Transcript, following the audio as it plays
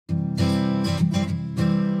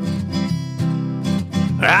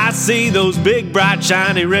I see those big, bright,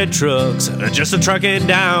 shiny red trucks just a-trucking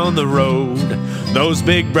down the road. Those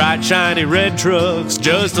big, bright, shiny red trucks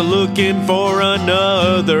just a-looking for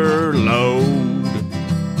another load.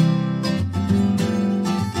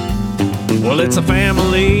 Well, it's a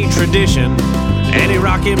family tradition, any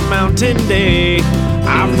Rocky Mountain day.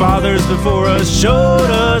 Our fathers before us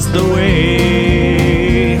showed us the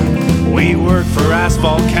way. We work for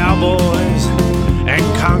asphalt cowboys and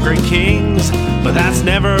concrete kings, but that's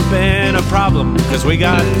never been a problem, cause we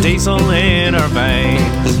got diesel in our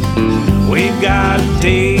veins. We've got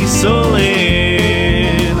diesel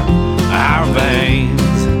in our veins.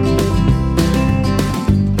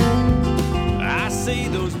 I see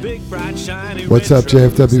those big, bright, shiny. What's up,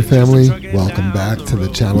 JFW family? Welcome back to the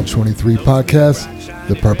Channel 23 podcast.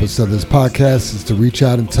 The purpose of this podcast is to reach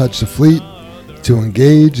out and touch the fleet, to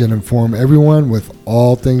engage and inform everyone with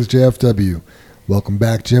all things JFW. Welcome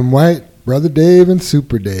back, Jim White, Brother Dave, and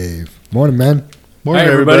Super Dave. Morning, man. Morning,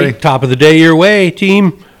 everybody. Top of the day your way,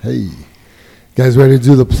 team. Hey. You guys ready to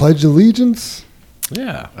do the Pledge of Allegiance?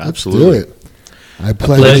 Yeah, Let's absolutely. do it. I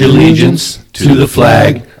Pledge allegiance to the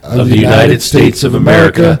flag of the United States of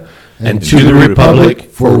America and to the republic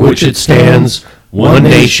for which it stands, one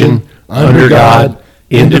nation, under God,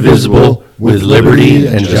 indivisible, with liberty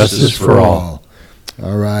and justice for all.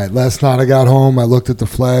 All right. Last night I got home. I looked at the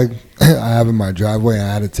flag I have in my driveway.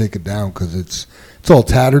 I had to take it down because it's all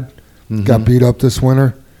tattered. Mm-hmm. Got beat up this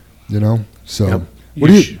winter, you know. So Yep.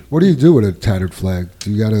 what do you do with a tattered flag?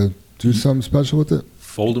 Do you got to do something special with it?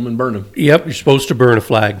 Fold them and burn them. Yep, you're supposed to burn a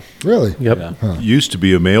flag. Really? Yep. Yeah. Huh. Used to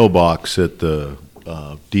be a mailbox at the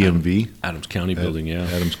DMV. Adams County building, yeah.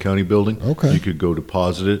 Adams County building. Okay. You could go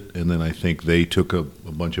deposit it, and then I think they took a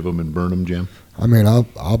bunch of them and burned them, Jim. I mean,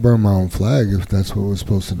 I'll burn my own flag if that's what we're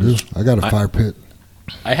supposed to do. I got a fire pit.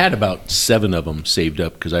 I had about 7 of them saved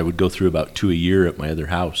up because I would go through about 2 a year at my other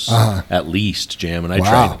house, at least, Jim. And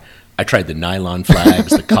I tried the nylon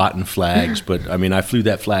flags, the cotton flags, but I mean, I flew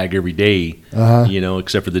that flag every day, you know,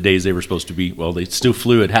 except for the days they were supposed to be. Well, they still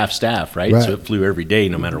flew at half staff, right? So it flew every day,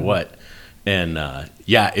 no matter what. And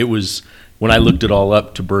yeah, it was, when I looked it all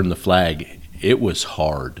up to burn the flag, it was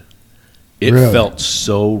hard. It felt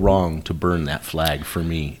so wrong to burn that flag for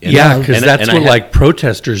me. And yeah, because that's what like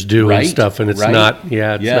protesters do and stuff, and it's not.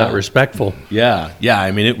 Yeah, it's not respectful. Yeah, yeah. I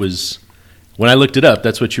mean, it was, when I looked it up,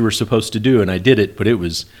 that's what you were supposed to do, and I did it. But it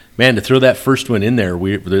was, man, to throw that first one in there.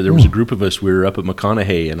 There was a group of us. We were up at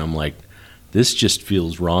McConaughey, and I'm like, this just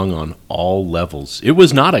feels wrong on all levels. It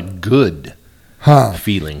was not a good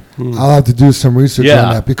feeling. I'll have to do some research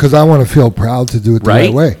on that because I want to feel proud to do it the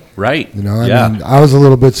right way. Right. You know, I mean, I was a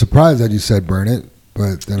little bit surprised that you said burn it,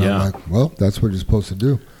 but then I'm like, well, that's what you're supposed to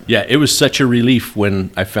do. Yeah, it was such a relief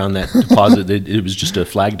when I found that deposit. It was just a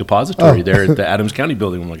flag depository there at the Adams County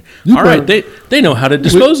building. I'm like, all right, they know how to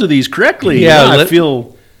dispose of these correctly. Yeah, I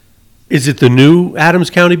feel. Is it the new Adams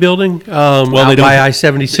County building? Well, they don't, by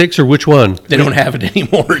I-76, or which one? They don't have it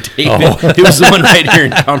anymore, David. It was the one right here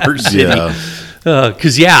in Commerce City. Yeah.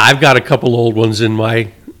 Because, I've got a couple old ones in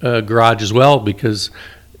my garage as well because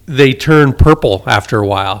they turn purple after a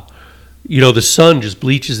while. You know, the sun just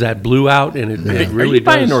bleaches that blue out, and it really Are you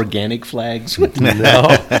buying does. organic flags?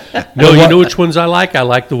 No. You know which ones I like? I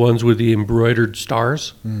like the ones with the embroidered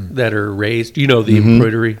stars that are raised. You know, the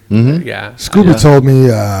embroidery. Mm-hmm. Yeah. Scuba told me,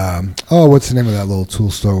 what's the name of that little tool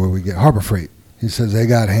store where we get Harbor Freight? He says they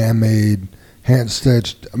got handmade,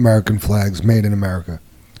 hand-stitched American flags made in America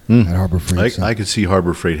at Harbor Freight. I could see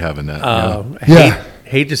Harbor Freight having that.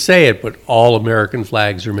 Hate to say it, but all American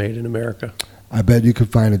flags are made in America. I bet you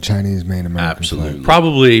could find a Chinese-made American Absolutely. flag.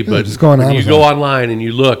 Probably, but just go on when you Amazon. go online and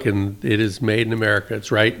you look, and it is made in America.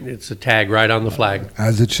 It's right. It's a tag right on the flag.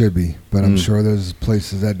 As it should be, but I'm sure there's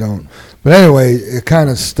places that don't. But anyway, it kind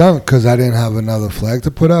of stunk because I didn't have another flag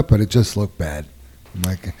to put up, but it just looked bad.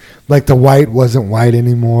 Like the white wasn't white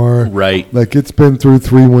anymore. Right. Like it's been through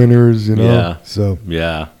 3 winters, you know. Yeah. So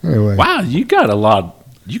yeah. Anyway. Wow, you got a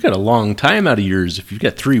long time out of yours. If you've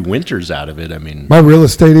got 3 winters out of it, I mean. My real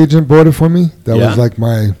estate agent bought it for me. That was like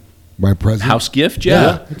my present. House gift,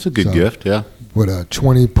 Yeah, it's a good gift, yeah. With a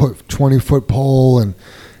 20-foot pole, and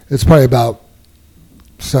it's probably about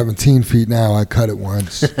 17 feet now. I cut it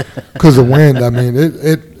once because of wind. I mean,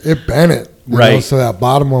 it bent it. You know, so that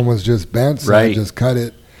bottom one was just bent, so I just cut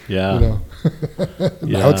it. Yeah. You know.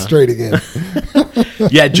 Now it's straight again.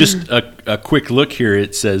 Yeah, just a quick look here.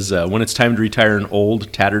 It says, when it's time to retire an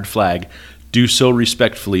old, tattered flag, do so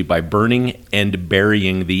respectfully by burning and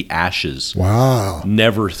burying the ashes. Wow.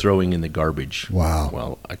 Never throwing in the garbage. Wow.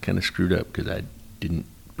 Well, I kind of screwed up because I didn't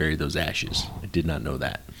bury those ashes. I did not know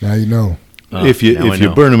that. Now you know. If you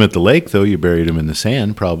burn them at the lake, though, you buried them in the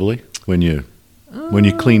sand probably when you when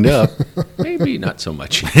you cleaned up. Maybe not so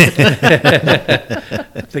much. I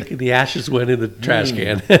think the ashes went in the trash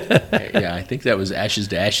can. Yeah, I think that was ashes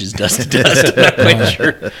to ashes, dust to dust. I'm not quite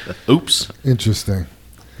sure. Oops. Interesting.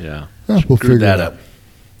 Yeah. We'll Screwed figure that it up. out.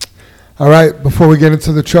 All right, before we get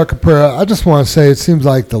into the trucker prayer, I just want to say it seems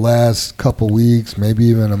like the last couple weeks, maybe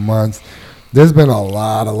even a month, there's been a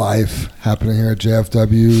lot of life happening here at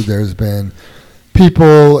JFW. There's been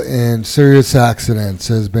people in serious accidents.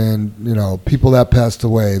 There's been, people that passed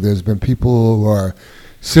away. There's been people who are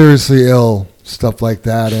seriously ill, stuff like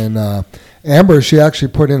that. And Amber, she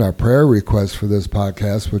actually put in a prayer request for this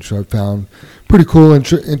podcast, which I found pretty cool and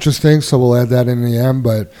interesting, so we'll add that in the end.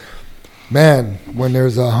 But, man, when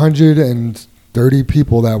there's 130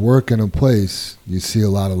 people that work in a place, you see a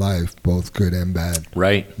lot of life, both good and bad.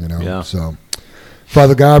 Right. Yeah. So,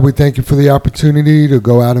 Father God, we thank you for the opportunity to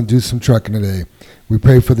go out and do some trucking today. We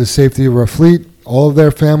pray for the safety of our fleet, all of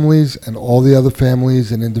their families, and all the other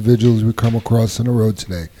families and individuals we come across on the road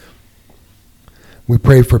today. We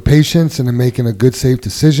pray for patience and in making a good, safe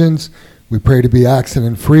decisions. We pray to be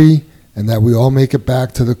accident-free and that we all make it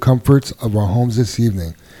back to the comforts of our homes this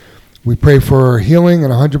evening. We pray for healing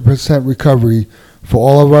and 100% recovery for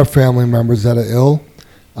all of our family members that are ill.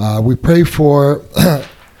 We pray for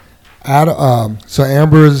so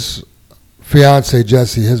Amber's fiance,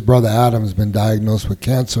 Jesse, his brother Adam has been diagnosed with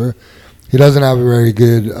cancer. He doesn't have a very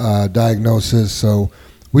good diagnosis, so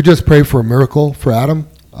we just pray for a miracle for Adam.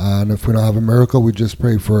 And if we don't have a miracle, we just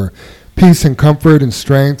pray for peace and comfort and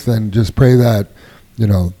strength, and just pray that,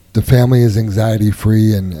 the family is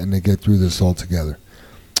anxiety-free and they get through this all together.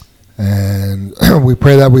 And we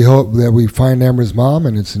pray that we hope that we find Amber's mom,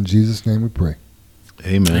 and it's in Jesus' name we pray.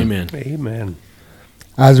 Amen. Amen. Amen.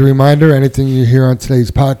 As a reminder, anything you hear on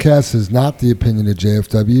today's podcast is not the opinion of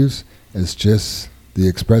JFW's. It's just the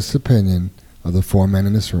expressed opinion of the four men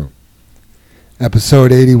in this room.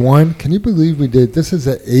 Episode 81. Can you believe we did? This is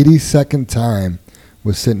the 82nd time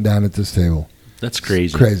we're sitting down at this table. That's crazy.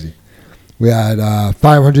 It's crazy. We had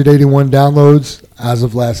 581 downloads as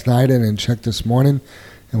of last night and checked this morning.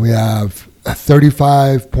 And we have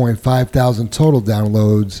 35.5 thousand total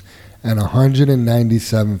downloads and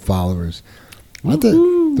 197 followers.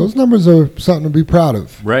 Those numbers are something to be proud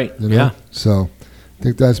of. Right. Yeah. So I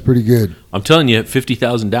think that's pretty good. I'm telling you, at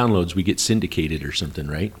 50,000 downloads, we get syndicated or something,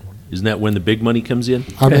 right? Isn't that when the big money comes in?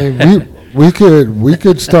 I mean, we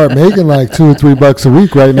could start making like $2 or $3 a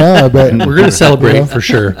week right now. I bet we're going to celebrate for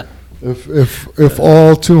sure. If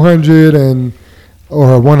all 200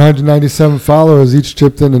 or 197 followers each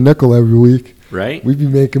chipped in a nickel every week, right? We'd be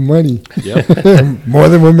making money. Yep. More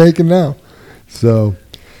than we're making now. So,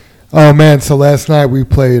 oh man! So last night we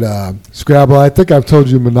played Scrabble. I think I've told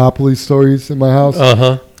you Monopoly stories in my house.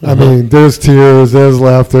 I mean, there's tears, there's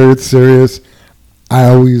laughter. It's serious. I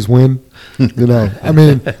always win. I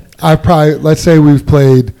mean, let's say we've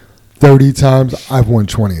played 30 times. I've won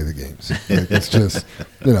 20 of the games. Like, it's just,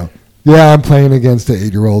 yeah, I'm playing against an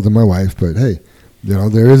 8-year-old and my wife, but hey,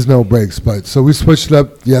 there is no breaks. But so we switched it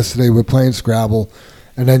up yesterday. We're playing Scrabble,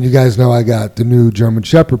 and then you guys know I got the new German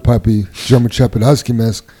Shepherd puppy, German Shepherd Husky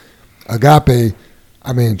Mix, Agape.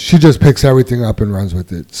 I mean, she just picks everything up and runs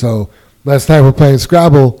with it. So last night we're playing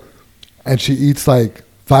Scrabble, and she eats like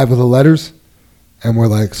 5 of the letters. And we're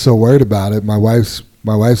like so worried about it. My wife's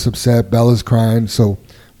upset. Bella's crying. So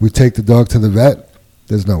we take the dog to the vet.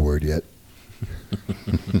 There's no word yet.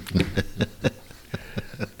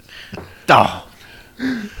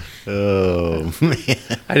 Oh, man.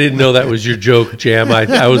 I didn't know that was your joke, Jam.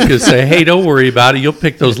 I was going to say, hey, don't worry about it. You'll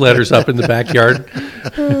pick those letters up in the backyard.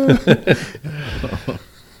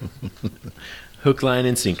 Hook, line,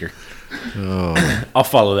 and sinker. Oh. I'll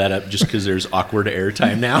follow that up just because there's awkward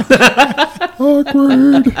airtime now.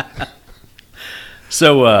 Awkward.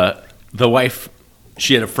 So the wife,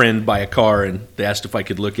 she had a friend buy a car, and they asked if I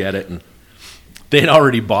could look at it, and they had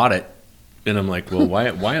already bought it. And I'm like, well, why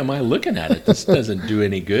am I looking at it? This doesn't do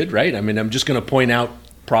any good, right? I mean, I'm just going to point out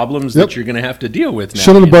problems that you're going to have to deal with now.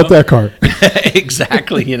 Shouldn't have bought that car.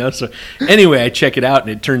 Exactly, So anyway, I check it out, and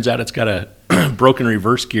it turns out it's got a broken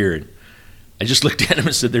reverse gear. And I just looked at him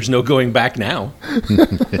and said, there's no going back now.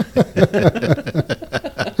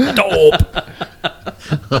 Dope.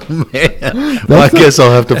 Oh, man. Well, I guess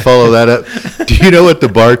I'll have to follow that up. Do you know what the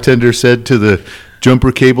bartender said to the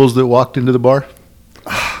jumper cables that walked into the bar?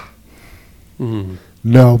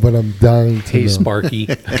 No, but I'm dying to Hey, know. Sparky.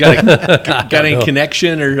 Got any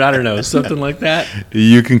connection or I don't know, something like that?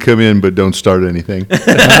 You can come in, but don't start anything.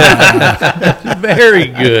 Very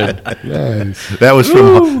good. Nice. That was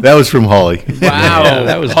from Holly. Wow, Yeah,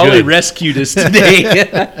 that was Holly good. rescued us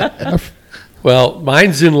today. Well,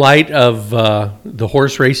 mine's in light of the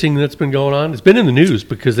horse racing that's been going on. It's been in the news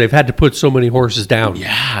because they've had to put so many horses down.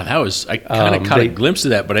 Yeah, that was. I kind of caught a glimpse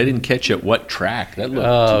of that, but I didn't catch at what track. That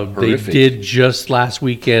looked horrific. They did just last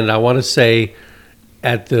weekend. I want to say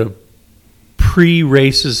at the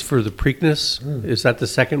pre-races for the Preakness. Is that the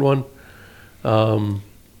second one of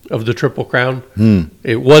the Triple Crown?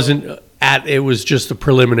 It wasn't. It was just a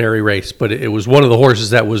preliminary race, but it was one of the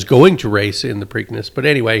horses that was going to race in the Preakness. But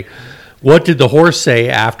anyway, what did the horse say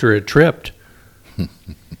after it tripped?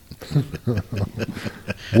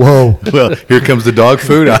 Whoa. Well, here comes the dog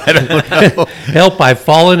food. I don't know. Help, I've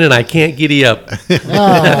fallen and I can't giddy up. Oh,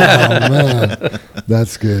 man.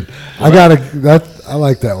 That's good. I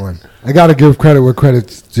like that one. I got to give credit where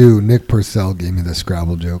credit's due. Nick Purcell gave me the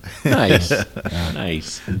Scrabble joke. Nice.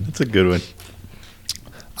 Nice. That's a good one.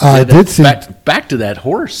 I did see. Back to that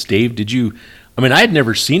horse, Dave. Did you? I mean, I had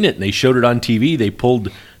never seen it, and they showed it on TV.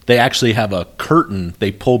 They actually have a curtain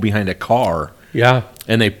they pull behind a car. Yeah.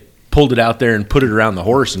 And they pulled it out there and put it around the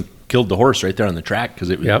horse and killed the horse right there on the track because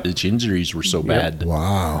its injuries were so bad.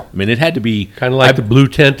 Wow. I mean, it had to be kind of like the blue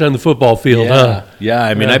tent on the football field, huh? Yeah.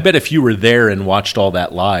 I mean, I bet if you were there and watched all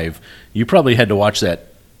that live, you probably had to watch that,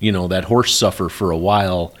 that horse suffer for a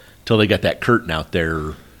while till they got that curtain out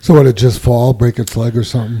there. So would it just fall, break its leg or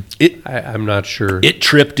something? I'm not sure. It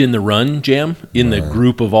tripped in the run, Jam, in the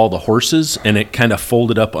group of all the horses, and it kind of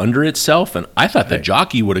folded up under itself. And I thought the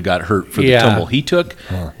jockey would have got hurt for the tumble he took.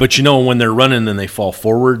 But, when they're running and they fall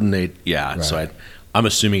forward and so I'm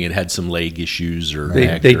assuming it had some leg issues or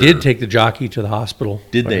They did take the jockey to the hospital.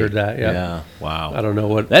 Did they? I heard that, yeah. Yeah, wow. I don't know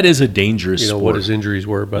what. That is a dangerous sport. What his injuries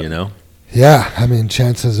were, but. Yeah, I mean,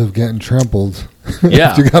 chances of getting trampled.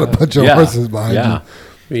 Yeah. You got a bunch of horses behind you.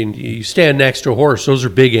 I mean, you stand next to a horse; those are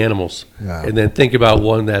big animals. Yeah. And then think about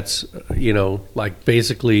one that's, like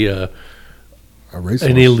basically an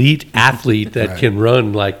elite athlete that can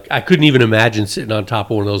run. Like I couldn't even imagine sitting on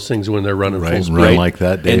top of one of those things when they're running full speed. Run like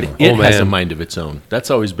that, Dave. And it has a mind of its own. That's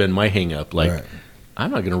always been my hang up. Like,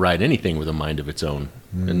 I'm not going to ride anything with a mind of its own.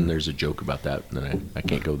 And there's a joke about that, and then I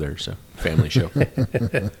can't go there. So, family show.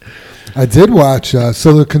 I did watch.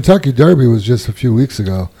 So the Kentucky Derby was just a few weeks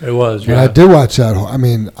ago. It was, and I did watch that. I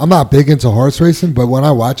mean, I'm not big into horse racing, but when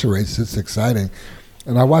I watch a race, it's exciting.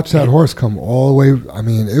 And I watched that horse come all the way. I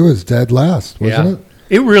mean, it was dead last, wasn't it?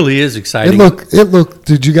 It really is exciting. It looked.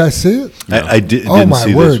 Did you guys see it? No. I didn't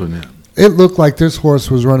see word. This one yet. It looked like this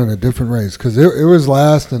horse was running a different race because it was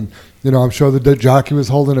last, and I'm sure the jockey was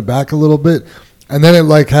holding it back a little bit. And then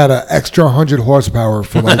it had an extra 100 horsepower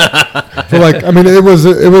for I mean, it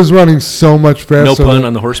was running so much faster. No pun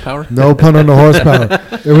on the horsepower? No pun on the horsepower.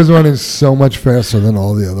 It was running so much faster than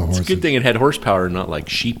all the other horses. It's a good thing it had horsepower, not like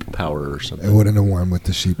sheep power or something. It wouldn't have won with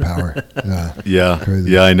the sheep power. Yeah.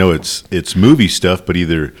 Crazy. Yeah, I know it's movie stuff, but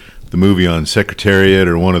either the movie on Secretariat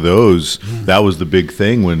or one of those, that was the big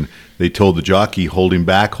thing when they told the jockey, hold him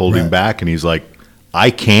back, and he's like, I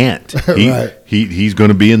can't. He's going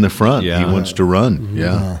to be in the front. Yeah. He wants to run. Mm-hmm.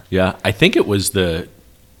 Yeah. Yeah. I think it was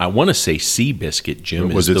I want to say Seabiscuit, Jim.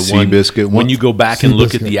 Was it the Seabiscuit? When you go back and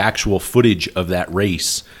look at Seabiscuit. the actual footage of that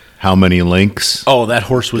race. How many links? Oh, that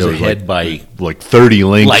horse was ahead by like 30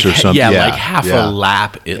 links or something. Yeah, like half a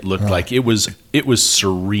lap. It looked like it was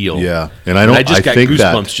surreal. Yeah, and I just got think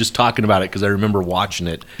goosebumps just talking about it because I remember watching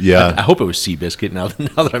it. Yeah, I hope it was Seabiscuit now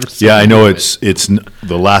that I'm saying. Yeah, I know it's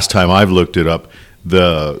the last time I've looked it up.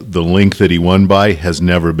 The link that he won by has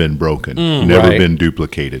never been broken, never been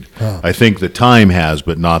duplicated. I think the time has,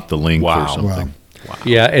 but not the link or something. Wow.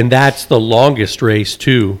 Yeah, and that's the longest race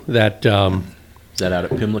too. That is that out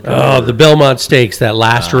at Pimlico? Oh, the Belmont Stakes. That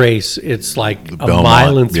last race, it's like a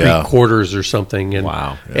mile and 3/4 or something. And,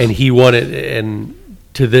 and he won it. And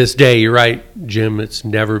to this day, you're right, Jim. It's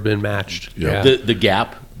never been matched. Yeah. The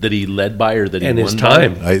gap that he led by or that he and won his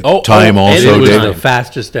time. Time also. It was the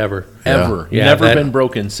fastest ever. Yeah, never been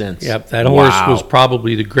broken since. Yep, that horse was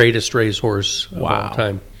probably the greatest racehorse of all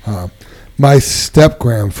time. My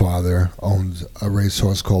step-grandfather owned a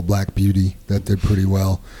racehorse called Black Beauty that did pretty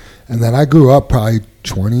well. And then I grew up probably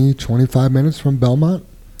 20, 25 minutes from Belmont.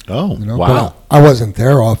 Oh, But I wasn't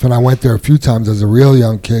there often. I went there a few times as a real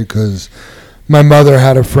young kid because my mother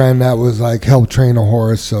had a friend that was helped train a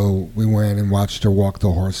horse, so we went and watched her walk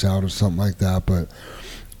the horse out or something like that. But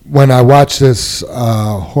when I watched this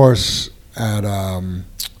horse at,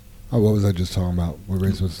 what was I just talking about? What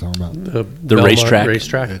race was I talking about? The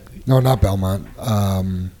racetrack? No, not Belmont.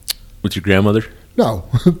 With your grandmother? No,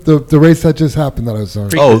 the race that just happened that I was on.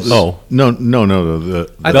 No.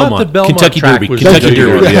 I thought the Belmont Kentucky track Derby. was Kentucky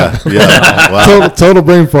Derby. Yeah. Wow. Total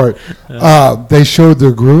brain fart. They showed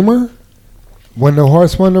the groomer when the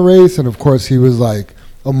horse won the race, and of course he was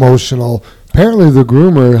emotional, apparently the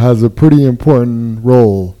groomer has a pretty important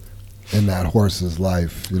role in that horse's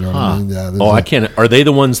life. You know what I mean? Yeah. I can't. Are they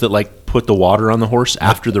the ones that like put the water on the horse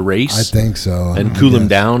after the race? I think so. And cool him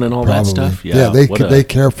down and all that stuff? Yeah, they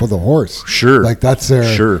care for the horse. Sure. Like that's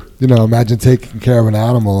their, you know, imagine taking care of an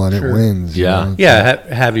animal and it wins. Yeah. You know?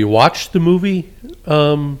 Yeah. Have you watched the movie?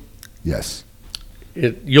 Yes.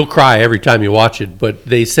 You'll cry every time you watch it, but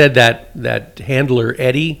they said that handler,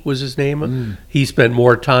 Eddie was his name. He spent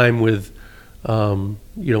more time with,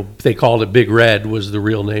 they called it Big Red was the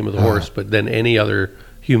real name of the horse, but than any other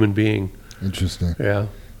human being. Interesting. Yeah.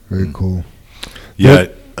 Very cool. Yeah,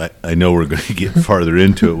 I know we're going to get farther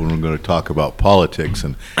into it when we're going to talk about politics,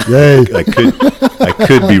 and Yay. I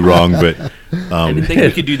could be wrong, but I didn't think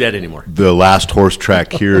we could do that anymore. the last horse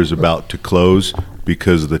track here is about to close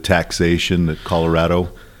because of the taxation that Colorado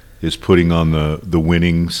is putting on the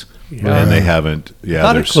winnings, and they haven't. I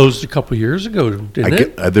thought it closed a couple years ago, didn't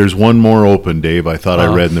it? There's one more open, Dave. I thought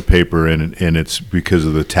I read in the paper, and it's because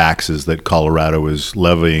of the taxes that Colorado is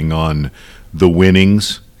levying on the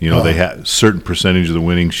winnings. You know, they had certain percentage of the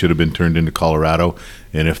winnings should have been turned into Colorado,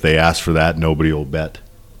 and if they ask for that, nobody will bet.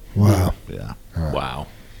 Wow. Yeah. Wow.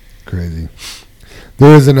 Crazy.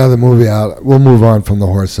 There is another movie out. We'll move on from the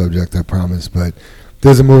horse subject, I promise. But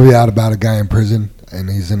there's a movie out about a guy in prison, and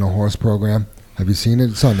he's in a horse program. Have you seen it?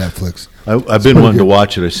 It's on Netflix. I've been wanting to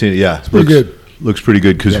watch it. I've seen it. Yeah, it's pretty good. Looks pretty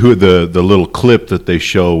good because the little clip that they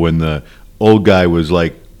show when the old guy was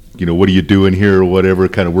like, you know, what are you doing here or whatever,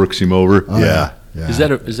 kind of works him over. Oh, yeah. Is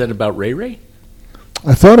that about Ray Ray?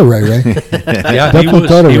 I thought of Ray Ray. Yeah,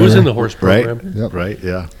 Definitely he was Ray in Ray. the horse Right. program. Yep. Right.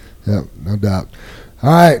 Yeah. Yep, no doubt. All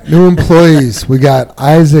right, new employees. We got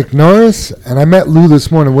Isaac Norris, and I met Lou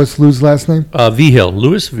this morning. What's Lou's last name? Vigil,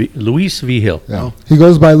 Luis Vigil. Yeah. He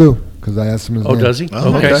goes by Lou because I asked him his name. Oh, does he?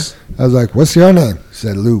 Oh, okay. nice. I was like, what's your name? He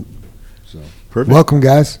said Lou. Perfect. Welcome,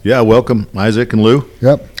 guys. Yeah. Welcome, Isaac and Lou.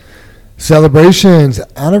 Yep. Celebrations,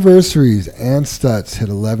 anniversaries, and Stutz hit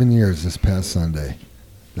 11 years this past Sunday.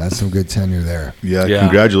 That's some good tenure there. Yeah. Yeah.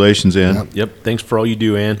 Congratulations, Ann. Yep. Thanks for all you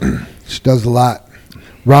do, Ann. She does a lot.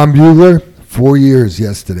 Ron Bugler, 4 years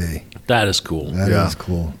yesterday. That is cool. That is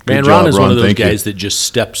cool. Man, Good Ron job, is one Ron. of those Thank you. guys that just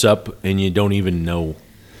steps up and you don't even know.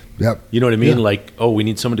 Yep. You know what I mean? Yeah. Like, oh, we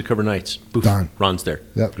need someone to cover nights. Boof, Done. Ron's there.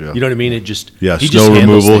 Yep. Yeah. You know what I mean? It just Yeah, he snow just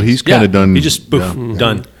handles removal, things. he's kinda done- He just boof, yeah.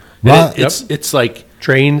 done. Ron- And it's like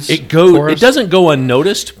Trains. it for us. doesn't go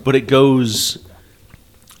unnoticed, but it goes,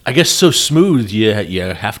 I guess, so smooth. You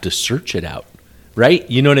have to search it out, right?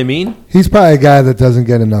 You know what I mean? He's probably a guy that doesn't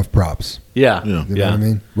get enough props. Yeah. Yeah. You know what I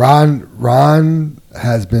mean? Ron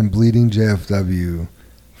has been bleeding JFW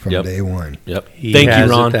from Yep. day one. Yep. He Thank has you, it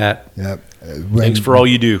Ron. that. Yep. Thanks for all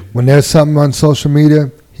you do. When there's something on social media,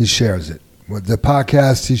 he shares it. With the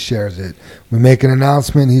podcast, he shares it. We make an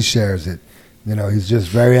announcement, he shares it. You know, he's just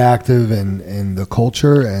very active in the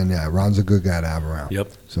culture, and yeah, Ron's a good guy to have around.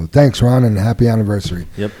 Yep. So thanks, Ron, and happy anniversary.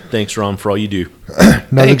 Yep. Thanks, Ron, for all you do.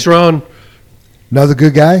 Thanks, Ron. Another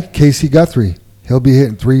good guy, Casey Guthrie. He'll be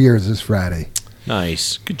hitting 3 years this Friday.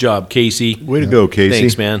 Nice. Good job, Casey. Way to go, Casey.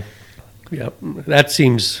 Thanks, man. Yep. That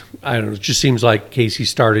seems, I don't know, it just seems like Casey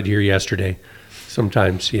started here yesterday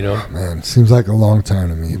sometimes, you know. Man, seems like a long time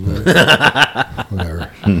to me, but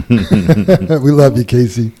whatever. We love you,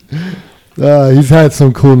 Casey. He's had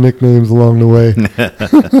some cool nicknames along the way.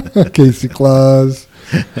 Casey Claus,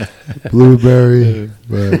 Blueberry.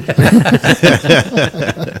 But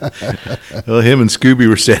Well, him and Scooby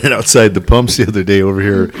were standing outside the pumps the other day over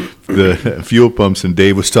here, the fuel pumps, and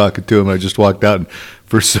Dave was talking to him. I just walked out, and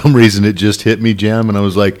for some reason it just hit me, Jam, and I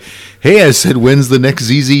was like, hey, I said, when's the next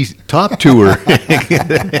ZZ Top Tour?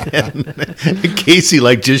 And Casey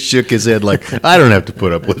just shook his head like, I don't have to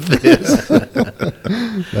put up with this.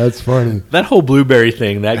 that's funny. That whole Blueberry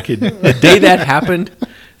thing, the day that happened,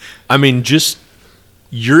 I mean, just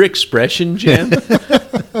your expression, Jen,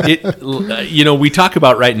 we talk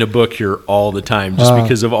about writing a book here all the time just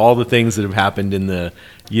because of all the things that have happened in the,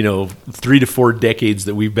 3 to 4 decades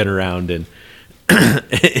that we've been around, and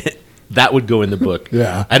that would go in the book.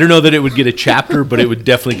 Yeah. I don't know that it would get a chapter, but it would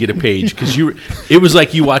definitely get a page because it was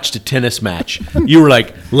like you watched a tennis match. You were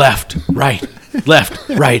like left, right,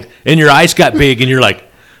 and your eyes got big, and you're like,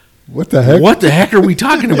 What the heck? what the heck are we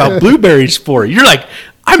talking about blueberries for? You're like,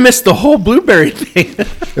 I missed the whole blueberry thing.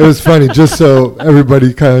 It was funny, just so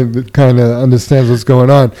everybody kind of understands what's going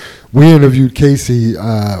on. We interviewed Casey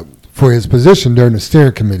for his position during the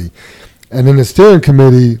steering committee. And in the steering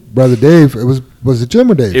committee, Brother Dave, was it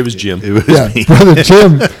Jim or Dave? It was Jim. It was me. Brother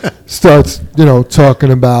Jim starts,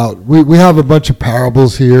 talking about, we have a bunch of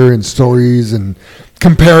parables here and stories and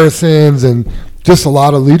comparisons and just a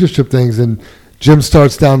lot of leadership things. And Jim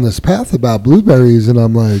starts down this path about blueberries, and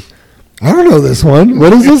I'm like, I don't know this one.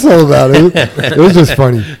 What is this all about? It was just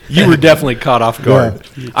funny. You were definitely caught off guard.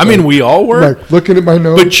 Yeah. I mean, we all were. Like looking at my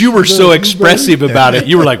nose. But you were so expressive about it.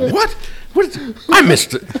 You were like, what? What? I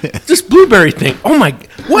missed it. This blueberry thing. Oh, my.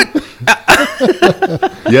 What?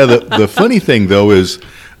 Yeah, the funny thing, though, is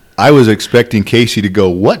I was expecting Casey to go,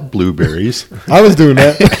 what blueberries? I was doing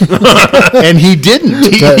that. And he didn't.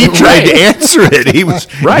 He tried to answer it. He was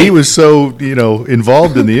Right. He was so,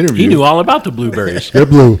 involved in the interview. He knew all about the blueberries. They're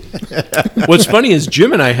blue. What's funny is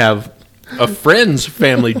Jim and I have a friend's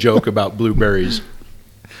family joke about blueberries.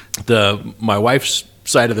 My wife's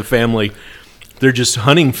side of the family, they're just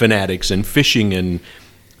hunting fanatics and fishing. And,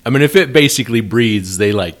 I mean, if it basically breeds,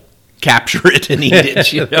 they, capture it and eat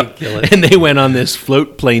it, And they went on this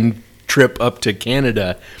float plane trip up to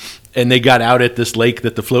Canada, and they got out at this lake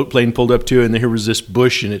that the float plane pulled up to, and there was this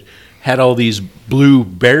bush, and it had all these blue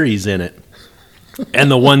berries in it. And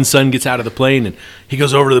the one son gets out of the plane, and he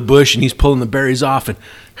goes over to the bush, and he's pulling the berries off, and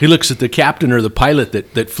he looks at the captain or the pilot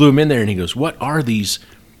that flew him in there, and he goes, "What are these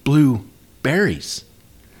blue berries?"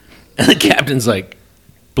 And the captain's like,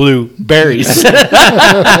 "Blue berries."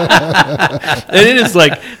 And it is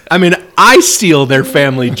I steal their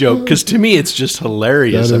family joke because to me it's just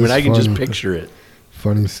hilarious. I can just picture it.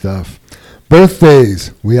 Funny stuff.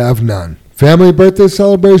 Birthdays, we have none. Family birthday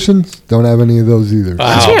celebrations, don't have any of those either.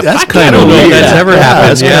 Wow. That's kind of weird. That's never happened.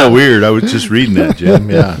 That's kind of weird. I was just reading that, Jim.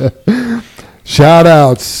 Yeah. Shout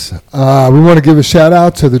outs. We want to give a shout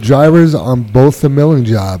out to the drivers on both the milling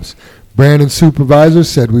jobs. Brandon's supervisor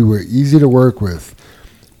said we were easy to work with.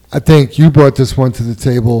 I think you brought this one to the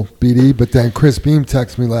table, BD, but then Chris Beam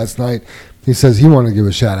texted me last night. He says he wanted to give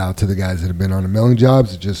a shout out to the guys that have been on the milling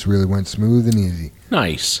jobs. It just really went smooth and easy.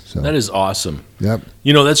 Nice. So, that is awesome. Yep.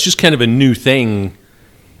 That's just kind of a new thing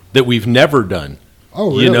that we've never done.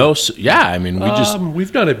 Oh, really? So, yeah,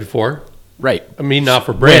 we've done it before. Right. I mean, not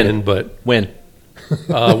for Brandon, but when?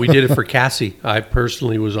 We did it for Cassie. I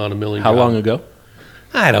personally was on a milling How job. long ago?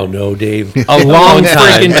 I don't know, Dave. A long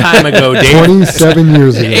freaking time ago, Dave. 27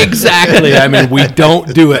 years ago. Exactly. We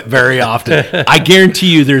don't do it very often. I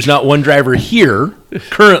guarantee you there's not one driver here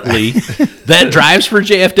currently that drives for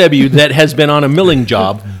JFW that has been on a milling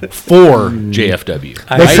job for JFW.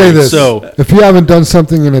 Let's say this. So, if you haven't done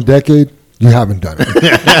something in a decade, you haven't done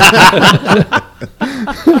it.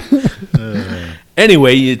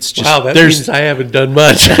 anyway, it's just... Wow, that means I haven't done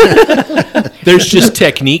much. There's just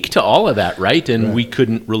technique to all of that, right? And we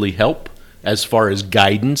couldn't really help as far as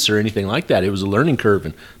guidance or anything like that. It was a learning curve,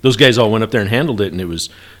 and those guys all went up there and handled it. And it was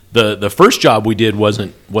the first job we did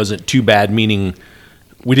wasn't too bad, meaning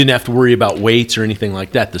we didn't have to worry about weights or anything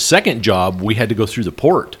like that. The second job we had to go through the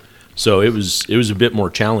port, so it was a bit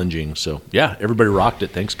more challenging. So yeah, everybody rocked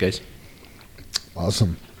it. Thanks, guys.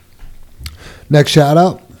 Awesome. Next shout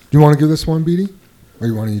out. Do you want to give this one, BD, or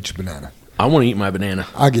you want to eat your banana? I want to eat my banana.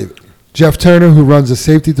 I'll give it. Jeff Turner, who runs the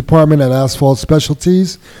safety department at Asphalt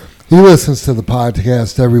Specialties, he listens to the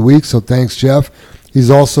podcast every week, so thanks, Jeff. He's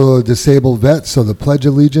also a disabled vet, so the Pledge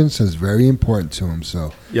of Allegiance is very important to him.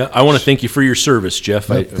 So yeah, I want to thank you for your service, Jeff.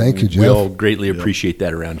 Yep, thank you, Jeff. We all greatly appreciate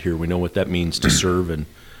that around here. We know what that means to serve and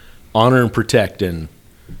honor and protect, and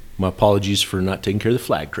my apologies for not taking care of the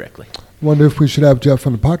flag correctly. I wonder if we should have Jeff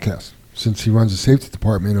on the podcast, since he runs the safety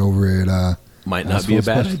department over at Might not be a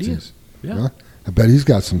bad idea. Yeah. Well, I bet he's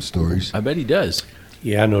got some stories. I bet he does.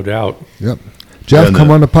 Yeah, no doubt. Yep. Jeff, come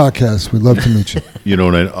on the podcast. We'd love to meet you.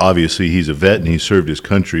 And obviously he's a vet and he served his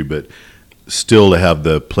country, but still to have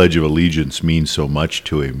the Pledge of Allegiance means so much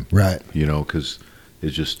to him. Right. Because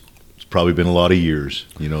it's probably been a lot of years,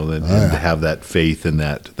 and to have that faith and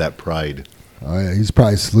that pride. Oh, yeah. He's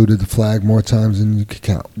probably saluted the flag more times than you could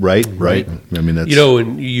count. Right. I mean, that's...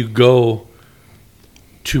 when you go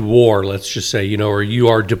to war, let's just say, or you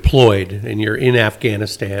are deployed and you're in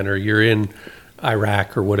Afghanistan or you're in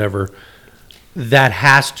Iraq or whatever, that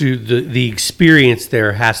has to, the experience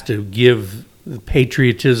there has to give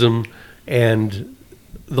patriotism and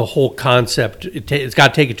the whole concept, it's got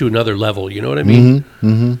to take it to another level, you know what I mean? Mm-hmm.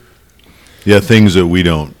 Mm-hmm. Yeah, things that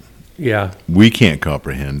we can't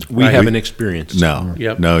comprehend. We haven't experienced. No.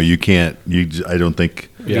 Yep. No, you can't. I don't think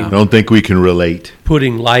we can relate.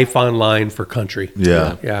 Putting life on line for country.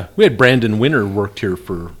 Yeah. Yeah. We had Brandon Winter worked here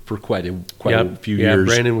for quite a few years.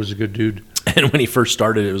 Yeah, Brandon was a good dude. And when he first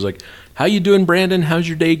started, it was like, "How you doing, Brandon? How's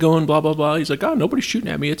your day going? Blah blah blah." He's like, "Oh, nobody's shooting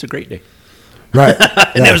at me. It's a great day." Right.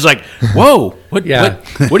 And it was like, "Whoa, what do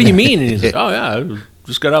you mean?" And he's like, "Oh yeah, I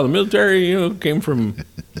just got out of the military. Came from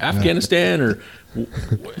Afghanistan." Or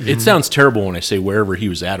it sounds terrible when I say wherever he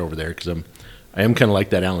was at over there, because I am kind of like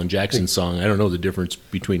that Alan Jackson song. I don't know the difference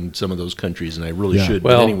between some of those countries, and I really should.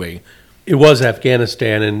 Well, but anyway, It was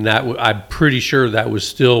Afghanistan, and I'm pretty sure that was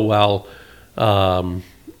still while Obama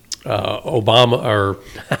or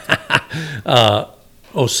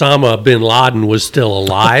Osama bin Laden was still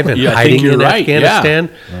alive and Yeah, I think hiding you're in right, Afghanistan.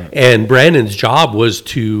 yeah. Right. And Brandon's job was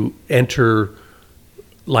to enter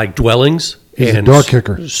like dwellings He's a and door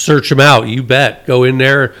kicker. search them out. You bet. Go in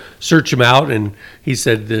there, search them out. And he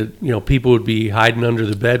said that, people would be hiding under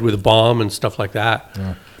the bed with a bomb and stuff like that.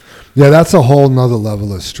 Yeah, that's a whole nother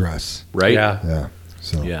level of stress. Right? Yeah. Yeah.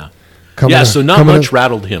 So Yeah. coming Yeah, to- so not coming much to-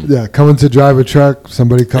 rattled him. Yeah, coming to drive a truck,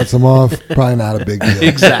 somebody cuts them off, probably not a big deal.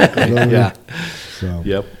 Exactly. You know what I mean? Yeah. So.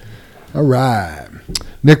 Yep. All right.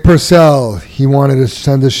 Nick Purcell, he wanted to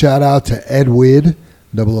send a shout out to Ed Wid,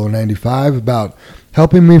 0095, about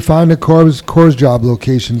helping me find the Coors job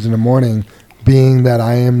locations in the morning, being that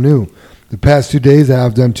I am new. The past 2 days I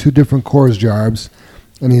have done 2 different Coors jobs,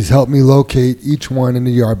 and he's helped me locate each one in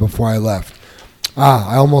the yard before I left.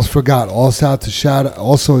 I almost forgot. Also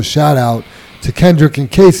a shout out to Kendrick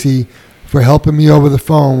and Casey for helping me over the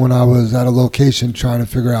phone when I was at a location trying to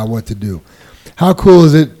figure out what to do. How cool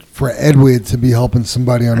is it for Ed Wid to be helping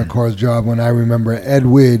somebody on a Coors job when I remember Ed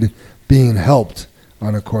Wid being helped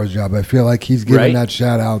on a Coors job? I feel like he's giving Right. that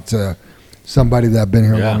shout out to somebody that's been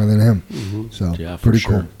here Yeah. longer than him. So Yeah, for pretty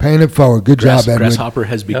sure. cool. Paying it forward. Good job, Ed Wid. Grasshopper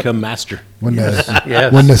has become master. When the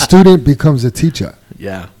Yes. when the student becomes a teacher.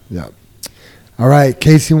 Yeah. Yeah. All right.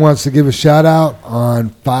 Casey wants to give a shout out on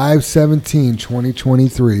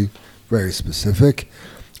 5/17/2023. Very specific.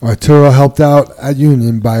 Arturo helped out at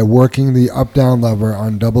Union by working the up-down lever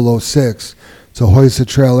on 006 to hoist the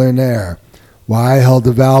trailer in the air, while I held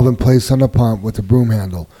the valve in place on the pump with the broom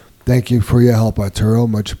handle. Thank you for your help, Arturo.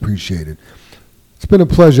 Much appreciated. It's been a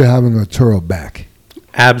pleasure having Arturo back.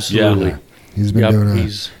 Absolutely. Yeah. He's been Yep, doing a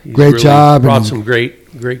he's great really job and Brought he's some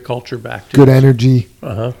great culture back. To good us. energy.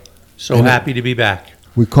 Uh-huh. So And- happy to be back.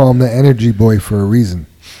 We call him the energy boy for a reason.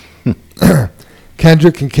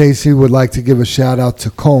 Kendrick and Casey would like to give a shout out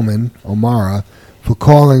to Coleman O'Mara for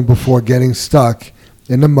calling before getting stuck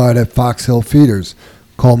in the mud at Fox Hill Feeders.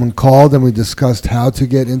 Coleman called and we discussed how to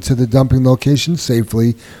get into the dumping location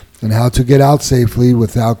safely and how to get out safely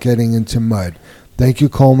without getting into mud. Thank you,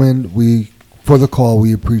 Coleman, for the call.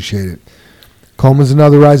 We appreciate it. Coleman's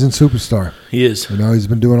another rising superstar. He is. You know, he's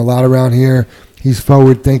been doing a lot around here. He's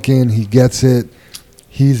forward thinking. He gets it.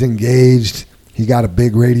 He's engaged. He got a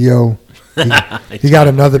big radio. He got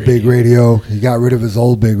another big radio. He got rid of his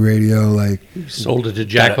old big radio. Like, Sold it to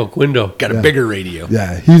Jack O'Quindo. Got a Yeah. bigger radio.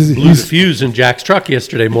 yeah, Blew the he's fuse in Jack's truck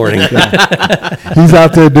yesterday morning. he's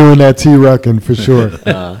out there doing that T-Rucking for sure.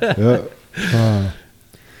 Yeah.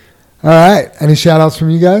 All right. Any shout outs from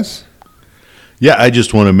you guys? Yeah, I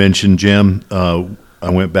just want to mention, Jim, I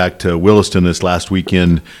went back to Williston this last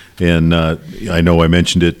weekend, and I know I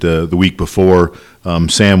mentioned it the week before.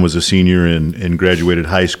 Sam was a senior and graduated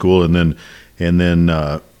high school, and then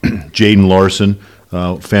Jaden Larson,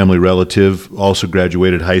 family relative, also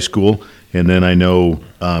graduated high school. And then I know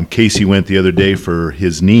Casey went the other day for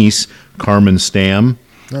his niece, Carmen Stam.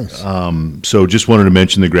 Nice. So just wanted to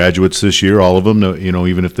mention the graduates this year, all of them. You know,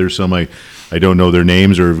 even if there's some I don't know their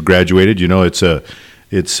names or have graduated. You know, it's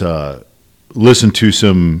listen to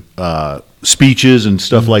some speeches and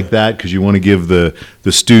stuff like that, because you want to give the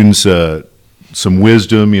students some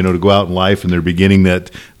wisdom, you know, to go out in life, and they're beginning that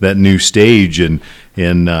new stage. And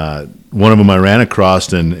one of them I ran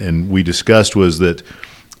across and we discussed was that,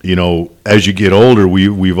 you know, as you get older,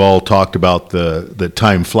 we've all talked about that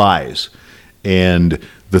time flies. And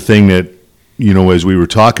the thing that, you know, as we were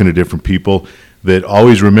talking to different people, that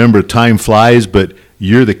always remember time flies, but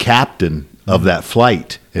you're the captain of that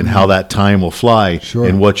flight and how that time will fly. Sure.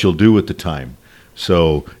 And what you'll do with the time.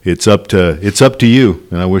 So it's up to you,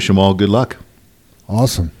 and I wish them all good luck.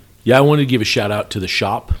 Awesome. Yeah, I wanted to give a shout out to the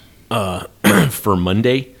shop for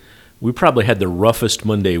Monday. We probably had the roughest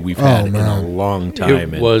Monday we've had in a man. long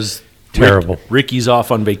time. It was terrible. Ricky's off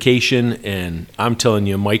on vacation, and I'm telling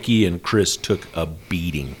you, Mikey and Chris took a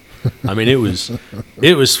beating. I mean, it was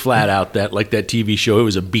flat out that, like that TV show. It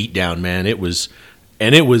was a beat down, man. It was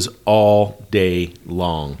all day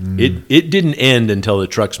long. It didn't end until the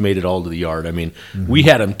trucks made it all to the yard. I mean, we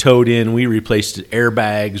had them towed in. We replaced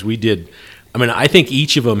airbags. We did. I mean, I think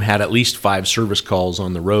each of them had at least 5 service calls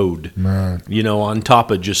on the road, Man. you know, on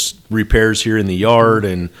top of just repairs here in the yard.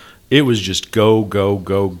 And it was just go, go,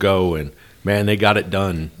 go, go. And, man, they got it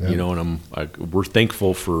done, you know, and we're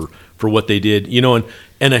thankful for what they did, you know.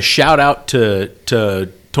 And a shout-out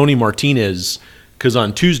to Tony Martinez, because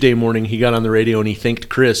on Tuesday morning he got on the radio and he thanked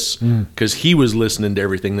Chris because he was listening to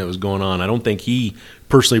everything that was going on. I don't think he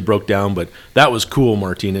personally broke down, but that was cool,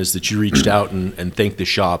 Martinez, that you reached out and thanked the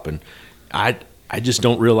shop. And I just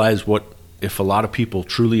don't realize what if a lot of people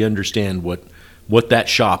truly understand what that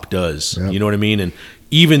shop does. Yep. You know what I mean? And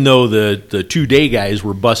even though the 2-day guys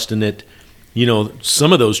were busting it, you know,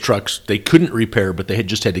 some of those trucks they couldn't repair, but they had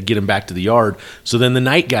just had to get them back to the yard. So then the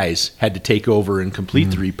night guys had to take over and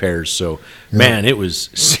complete the repairs. So, man, it was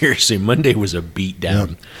seriously, Monday was a beat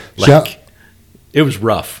down. Like, it was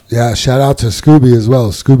rough. Yeah, shout out to Scooby as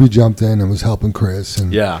well. Scooby jumped in and was helping Chris.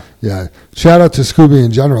 And Yeah. Shout out to Scooby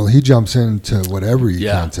in general. He jumps into whatever he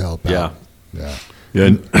can to help out. Yeah. Yeah,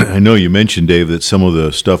 and I know you mentioned, Dave, that some of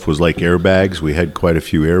the stuff was like airbags. We had quite a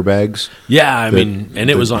few airbags. Yeah, I mean, and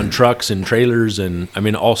it was on trucks and trailers and, I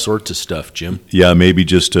mean, all sorts of stuff, Jim. Yeah, maybe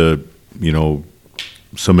just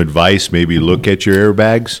some advice. Maybe look at your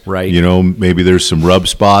airbags. Right. You know, maybe there's some rub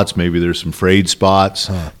spots. Maybe there's some frayed spots.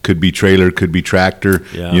 Could be trailer, could be tractor.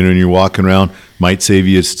 Yeah. You know, and you're walking around, might save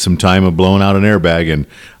you some time of blowing out an airbag. And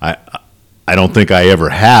I don't think I ever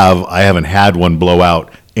have. I haven't had one blow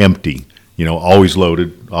out empty. You know, always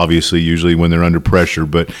loaded, obviously, usually when they're under pressure.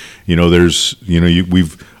 But, you know,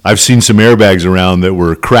 I've seen some airbags around that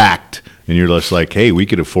were cracked, and you're just like, hey, we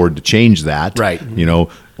could afford to change that. Right. You know,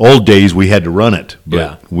 old days we had to run it,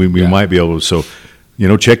 but we might be able to. So, you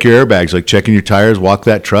know, check your airbags, like checking your tires, walk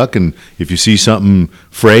that truck, and if you see something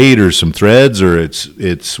frayed or some threads or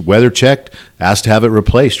it's weather checked, ask to have it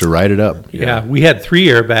replaced or write it up. Yeah, we had 3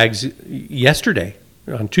 airbags yesterday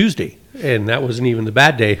on Tuesday. And that wasn't even the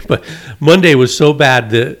bad day, but Monday was so bad.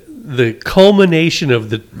 The culmination of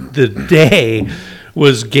the day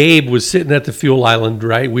was Gabe was sitting at the fuel island,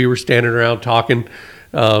 right? We were standing around talking.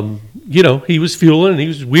 You know, he was fueling,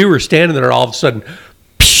 and we were standing there. All of a sudden,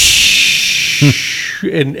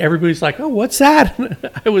 and everybody's like, "Oh, what's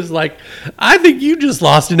that?" I was like, "I think you just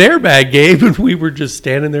lost an airbag, Gabe." And we were just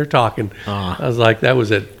standing there talking. I was like, "That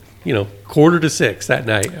was it." 5:45 that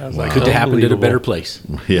night. I was like, Could have happened at a better place.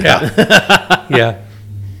 Yeah. Yeah.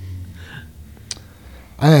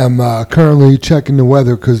 I am currently checking the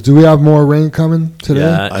weather because do we have more rain coming today?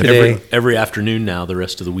 Yeah, Today. every afternoon now, the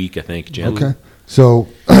rest of the week, I think, Jim. Okay. So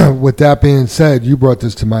with that being said, you brought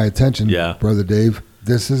this to my attention, Brother Dave.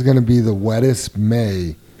 This is going to be the wettest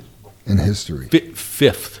May in history.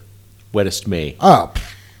 5th wettest May. Oh,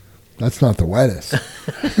 that's not the wettest.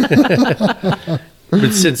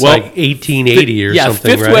 But since like 1880 or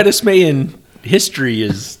something, 5th right? wettest May in history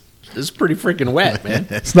is pretty freaking wet, man.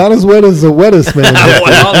 It's not as wet as the wettest May.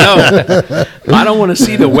 Well, no. I don't want to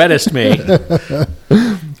see the wettest May.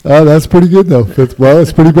 Oh, that's pretty good, though. Well,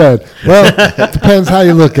 it's pretty bad. Well, it depends how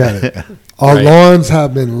you look at it. Our lawns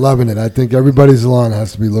have been loving it. I think everybody's lawn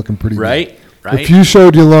has to be looking pretty good. Right. If you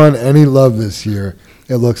showed your lawn any love this year,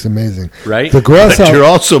 it looks amazing. Right. The grass But you're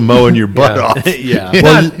also mowing your butt off. Yeah.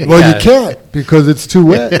 Well, you can't because it's too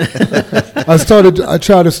wet. I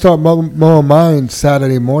tried to start mowing mine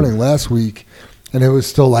Saturday morning last week, and it was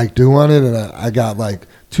still like dew on it, and I got like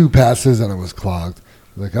 2 passes, and it was clogged.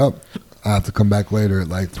 Like, I have to come back later at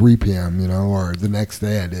like 3 p.m., or the next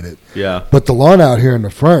day I did it. Yeah. But the lawn out here in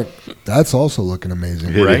the front, that's also looking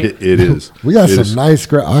amazing. Right? It is. We got some nice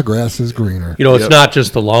grass. Our grass is greener. It's not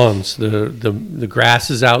just the lawns. The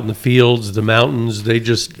grasses out in the fields, the mountains,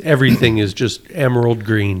 everything is just emerald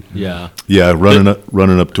green. Yeah. Yeah,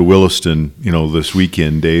 running up to Williston, this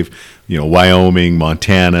weekend, Dave. Wyoming,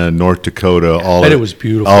 Montana, North Dakota, all. And it was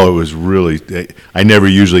beautiful. Oh, it was really. I never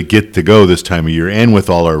usually get to go this time of year, and with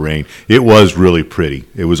all our rain, it was really pretty.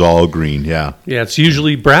 It was all green. Yeah. Yeah, it's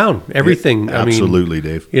usually brown. Everything. Absolutely,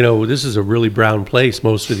 Dave. This is a really brown place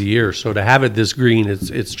most of the year. So to have it this green,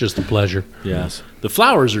 it's just a pleasure. Yes. The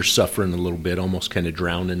flowers are suffering a little bit, almost kind of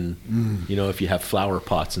drowning. If you have flower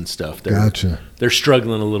pots and stuff, Gotcha. They're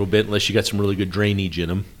struggling a little bit unless you got some really good drainage in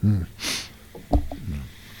them.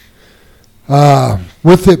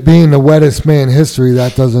 With it being the wettest May in history,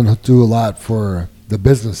 that doesn't do a lot for the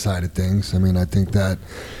business side of things. I mean, I think that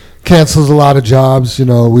cancels a lot of jobs.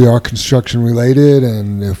 We are construction related,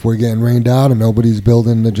 and if we're getting rained out and nobody's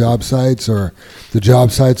building the job sites or the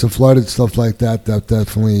job sites are flooded, stuff like that, that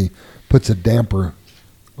definitely puts a damper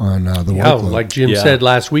on the workload. Like Jim said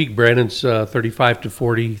last week, Brandon's 35 to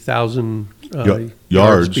 40,000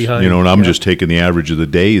 yards behind. And I'm just taking the average of the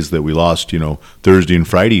days that we lost, Thursday and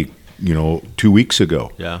Friday, 2 weeks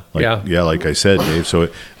ago. Yeah. Like I said, Dave. So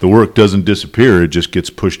the work doesn't disappear; it just gets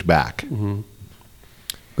pushed back.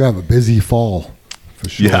 We have a busy fall for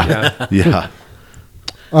sure. Yeah.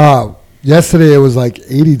 Yesterday it was like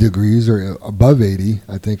 80 degrees or above 80,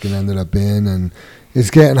 I think it ended up being, and it's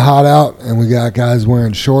getting hot out, and we got guys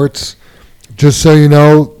wearing shorts. Just so you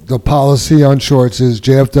know, the policy on shorts is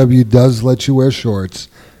JFW does let you wear shorts.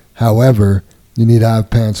 However, you need to have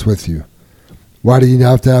pants with you. Why do you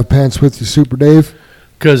have to have pants with you, Super Dave?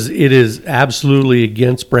 Because it is absolutely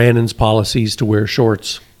against Brandon's policies to wear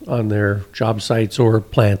shorts on their job sites or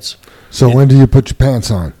plants So when do you put your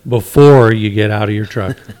pants on? before you get out of your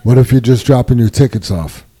truck. What if you're just dropping your tickets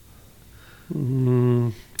off? I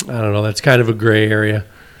don't know. That's kind of a gray area.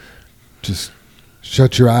 Just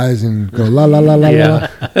shut your eyes and go la la la la la.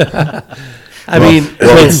 Yeah.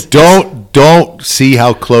 Don't see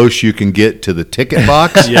how close you can get to the ticket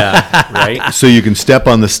box. Yeah, right. So you can step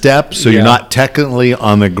on the steps, so you're not technically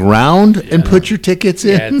on the ground and put your tickets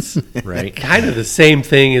in. Yeah, it's Right. kind of the same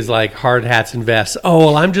thing as like hard hats and vests. Oh,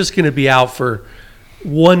 well, I'm just going to be out for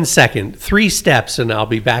 1 second, 3 steps, and I'll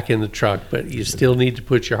be back in the truck. But you still need to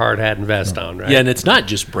put your hard hat and vest on, right? Yeah, and it's not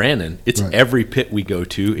just Brandon. It's every pit we go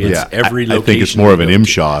to. It's every I location. think it's more of an we go to.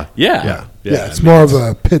 IMSHA. Yeah. Yeah, it's more of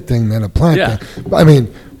a pit thing than a plant Yeah. thing. I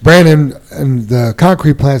mean, Brandon and the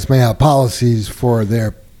concrete plants may have policies for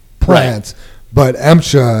their plants, but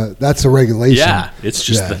MSHA, that's a regulation. Yeah, it's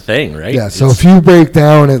just the thing, right? Yeah, so It's- if you break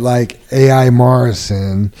down at like AI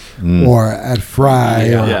Morrison or at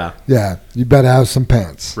Fry, you better have some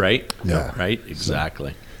pants. Right? Yeah. Right?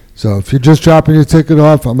 Exactly. So if you're just dropping your ticket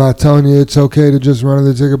off, I'm not telling you it's okay to just run in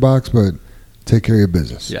the ticket box, but take care of your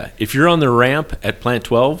business. Yeah. If you're on the ramp at Plant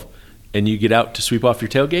 12 and you get out to sweep off your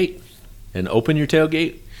tailgate and open your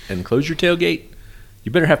tailgate and close your tailgate,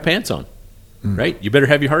 you better have pants on, right? You better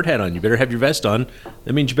have your hard hat on. You better have your vest on.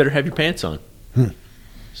 That means you better have your pants on.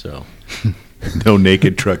 So, No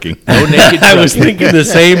naked trucking. no naked I was trucking. thinking the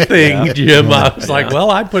same thing, Jim. I was like,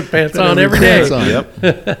 well, I put pants on every day.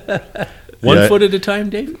 Yep. One Yeah. foot at a time,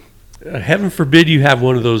 David? Heaven forbid you have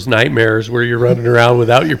one of those nightmares where you're running around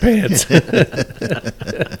without your pants.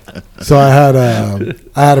 So I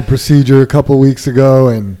had a procedure a couple weeks ago,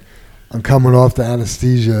 and I'm coming off the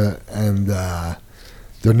anesthesia, and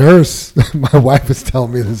the nurse, my wife is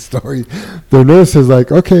telling me this story. The nurse is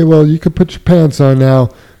like, "Okay, well, you can put your pants on now,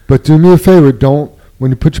 but do me a favor,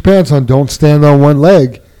 when you put your pants on, don't stand on one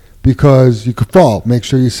leg because you could fall. Make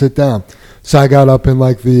sure you sit down." So I got up in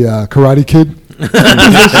like the Karate Kid.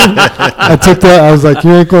 I took that. I was like,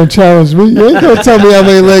 "You ain't gonna challenge me. You ain't gonna tell me how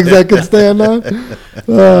many legs I can stand on."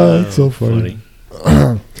 It's so funny.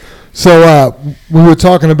 So we were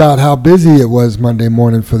talking about how busy it was Monday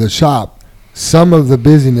morning for the shop. Some of the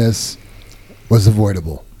busyness was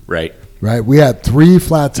avoidable, Right. right? We had 3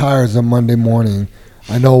 flat tires on Monday morning.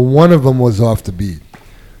 I know one of them was off the bead.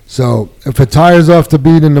 So if a tire's off the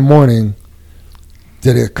bead in the morning,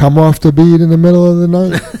 did it come off the bead in the middle of the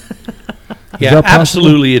night? Yeah, that possible?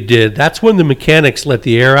 absolutely it did. That's when the mechanics let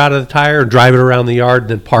the air out of the tire and drive it around the yard and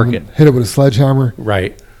then park it. Hit it with a sledgehammer?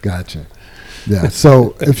 Right. Gotcha. Yeah.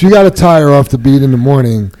 So if you got a tire off the bead in the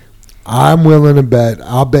morning, I'm willing to bet,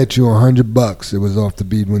 I'll bet you $100 it was off the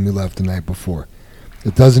bead when you left the night before.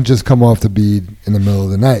 It doesn't just come off the bead in the middle of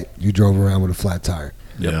the night. You drove around with a flat tire.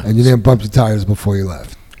 Yeah. And you didn't bump your tires before you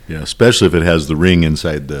left. Yeah, especially if it has the ring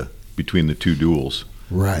inside between the two duals.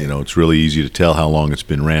 Right. You know, it's really easy to tell how long it's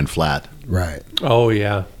been ran flat. Right. Oh,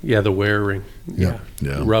 yeah. Yeah, the wear ring. Yep.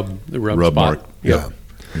 Yeah. The rub Rub spot. mark. Yep.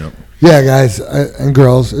 Yep. Yeah, guys and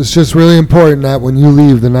girls, it's just really important that when you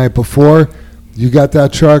leave the night before, you got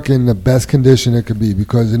that truck in the best condition it could be.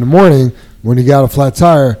 Because in the morning, when you got a flat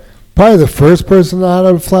tire, probably the first person that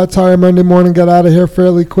had a flat tire Monday morning got out of here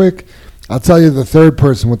fairly quick. I'll tell you, the third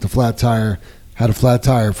person with the flat tire had a flat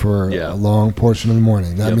tire for a long portion of the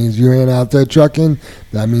morning. That means you ain't out there trucking.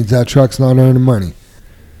 That means that truck's not earning money.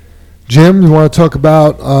 Jim, you want to talk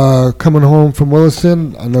about coming home from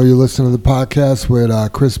Williston? I know you listen to the podcast with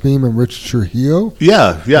Chris Beam and Rich Trujillo.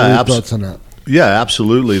 Yeah, What are your absolutely. thoughts on that? Yeah,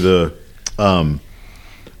 absolutely.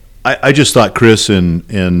 I just thought Chris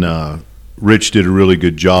and Rich did a really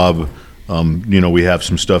good job. We have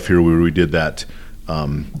some stuff here where we did that.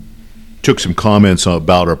 Took some comments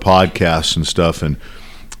about our podcasts and stuff, and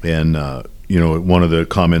one of the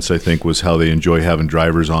comments I think was how they enjoy having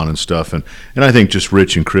drivers on and stuff, and I think just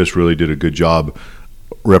Rich and Chris really did a good job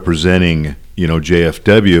representing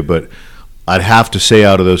JFW. But I'd have to say,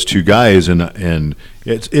 out of those two guys, and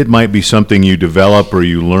it might be something you develop or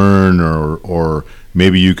you learn or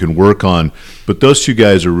maybe you can work on, but those two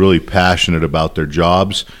guys are really passionate about their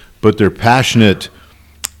jobs, but they're passionate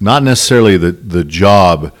not necessarily the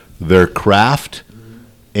job, their craft.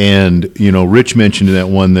 And Rich mentioned in that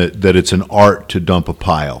one that it's an art to dump a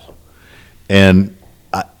pile, and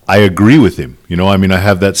I agree with him. I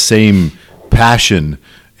have that same passion,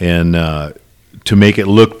 and to make it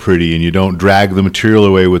look pretty, and you don't drag the material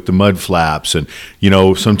away with the mud flaps, and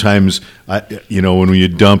sometimes when you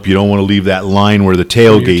dump, you don't want to leave that line where the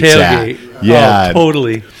tailgate's at. Yeah, Oh,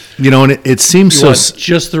 totally. and it seems You so want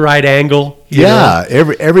just the right angle. you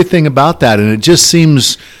everything about that, and it just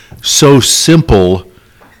seems so simple,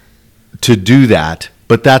 to do that,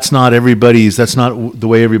 but that's not the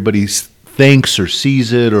way everybody thinks or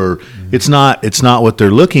sees it, or it's not what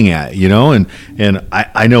they're looking at, and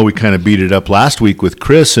I know we kind of beat it up last week with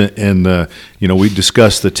Chris, and we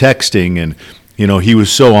discussed the texting, and he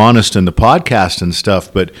was so honest in the podcast and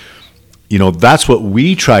stuff, but that's what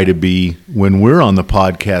we try to be when we're on the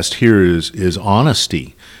podcast here is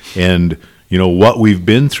honesty, and what we've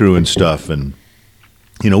been through and stuff, and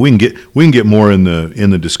we can get more in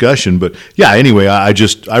the discussion, but yeah, anyway, I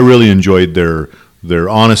really enjoyed their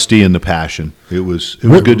honesty and the passion. It was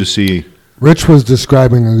good to see. Rich was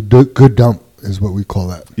describing a good dump is what we call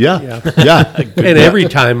that. Yeah. And every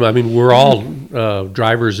time, I mean, we're all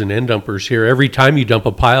drivers and end dumpers here. Every time you dump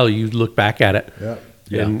a pile, you look back at it.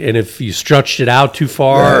 Yeah. And if you stretched it out too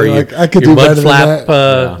far, or I could your do mud better flap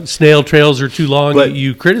than that. snail trails are too long, But-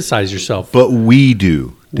 you criticize yourself. But we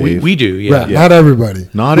do, Dave. We do, yeah. Right, not everybody.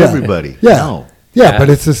 Not Yeah. everybody. Yeah. No. Yeah, Yeah. but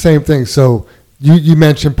it's the same thing. So you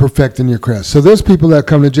mentioned perfecting your craft. So there's people that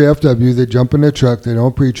come to JFW, they jump in their truck, they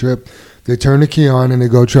don't pre-trip, they turn the key on and they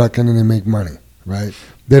go trucking and they make money, right?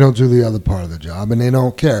 They don't do the other part of the job and they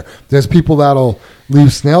don't care. There's people that'll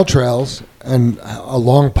leave snail trails and a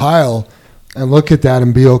long pile and look at that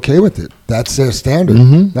and be okay with it. That's their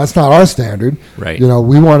standard. That's not our standard. Right.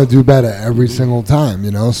 We want to do better every single time,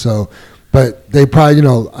 so... But they probably,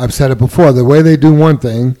 I've said it before, the way they do one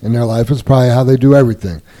thing in their life is probably how they do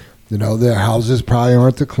everything. Their houses probably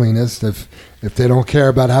aren't the cleanest. If they don't care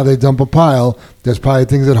about how they dump a pile, there's probably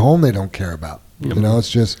things at home they don't care about. It's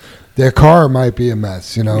just their car might be a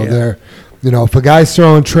mess. They're, if a guy's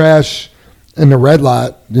throwing trash in the red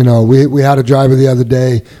lot, we had a driver the other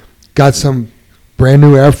day, got some brand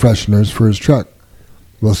new air fresheners for his truck.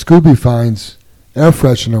 Well, Scooby finds air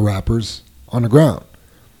freshener wrappers on the ground.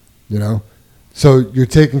 So you're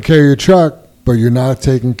taking care of your truck, but you're not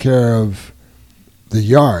taking care of the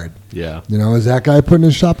yard. Yeah. Is that guy putting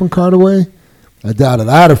his shopping cart away? I doubt it.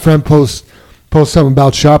 I had a friend post something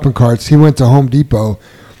about shopping carts. He went to Home Depot,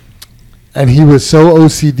 and he was so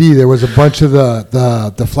OCD. There was a bunch of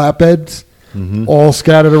the flatbeds all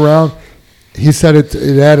scattered around. He said it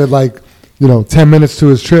added 10 minutes to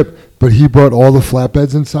his trip, but he brought all the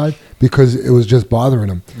flatbeds inside because it was just bothering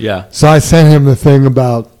him. Yeah. So I sent him the thing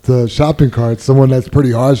about the shopping carts, someone that's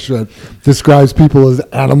pretty harsh that describes people as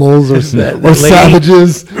animals or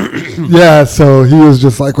savages. Yeah, so he was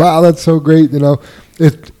just like, wow, that's so great.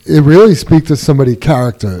 It really speaks to somebody's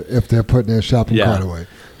character if they're putting their shopping cart away.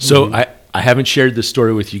 So I haven't shared this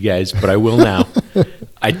story with you guys, but I will now.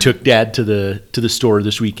 I took Dad to the store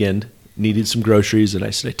this weekend, needed some groceries, and I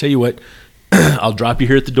said, I tell you what, I'll drop you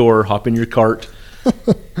here at the door, hop in your cart.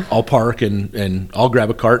 I'll park and I'll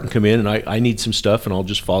grab a cart and come in, and I need some stuff, and I'll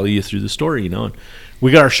just follow you through the store, And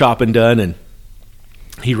we got our shopping done, and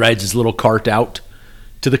he rides his little cart out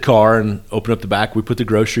to the car and open up the back. We put the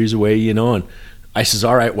groceries away, and I says,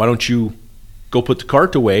 all right, why don't you go put the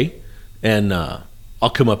cart away, and I'll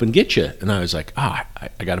come up and get you. And I was like, I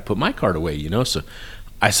got to put my cart away, So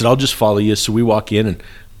I said, I'll just follow you. So we walk in, and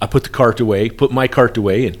I put my cart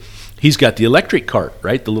away, and he's got the electric cart,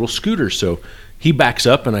 right, the little scooter. So he backs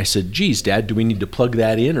up, and I said, geez, Dad, do we need to plug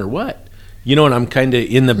that in or what? And I'm kind of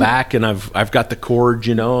in the back, and I've got the cord,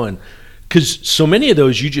 and because so many of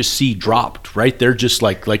those you just see dropped, right? They're just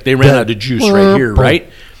like they ran out of juice right here, right?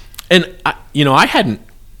 And I hadn't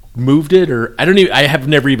moved it, or I have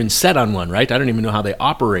never even sat on one, right? I don't even know how they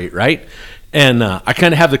operate, right? And I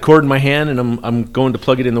kind of have the cord in my hand, and I'm going to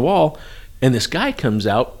plug it in the wall, and this guy comes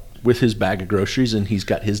out with his bag of groceries, and he's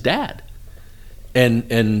got his dad.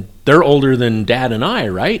 And they're older than Dad and I,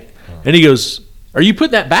 right? And he goes, are you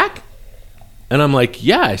putting that back? And I'm like,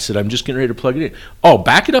 yeah. I said, I'm just getting ready to plug it in. Oh,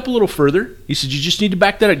 back it up a little further. He said, you just need to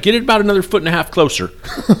back that up. Get it about another 1.5 feet closer.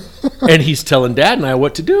 And he's telling Dad and I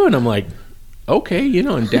what to do. And I'm like, okay,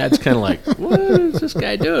 and Dad's kind of like, what is this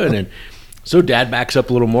guy doing? And so Dad backs up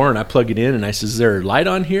a little more, and I plug it in, and I said, is there a light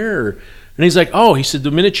on here? And he's like, he said,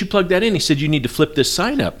 the minute you plug that in, he said, you need to flip this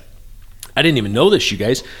sign up. I didn't even know this, you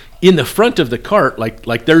guys. In the front of the cart,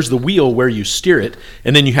 like there's the wheel where you steer it,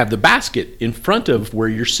 and then you have the basket in front of where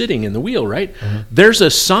you're sitting in the wheel, right? There's a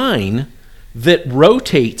sign that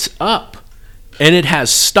rotates up, and it has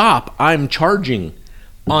stop, I'm charging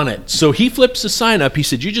on it. So he flips the sign up. He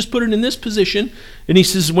said, you just put it in this position. And he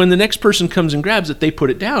says, when the next person comes and grabs it, they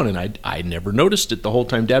put it down. And I never noticed it the whole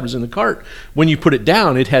time Dad was in the cart. When you put it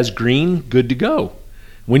down, it has green, good to go.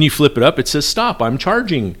 When you flip it up, it says, stop, I'm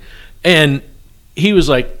charging. And he was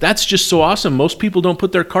like, that's just so awesome. Most people don't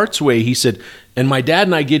put their carts away. He said, and my dad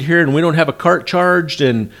and I get here and we don't have a cart charged.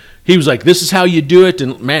 And he was like, this is how you do it.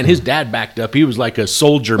 And man, his dad backed up. He was like a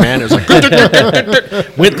soldier, man. It was like,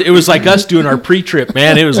 it was like us doing our pre-trip,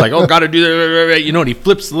 man. It was like, oh, got to do that. You know, and he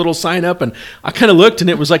flips the little sign up. And I kind of looked, and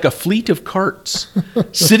it was like a fleet of carts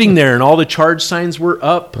sitting there, and all the charge signs were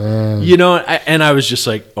up, you know, and I was just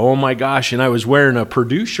like, oh my gosh. And I was wearing a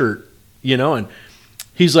Purdue shirt, you know, and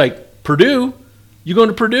he's like, Purdue? You going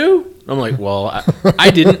to Purdue? I'm like, well,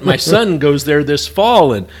 I didn't. My son goes there this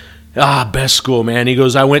fall, and best school, man. He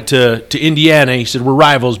goes, I went to Indiana. He said, we're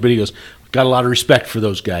rivals, but he goes, got a lot of respect for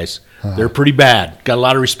those guys. They're pretty bad. Got a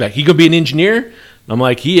lot of respect. He gonna be an engineer? I'm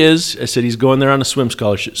like, he is. I said, he's going there on a swim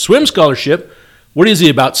scholarship. Swim scholarship? What is he,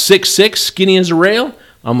 about 6'6", skinny as a rail?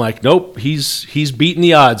 I'm like, nope, he's beating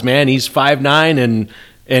the odds, man. He's 5'9"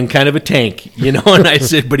 and kind of a tank, you know. And I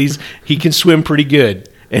said, but he can swim pretty good.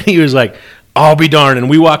 And he was like, I'll be darned. And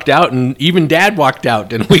we walked out, and even Dad walked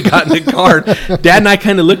out, and we got in the car. Dad and I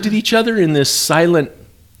kind of looked at each other in this silent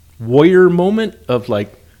warrior moment of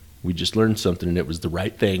like, we just learned something, and it was the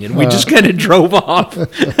right thing. And we just kind of drove off.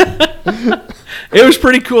 It was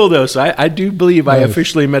pretty cool, though. So I do believe I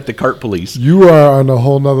officially met the cart police. You are on a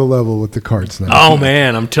whole nother level with the carts now. Oh,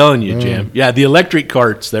 man, I'm telling you, Jim. Yeah, the electric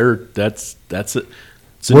carts, that's it.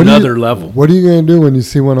 It's another level. What are you going to do when you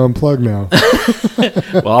see one unplugged now?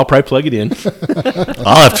 Well, I'll probably plug it in.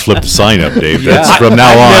 I'll have to flip the sign up, Dave. That's from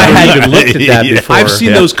now on. I hadn't even looked at that before. I've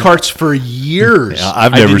seen those carts for years. Yeah,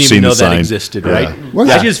 I've never seen the sign. That existed, right?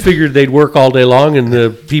 I just figured they'd work all day long, and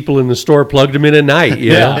the people in the store plugged them in at night.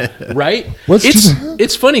 Yeah, right?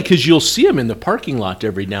 It's funny because you'll see them in the parking lot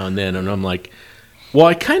every now and then, and I'm like, well,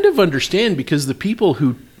 I kind of understand, because the people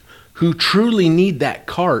who truly need that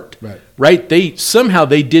cart, right? They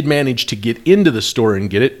did manage to get into the store and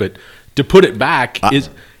get it, but to put it back is.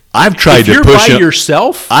 I've tried to push him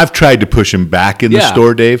yourself. I've tried to push him back in the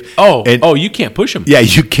store, Dave. You can't push him. Yeah,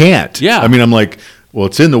 you can't. Yeah, I mean, I'm like, well,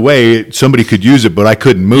 it's in the way. Somebody could use it, but I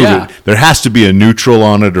couldn't move it. There has to be a neutral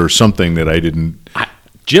on it or something that I didn't.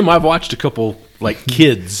 Jim, I've watched a couple like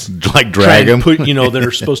kids like drag them, that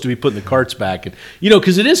are supposed to be putting the carts back, and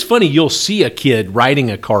because it is funny. You'll see a kid riding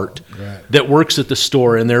a cart that works at the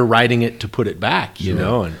store, and they're riding it to put it back. And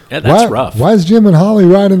that's rough. Why is Jim and Holly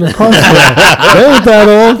riding a cart? They ain't that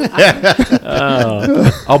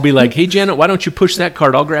old. I'll be like, hey Janet, why don't you push that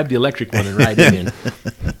cart? I'll grab the electric one and ride it in.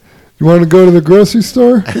 You want to go to the grocery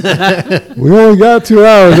store? We only got 2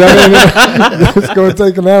 hours. It's going to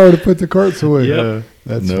take an hour to put the carts away. Yep.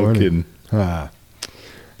 That's no funny. kidding.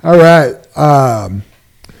 All right.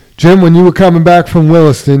 Jim, when you were coming back from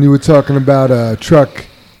Williston, you were talking about a truck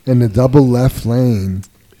in the double left lane.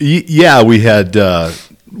 Yeah, we had, it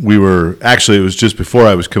was just before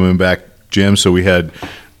I was coming back, Jim, so we had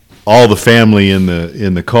all the family in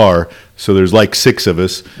the car. So there's like 6 of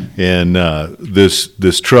us, and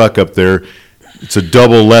this truck up there, it's a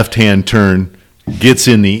double left-hand turn, gets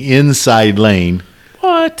in the inside lane.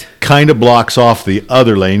 What? Kind of blocks off the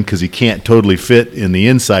other lane because he can't totally fit in the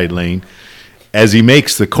inside lane. As he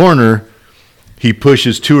makes the corner, he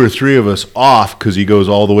pushes 2 or 3 of us off because he goes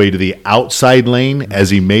all the way to the outside lane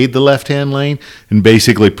as he made the left-hand lane, and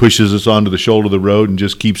basically pushes us onto the shoulder of the road and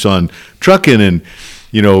just keeps on trucking. And,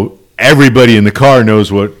 everybody in the car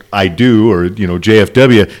knows what I do, or,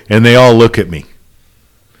 JFW, and they all look at me.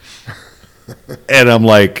 And I'm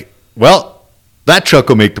like, well, that truck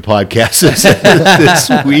will make the podcast this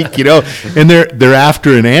week, and they're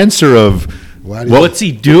after an answer of what's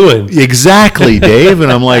he doing exactly, Dave.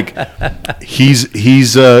 And I'm like,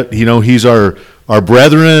 he's our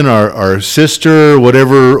brethren, our sister,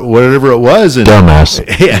 whatever it was, and dumbass.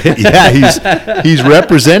 Yeah, he's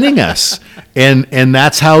representing us. And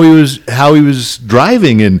that's how he was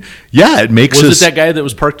driving, and it makes us. Was it that guy that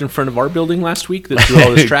was parked in front of our building last week that threw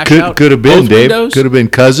all his trash out? Could have been, Both Dave. windows? Could have been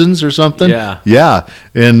cousins or something. Yeah.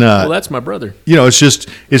 And well, that's my brother.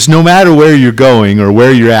 It's no matter where you're going or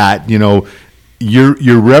where you're at.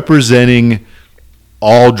 You're representing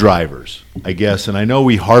all drivers, I guess. And I know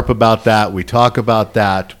we harp about that, we talk about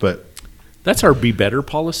that, but that's our be better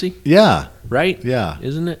policy. Yeah. Right. Yeah.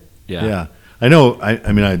 Isn't it? Yeah. I know.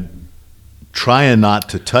 I mean, I trying not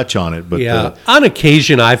to touch on it, but on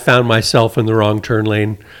occasion I found myself in the wrong turn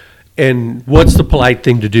lane, and what's the polite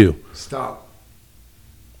thing to do? Stop.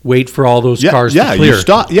 Wait for all those cars to clear. You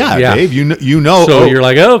stop. Yeah, Dave. So you're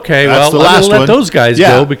like, okay, well, I'm going to let those guys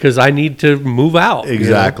go because I need to move out.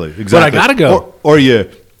 Exactly. But I gotta go. Or you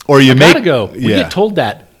gotta go. We get told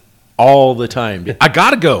that all the time. I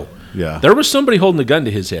gotta go. Yeah. There was somebody holding a gun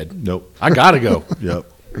to his head. Nope. I gotta go.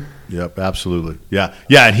 Yep, absolutely. Yeah,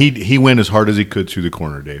 and he went as hard as he could through the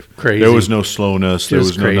corner, Dave. Crazy. There was no slowness. There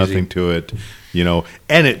was crazy. no nothing to it,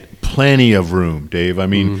 and plenty of room, Dave. I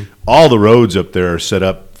mean, all the roads up there are set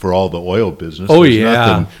up for all the oil business. Oh, There's yeah.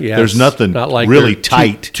 nothing, Yeah, there's it's nothing not like really they're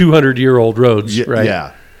tight. 200-year-old roads, right?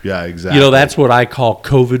 Yeah, exactly. You know, that's what I call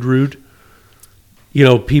COVID rude. You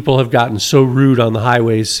know, people have gotten so rude on the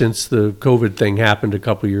highways since the COVID thing happened a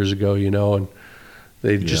couple years ago, you know, and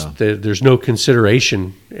they just, there's no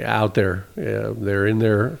consideration out there. They're in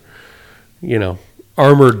their, you know,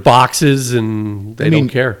 armored boxes and they don't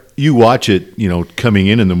care. You watch it, you know, coming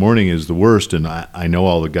in the morning is the worst, and I know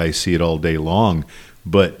all the guys see it all day long,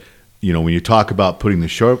 but you know, when you talk about putting the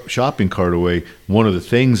shopping cart away, one of the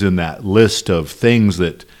things in that list of things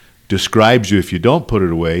that describes you if you don't put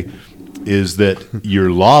it away is that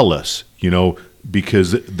you're lawless, you know,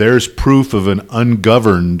 because there's proof of an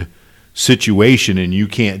ungoverned situation and you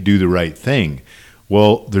can't do the right thing.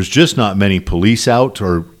 Well, there's just not many police out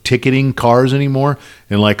or ticketing cars anymore.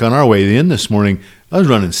 And like on our way in this morning, I was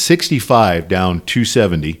running 65 down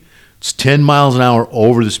 270. It's 10 miles an hour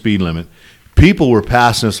over the speed limit. People were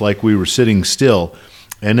passing us like we were sitting still.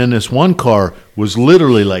 And then this one car was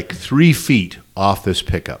literally like 3 feet off this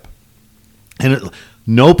pickup. And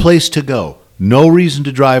no place to go, no reason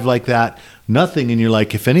to drive like that, nothing. And you're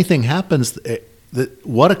like, if anything happens,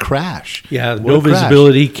 what a crash. Yeah, no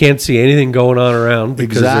visibility, can't see anything going on around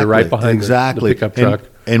because they're right behind the pickup truck.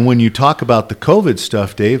 And when you talk about the COVID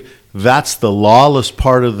stuff, Dave, that's the lawless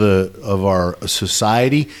part of our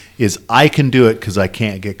society is I can do it because I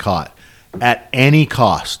can't get caught at any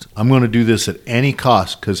cost. I'm going to do this at any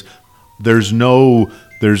cost because there's no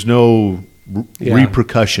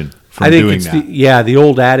repercussion from doing that. The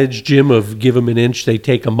old adage, Jim, of give them an inch, they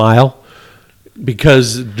take a mile.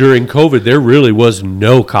 Because during COVID, there really was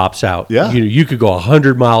no cops out. Yeah. You could go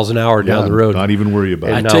 100 miles an hour down the road. Not even worry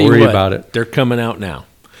about it. And not worry about it. They're coming out now.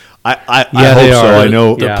 I hope so. I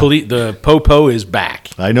know the Popo is back.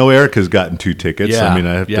 I know Erica's gotten 2 tickets. Yeah,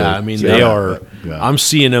 I mean, they are. Yeah. I'm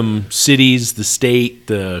seeing them. Cities, the state,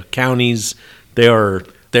 the counties.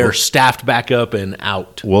 They're staffed back up and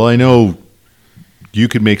out. Well, I know you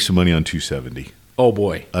could make some money on 270. Oh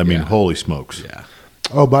boy! I mean, holy smokes! Yeah.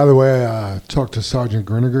 Oh, by the way, I talked to Sergeant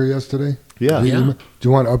Griniger yesterday. Yeah. Do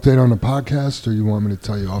you want an update on the podcast, or you want me to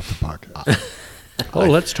tell you off the podcast?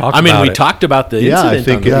 Let's talk about it. I mean, we talked about the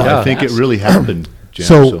incident. I think it really happened,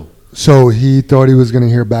 Jam, So he thought he was going to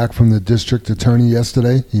hear back from the district attorney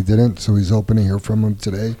yesterday. He didn't, so he's hoping to hear from him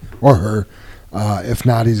today, or her. If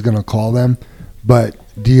not, he's going to call them. But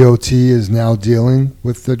DOT is now dealing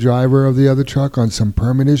with the driver of the other truck on some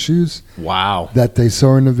permit issues. Wow. That they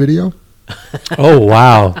saw in the video. Oh,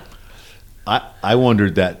 wow. I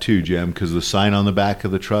wondered that too, Jim, because the sign on the back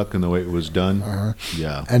of the truck and the way it was done.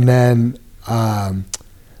 Yeah. And then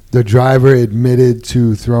the driver admitted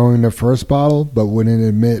to throwing the first bottle, but wouldn't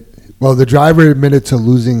admit. Well, the driver admitted to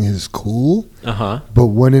losing his cool, but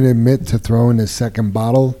wouldn't admit to throwing the second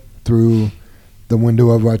bottle through the window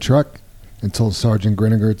of our truck until Sergeant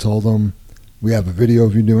Griniger told him, we have a video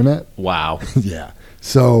of you doing that. Wow. Yeah.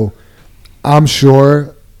 So I'm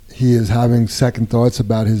sure he is having second thoughts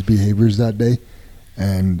about his behaviors that day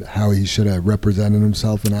and how he should have represented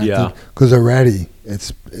himself and acted. Yeah. Because already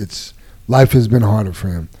it's life has been harder for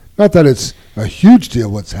him. Not that it's a huge deal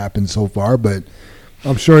what's happened so far, but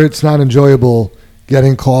I'm sure it's not enjoyable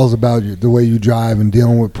getting calls about the way you drive and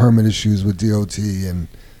dealing with permit issues with DOT. And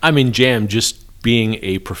I mean, Jam, just being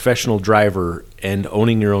a professional driver and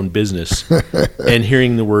owning your own business and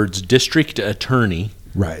hearing the words district attorney,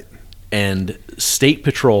 right, and state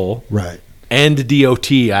patrol, right, and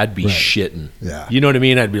DOT, I'd be shitting. Yeah. You know what I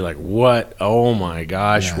mean? I'd be like, what? Oh my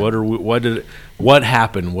gosh. Yeah. What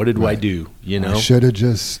happened? What did I do? You know? I should have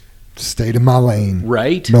just stayed in my lane.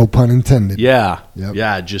 Right. No pun intended. Yeah. Yep.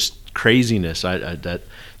 Yeah. Just craziness.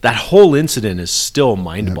 That whole incident is still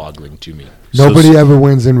mind-boggling to me. Nobody ever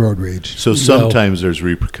wins in road rage. So sometimes there's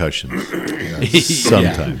repercussions.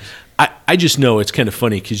 Sometimes. Yeah. I just know it's kind of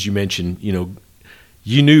funny because you mentioned, you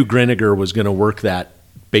knew Griniger was going to work that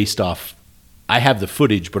based off, I have the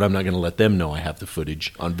footage, but I'm not going to let them know I have the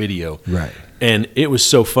footage on video. Right. And it was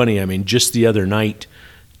so funny. I mean, just the other night,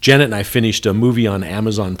 Janet and I finished a movie on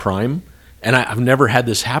Amazon Prime, and I've never had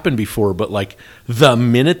this happen before, but like the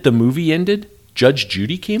minute the movie ended, Judge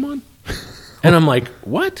Judy came on. And I'm like,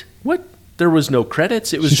 what? There was no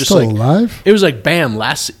credits. It was She's still alive? It was like, bam,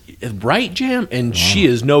 right, Jam? And she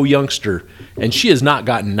is no youngster, and she has not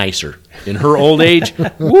gotten nicer in her old age.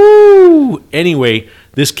 Woo! Anyway,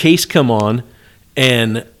 this case come on,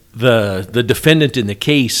 and the defendant in the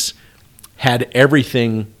case had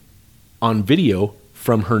everything on video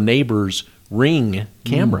from her neighbor's Ring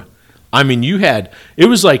camera. I mean, it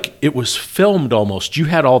was like it was filmed almost. You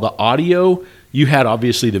had all the audio, you had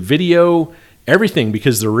obviously the video, everything,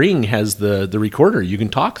 because the Ring has the recorder. You can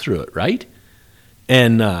talk through it, right?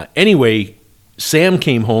 And anyway, Sam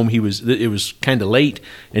came home. It was kind of late,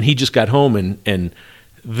 and he just got home. And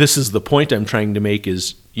this is the point I'm trying to make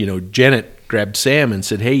is, Janet grabbed Sam and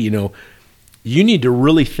said, hey, you need to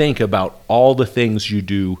really think about all the things you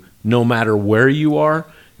do no matter where you are,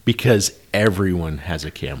 because everyone has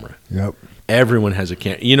a camera. Yep. Everyone has a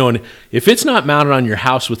camera. And if it's not mounted on your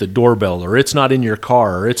house with a doorbell, or it's not in your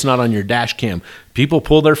car, or it's not on your dash cam, people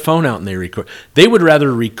pull their phone out and they record. They would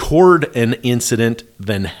rather record an incident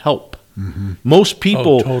than help. Mm-hmm. Most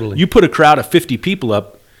people, totally. You put a crowd of 50 people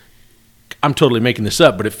up, I'm totally making this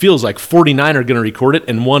up, but it feels like 49 are going to record it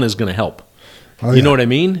and one is going to help. Oh, you know what I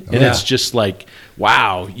mean? And yeah. it's just like,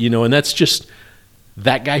 wow, and that's just,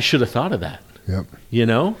 that guy should have thought of that. Yep.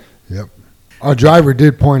 Yep. Our driver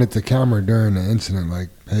did point at the camera during the incident, like,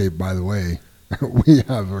 hey, by the way, we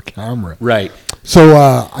have a camera. Right. So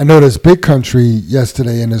I noticed Big Country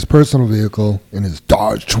yesterday in his personal vehicle, in his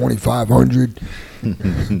Dodge 2500.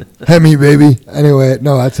 Hemi, baby. Anyway,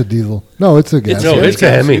 no, that's a diesel. No, it's a gas. It's a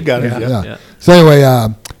Hemi. You got it. Yeah. So anyway,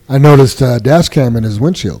 I noticed a dash cam in his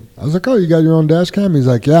windshield. I was like, oh, you got your own dash cam? He's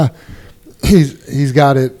like, yeah. He's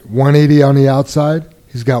got it 180 on the outside.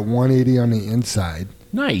 He's got 180 on the inside.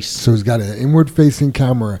 Nice. So he's got an inward-facing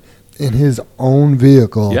camera in his own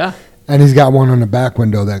vehicle. Yeah. And he's got one on the back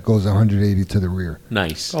window that goes 180 to the rear.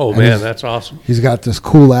 Nice. Oh, And man, that's awesome. He's got this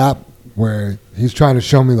cool app where he's trying to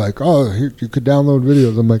show me, like, oh, here, you could download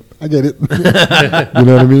videos. I'm like, I get it. You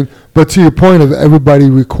know what I mean? But to your point of everybody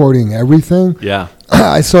recording everything, Yeah.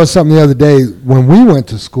 I saw something the other day. When we went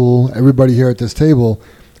to school, everybody here at this table,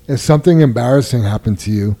 if something embarrassing happened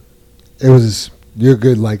to you, you're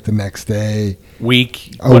good like the next day.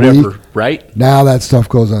 Week, A whatever, week. right? Now that stuff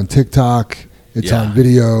goes on TikTok. It's Yeah. on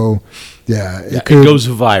video. Yeah. It goes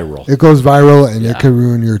viral. It goes viral, and Yeah. it could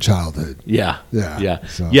ruin your childhood. Yeah. Yeah, Yeah.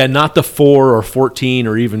 so- Yeah, not the 4 or 14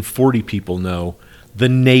 or even 40 people know. The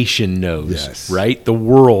nation knows, Yes. right? The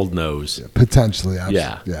world knows. Potentially.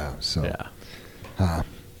 Yeah. Yeah. So. Yeah.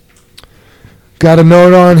 Got a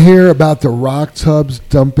note on here about the rock tubs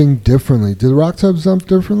dumping differently. Do the rock tubs dump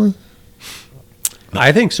differently?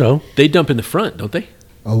 I think so. They dump in the front, don't they?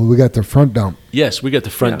 Oh, we got the front dump. Yes, we got the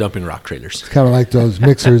front Yeah. dumping rock trailers. It's kind of like those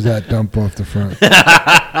mixers that dump off the front.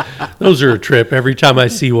 Those are a trip. Every time I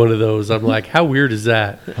see one of those, I'm like, how weird is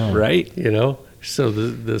that? Right? So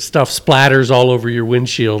the stuff splatters all over your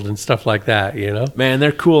windshield and stuff like that, Man,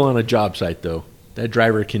 they're cool on a job site, though. That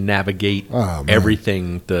driver can navigate Oh, man.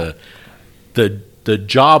 everything. The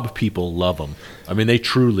job people love them. I mean, they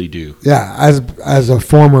truly do. Yeah, as a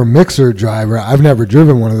former mixer driver, I've never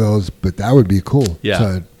driven one of those, but that would be cool. Yeah.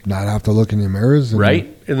 To not have to look in the mirrors.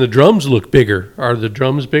 Right? And the drums look bigger. Are the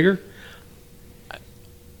drums bigger?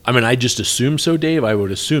 I mean, I just assume so, Dave. I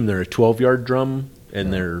would assume they're a 12-yard drum,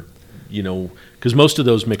 and they're, because most of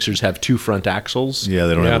those mixers have 2 front axles. Yeah,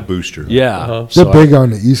 they don't Yeah. have a booster. Yeah. Uh-huh. They're So big on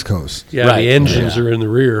the East Coast. Yeah, Right. the engines Yeah. are in the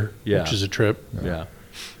rear, Yeah. which is a trip. Yeah.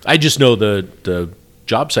 I just know the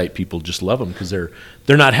job site people just love them because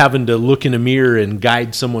they're not having to look in a mirror and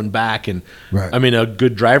guide someone back. And Right. I mean, a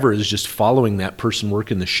good driver is just following that person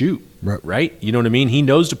working the chute, Right. right? You know what I mean? He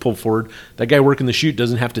knows to pull forward. That guy working the chute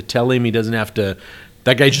doesn't have to tell him. He doesn't have to.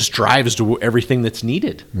 That guy just drives to everything that's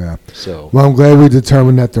needed. Yeah. So Well, I'm glad we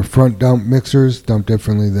determined that the front dump mixers dump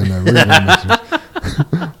differently than the rear dump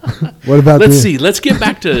mixers. What about let's see. Let's get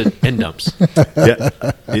back to end dumps. Yeah,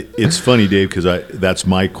 it's funny, Dave, because that's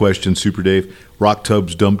my question, Super Dave. Rock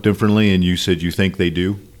tubs dump differently, and you said you think they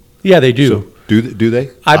do. Yeah, they do. So do they?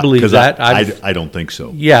 I believe 'Cause that. I don't think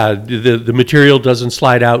so. Yeah, the material doesn't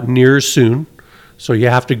slide out near as soon, so you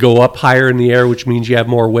have to go up higher in the air, which means you have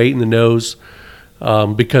more weight in the nose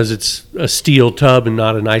because it's a steel tub and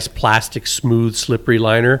not a nice plastic, smooth, slippery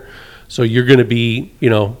liner. So you're going to be,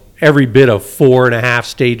 every bit of 4.5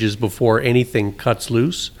 stages before anything cuts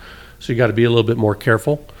loose. So you got to be a little bit more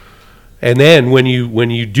careful. And then when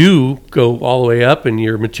you do go all the way up and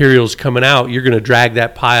your material's coming out, you're going to drag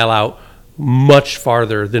that pile out much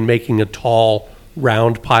farther than making a tall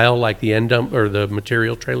round pile like the end dump or the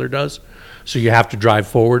material trailer does. So you have to drive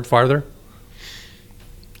forward farther.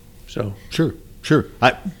 So Sure.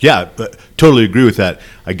 But totally agree with that.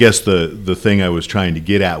 I guess the thing I was trying to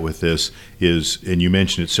get at with this is, and you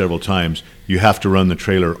mentioned it several times, you have to run the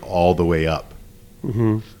trailer all the way up.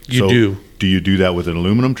 you So do. Do you do that with an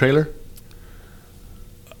aluminum trailer?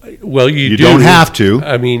 Well, You do. don't have to.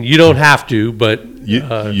 I mean, you don't have to, but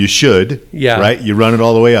You should. yeah. Right? You run it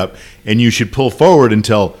all the way up. And you should pull forward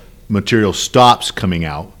until material stops coming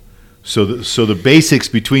out. So the basics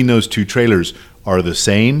between those two trailers are the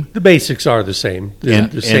same. the basics are the same.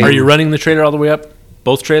 And- same. Are you running the trailer all the way up?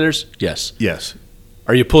 Both trailers? Yes. Yes.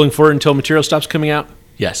 Are you pulling forward until material stops coming out?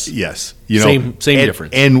 Yes. Yes. You know, Same and,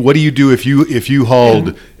 difference. And what do you do if you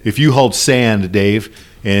hauled sand, Dave,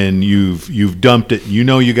 and you've dumped it? You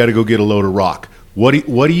know you got to go get a load of rock. What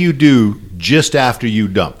do you do just after you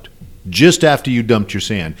dumped? Just after you dumped your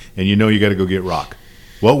sand, and you know you got to go get rock.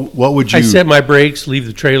 What would you? I set my brakes, leave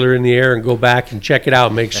the trailer in the air, and go back and check it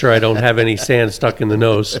out. Make sure I don't have any sand stuck in the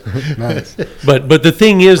nose. Nice. But the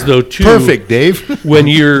thing is, though, too, Perfect, Dave.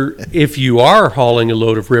 if you are hauling a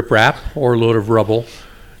load of riprap or a load of rubble,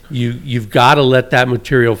 you've got to let that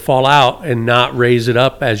material fall out and not raise it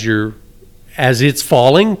up as it's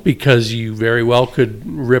falling, because you very well could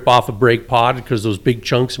rip off a brake pod, because those big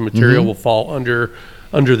chunks of material will fall under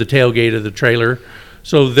the tailgate of the trailer.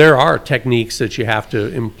 So there are techniques that you have to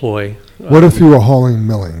employ. What if you were hauling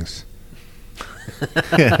millings?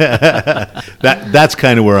 That's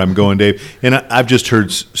kind of where I'm going, Dave. And I've just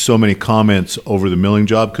heard so many comments over the milling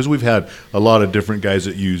job, because we've had a lot of different guys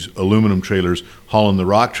that use aluminum trailers hauling the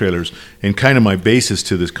rock trailers. And kind of my basis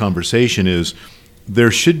to this conversation is there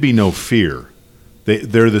should be no fear.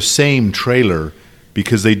 They're the same trailer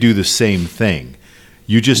because they do the same thing.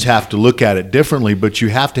 You just have to look at it differently, but you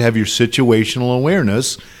have to have your situational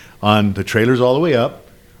awareness on the trailers all the way up,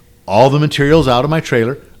 all the materials out of my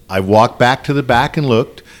trailer. I walked back to the back and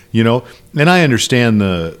looked, and I understand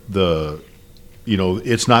the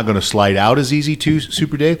it's not going to slide out as easy too,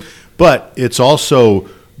 Super Dave, but it's also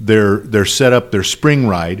their setup, their spring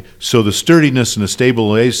ride, so the sturdiness and the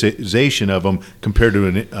stabilization of them compared to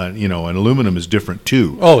an aluminum is different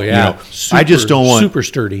too. Oh yeah, I just don't want super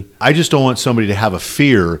sturdy. I just don't want somebody to have a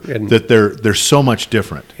fear that they're so much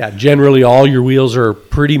different. Yeah, generally all your wheels are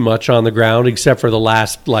pretty much on the ground except for the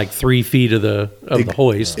last 3 feet of the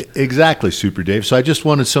hoist. Exactly, Super Dave. So I just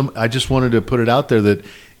wanted to put it out there that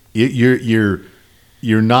you're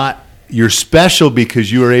special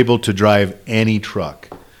because you are able to drive any truck.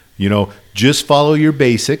 Just follow your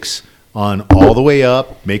basics on all the way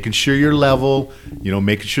up, making sure you're level,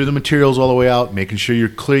 making sure the material's all the way out, making sure you're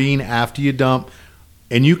clean after you dump.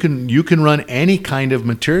 And you can run any kind of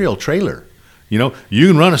material trailer. You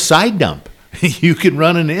can run a side dump. You can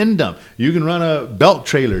run an end dump. You can run a belt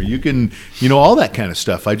trailer. You can, all that kind of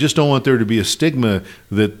stuff. I just don't want there to be a stigma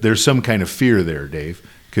that there's some kind of fear there, Dave,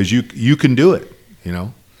 because you can do it,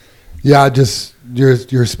 Yeah,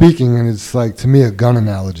 you're speaking, and it's like, to me, a gun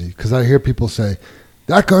analogy, because I hear people say,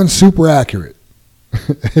 that gun's super accurate.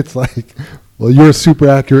 It's like, well, you're super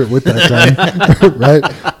accurate with that gun, right?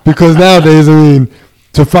 Because nowadays,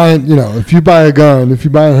 to find, if you buy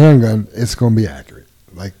a handgun, it's going to be accurate.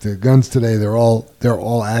 Like the guns today, they're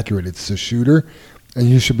all accurate. It's a shooter, and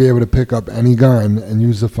you should be able to pick up any gun and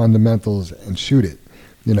use the fundamentals and shoot it.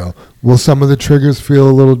 Will some of the triggers feel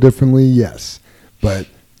a little differently? Yes, but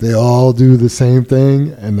they all do the same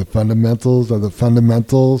thing, and the fundamentals are the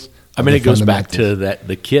fundamentals. It goes back to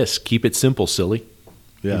the KISS. Keep it simple, silly.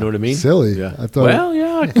 Yeah. You know what I mean? Silly. Yeah. I thought. Well,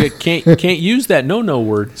 yeah. Can't use that no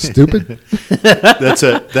word. Stupid. That's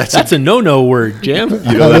a no word, Jam.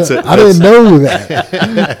 I didn't know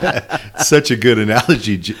that. Such a good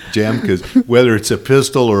analogy, Jam, because whether it's a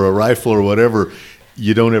pistol or a rifle or whatever,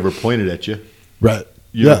 you don't ever point it at you. Right.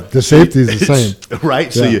 The safety is the same.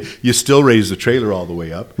 Right. So you still raise the trailer all the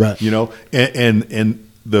way up. Right. And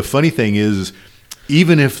the funny thing is,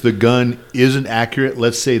 even if the gun isn't accurate,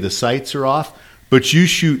 let's say the sights are off, but you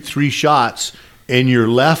shoot 3 shots and you're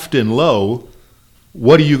left and low,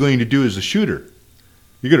 what are you going to do as a shooter?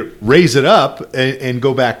 You're going to raise it up and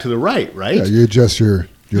go back to the right? Yeah, you adjust your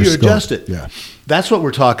you scope. adjust it. Yeah. That's what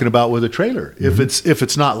we're talking about with a trailer. Mm-hmm. If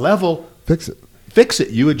it's not level, fix it.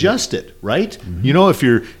 You adjust it, right?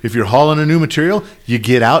 Mm-hmm. If you're hauling a new material, you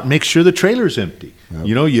get out and make sure the trailer's empty.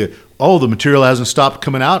 Yep. The material hasn't stopped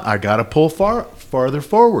coming out, I got to pull farther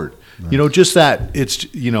forward. Right. Just that, it's,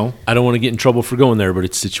 I don't want to get in trouble for going there, but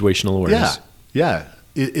it's situational awareness. Yeah.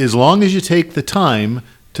 As long as you take the time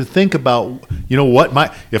to think about,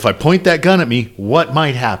 if I point that gun at me, what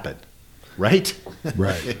might happen, right?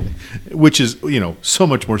 Right. Which is, so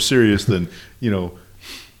much more serious than,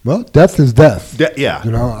 Well, death is death. Yeah.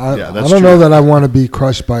 I that's don't true. know that I want to be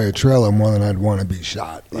crushed by a trailer more than I'd want to be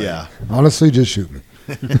shot. Honestly, just shoot me.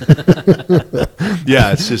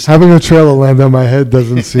 Yeah, it's just having a trailer land on my head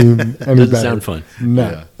doesn't seem any doesn't better. sound fun.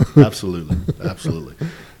 No. Yeah, absolutely.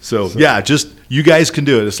 So just you guys can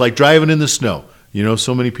do it. It's like driving in the snow.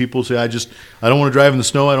 So many people say, I don't want to drive in the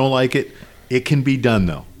snow. I don't like it. It can be done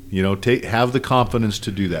though. Have the confidence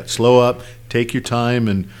to do that. Slow up, take your time,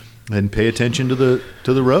 and pay attention to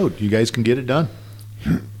the road. You guys can get it done.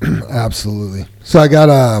 Absolutely. So I got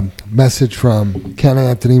a message from Ken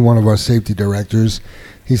Anthony, one of our safety directors.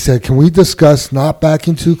 He said, can we discuss not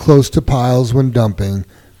backing too close to piles when dumping,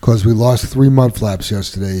 because we lost 3 mud flaps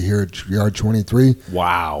yesterday here at Yard 23.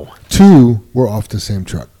 Wow. 2 were off the same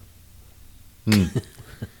truck.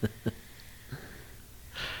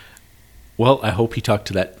 Well, I hope he talked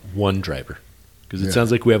to that one driver, because it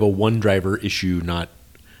sounds like we have a 1 driver issue, not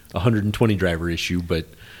a 120 driver issue. But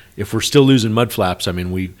if we're still losing mud flaps, I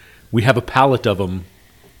mean, we have a pallet of them.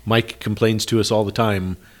 Mike complains to us all the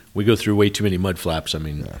time. We go through way too many mud flaps. I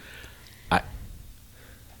mean,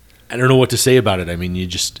 I don't know what to say about it. I mean,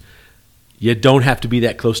 you don't have to be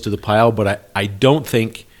that close to the pile, but I don't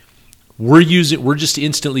think we're just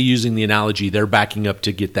instantly using the analogy they're backing up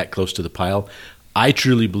to get that close to the pile. I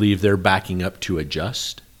truly believe they're backing up to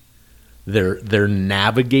adjust. They're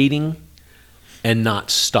navigating and not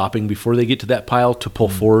stopping before they get to that pile to pull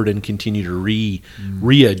forward and continue to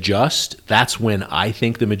readjust. That's when I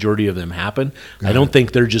think the majority of them happen. I don't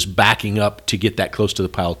think they're just backing up to get that close to the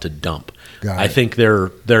pile to dump. I think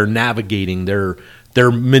they're navigating, they're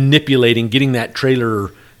manipulating, getting that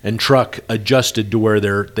trailer and truck adjusted to where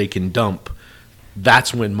they can dump.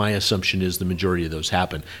 That's when my assumption is the majority of those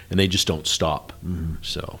happen, and they just don't stop.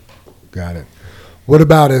 So, got it. What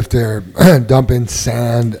about if they're dumping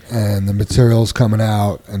sand and the material's coming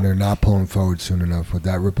out and they're not pulling forward soon enough? Would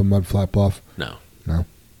that rip a mud flap off? No. No?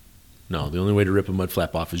 No, the only way to rip a mud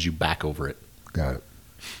flap off is you back over it. Got it.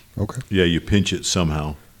 Okay. Yeah, you pinch it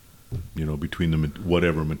somehow, between the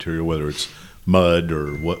whatever material, whether it's mud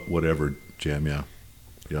or whatever jam, yeah.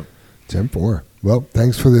 Yep. 10-4. Well,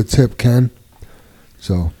 thanks for the tip, Ken.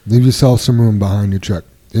 So leave yourself some room behind your truck.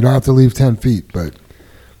 You don't have to leave 10 feet, but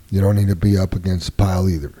you don't need to be up against the pile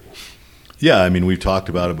either. Yeah, I mean, we've talked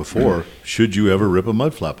about it before. Should you ever rip a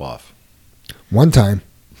mud flap off? One time.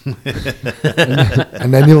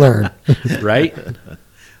 and then you learn. Right?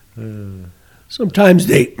 Sometimes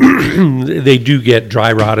they do get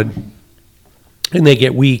dry rotted and they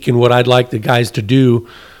get weak. And what I'd like the guys to do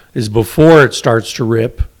is before it starts to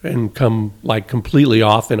rip and come like completely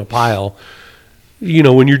off in a pile,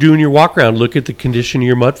 when you're doing your walk around, look at the condition of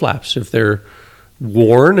your mud flaps. If they're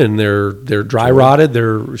worn and they're dry rotted,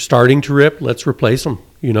 they're starting to rip, let's replace them.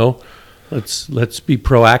 Let's be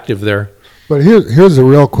proactive there. But here's a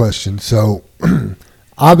real question. So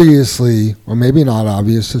obviously, or maybe not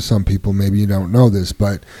obvious to some people, maybe you don't know this,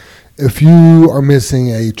 but if you are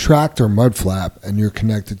missing a tractor mud flap and you're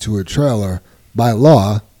connected to a trailer, by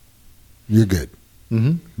law, you're good,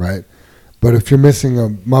 right? But if you're missing a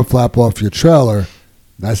mud flap off your trailer,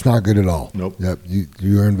 that's not good at all. Nope. Yep,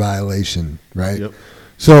 you're in violation, right? Yep.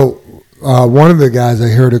 So one of the guys, I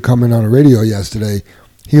heard it coming on the radio yesterday,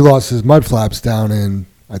 he lost his mud flaps down in,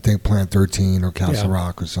 I think, Plant 13 or Castle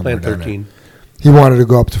Rock or somewhere Plant down 13. there. He wanted to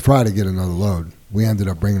go up to Fry to get another load. We ended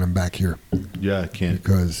up bringing him back here. Yeah, can't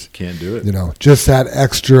do it. Just that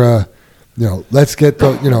extra, let's get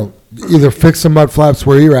the, either fix the mud flaps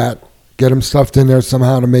where you're at, get them stuffed in there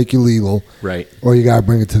somehow to make you legal. Right. Or you got to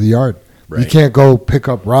bring it to the yard. Right. You can't go pick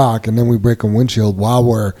up rock and then we break a windshield while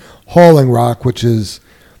we're hauling rock, which is,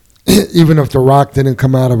 even if the rock didn't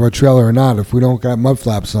come out of our trailer or not, if we don't got mud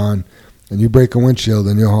flaps on and you break a windshield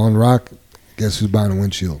and you're hauling rock, guess who's buying a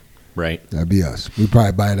windshield? Right. That'd be us. We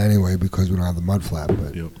probably buy it anyway because we don't have the mud flap.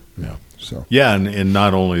 But Yep. Yeah. So yeah, and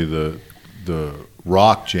not only the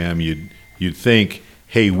rock jam, you'd think,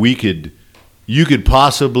 hey, you could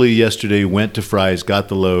possibly yesterday went to Fry's, got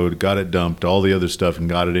the load, got it dumped, all the other stuff, and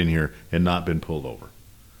got it in here and not been pulled over.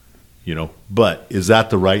 But is that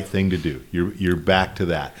the right thing to do? You're back to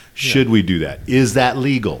that. Should we do that? Is that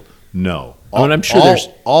legal? No. I'm sure there's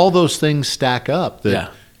all those things stack up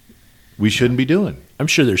that we shouldn't be doing. I'm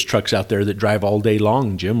sure there's trucks out there that drive all day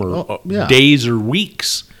long, Jim, or yeah. days or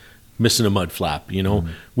weeks missing a mud flap.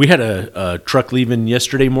 We had a truck leaving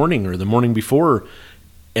yesterday morning or the morning before,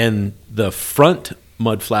 and the front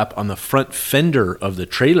mud flap on the front fender of the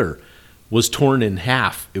trailer was torn in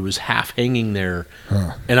half. It was half hanging there.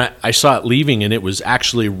 And I saw it leaving, and it was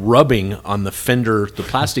actually rubbing on the fender, the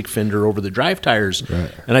plastic fender over the drive tires.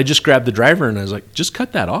 Right. And I just grabbed the driver, and I was like, just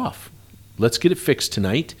cut that off. Let's get it fixed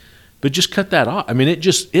tonight. But just cut that off. I mean,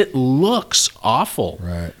 it looks awful.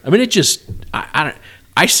 Right. I mean,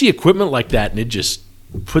 I see equipment like that, and it just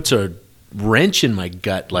puts a wrench in my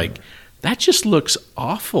gut. Like, that just looks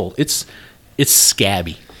awful. It's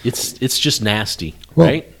scabby. It's just nasty,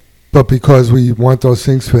 right? But because we want those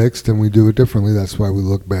things fixed and we do it differently, that's why we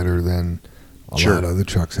look better than a lot of other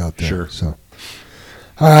trucks out there. Sure. So,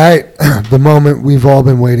 all right, the moment we've all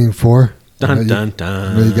been waiting for. Dun, dun,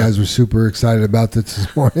 dun. I know you guys were super excited about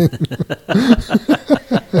this morning.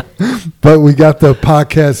 But we got the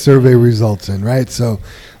podcast survey results in, right? So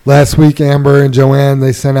last week, Amber and Joanne,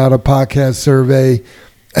 they sent out a podcast survey.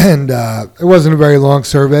 And it wasn't a very long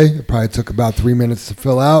survey. It probably took about 3 minutes to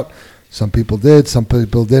fill out. Some people did, some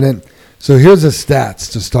people didn't. So here's the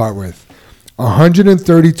stats to start with.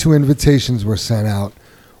 132 invitations were sent out.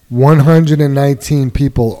 119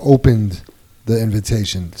 people opened the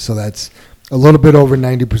invitation. So that's a little bit over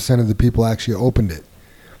 90% of the people actually opened it.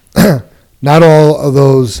 Not all of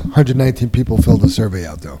those 119 people filled the survey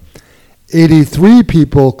out, though. 83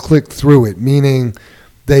 people clicked through it, meaning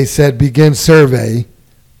they said begin survey,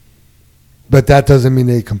 but that doesn't mean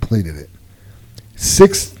they completed it.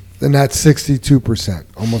 And that's 62%,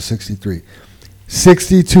 almost 63.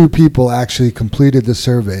 62 people actually completed the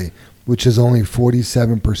survey, which is only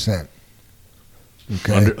 47%.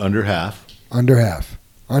 Okay? Under half. Under half.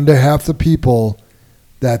 Under half the people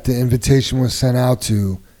that the invitation was sent out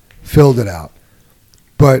to filled it out.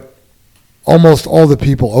 But almost all the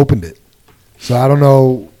people opened it. So I don't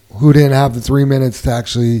know who didn't have the 3 minutes to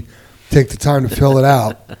actually take the time to fill it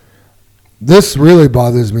out. This really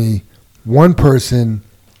bothers me. One person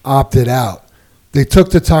opted out. They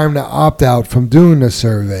took the time to opt out from doing the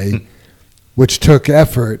survey, which took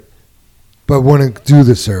effort, but wouldn't do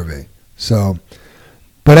the survey. So,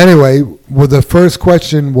 but anyway, well, the first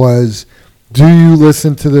question was, do you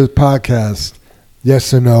listen to the podcast?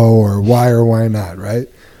 Yes or no, or why not, right?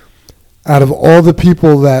 Out of all the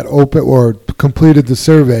people that opened or completed the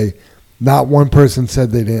survey, not one person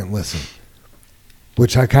said they didn't listen,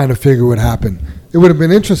 which I kind of figured would happen. It would have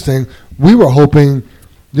been interesting. We were hoping,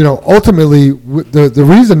 ultimately, the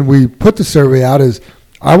reason we put the survey out is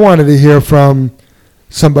I wanted to hear from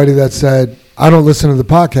somebody that said, I don't listen to the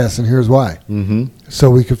podcast, and here's why. Mm-hmm.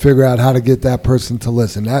 So we could figure out how to get that person to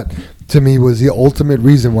listen. That, to me, was the ultimate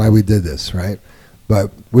reason why we did this, right?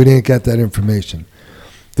 But we didn't get that information.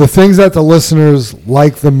 The things that the listeners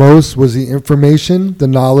liked the most was the information, the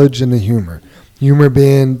knowledge, and the humor. Humor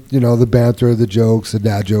being, the banter, the jokes, the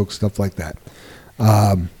dad jokes, stuff like that.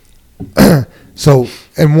 So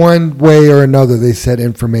in one way or another, they said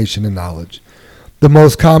information and knowledge. The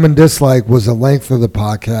most common dislike was the length of the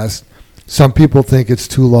podcast. Some people think it's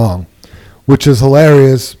too long, which is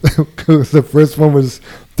hilarious because the first one was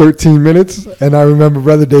 13 minutes. And I remember,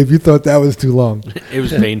 Brother Dave, you thought that was too long. It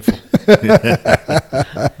was painful.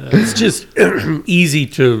 It's just easy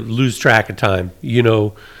to lose track of time.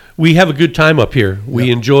 We have a good time up here. We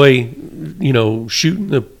enjoy, shooting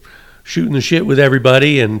the shit with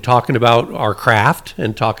everybody and talking about our craft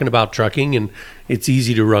and talking about trucking, and it's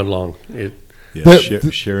easy to run long.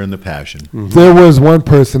 Sharing the passion. Mm-hmm. There was one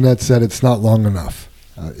person that said it's not long enough.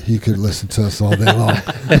 He could listen to us all day long.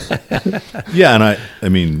 Yeah, and I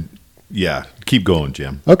mean, keep going,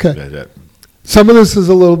 Jim. Okay. Some of this is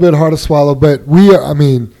a little bit hard to swallow, but let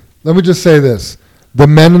me just say this. The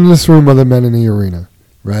men in this room are the men in the arena,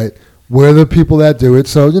 right? We're the people that do it,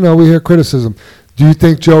 so, we hear criticism. Do you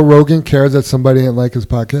think Joe Rogan cares that somebody didn't like his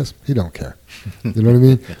podcast? He don't care. You know what I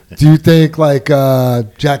mean? Do you think,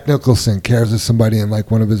 Jack Nicholson cares that somebody didn't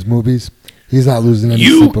like one of his movies? He's not losing any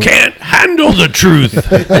sleep. You can't handle the truth.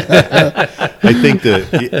 I think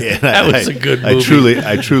that was a good movie.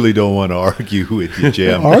 I truly don't want to argue with you,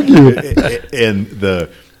 Jim. Argue. And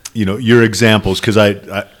your examples, because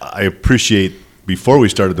I appreciate, before we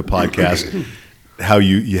started the podcast, how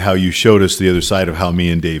you showed us the other side of how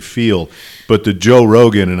me and Dave feel. But the Joe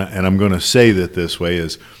Rogan, and I'm going to say that this way,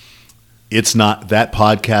 is it's not, that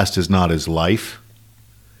podcast is not his life,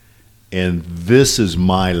 and this is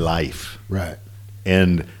my life. Right.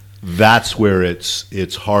 And that's where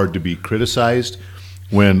it's hard to be criticized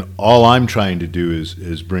when all I'm trying to do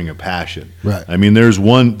is bring a passion. Right. I mean, there's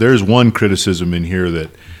one criticism in here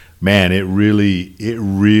that, man, it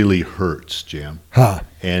really hurts, Jim. Huh.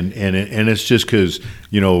 And it's just because,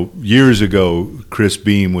 years ago, Chris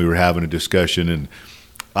Beam, we were having a discussion, and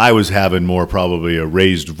I was having more probably a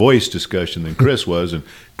raised voice discussion than Chris was, and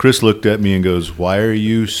Chris looked at me and goes, "Why are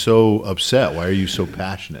you so upset? Why are you so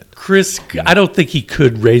passionate?" Chris, I don't think he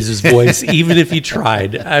could raise his voice, even if he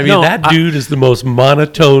tried. I mean, that dude is the most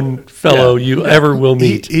monotone fellow you ever will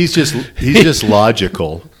meet. He's just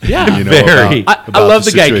logical. Yeah, very. I love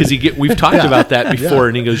the guy because we've talked about that before,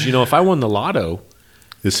 and he goes, if I won the lotto,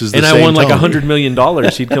 I won like $100 million,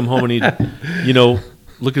 he'd come home and he'd,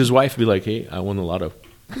 look at his wife and be like, "Hey, I won the lotto."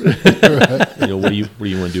 What do you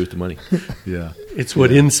want to do with the money? Yeah, it's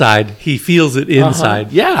what inside he feels it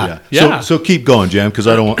inside. Yeah. So keep going, Jam, because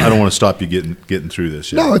I don't want to stop you getting through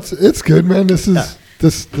this. No, it's good, man. This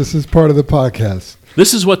is part of the podcast.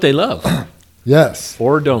 This is what they love. Yes,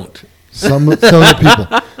 or don't. Some of the people.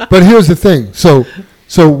 But here's the thing. So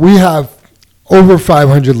we have over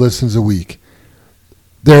 500 listens a week.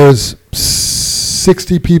 There's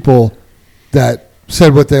 60 people that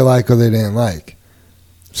said what they like or they didn't like.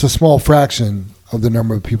 it's a small fraction of the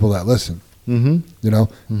number of people that listen. And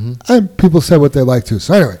people say what they like to.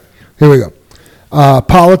 So anyway, here we go.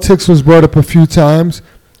 Politics was brought up a few times.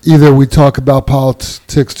 Either we talk about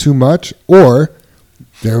politics too much, or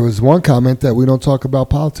there was one comment that we don't talk about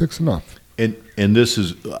politics enough. And this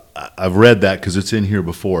is, I've read that because it's in here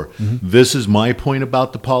before. This is my point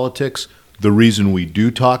about the politics. The reason we do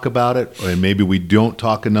talk about it, or maybe we don't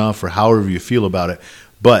talk enough, or however you feel about it.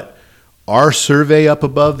 But our survey up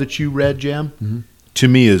above that you read, Jam, to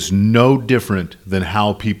me is no different than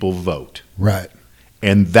how people vote. Right.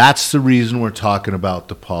 And that's the reason we're talking about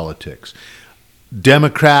the politics.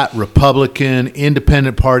 Democrat, Republican,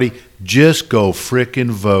 Independent Party, just go frickin'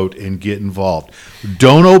 vote and get involved.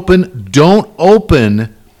 Don't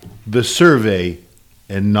open the survey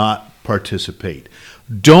and not participate.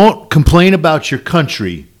 Don't complain about your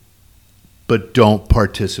country, but don't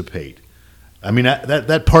participate. I mean,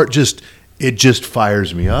 that part just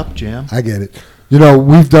fires me up, Jam. I get it.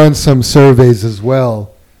 We've done some surveys as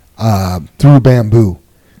well through Bamboo,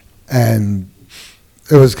 and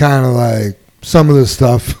it was kind of like some of the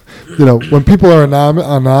stuff, when people are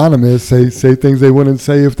anonymous, they say things they wouldn't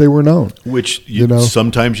say if they were known. Which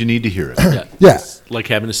sometimes you need to hear it. Yeah. It's like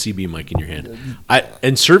having a CB mic in your hand.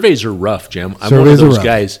 And surveys are rough, Jim. I'm Surveys one of those are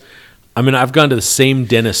guys. I mean, I've gone to the same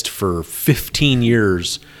dentist for 15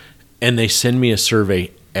 years, and they send me a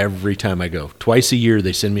survey every time I go. Twice a year,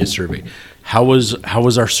 they send me a survey. How was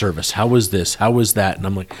our service? How was this? How was that? And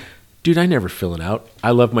I'm like, dude, I never fill it out. I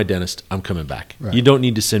love my dentist. I'm coming back. Right. You don't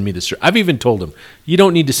need to send me the survey. I've even told him, you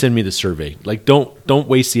don't need to send me the survey. Like, don't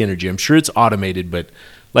waste the energy. I'm sure it's automated, but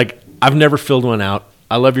like, I've never filled one out.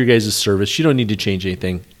 I love your guys' service. You don't need to change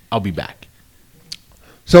anything. I'll be back.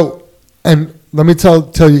 So, and let me tell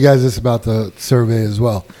you guys this about the survey as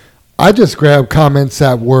well. I just grabbed comments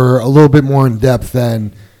that were a little bit more in depth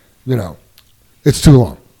than, it's too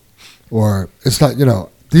long, or it's not,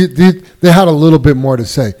 they had a little bit more to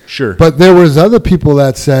say. Sure. But there was other people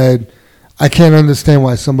that said, I can't understand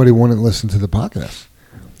why somebody wouldn't listen to the podcast.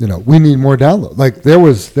 We need more download. Like there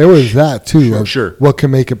was that too. Sure. What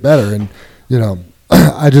can make it better? And,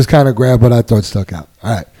 I just kind of grabbed what I thought stuck out.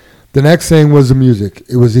 All right. The next thing was the music.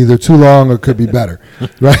 It was either too long or could be better,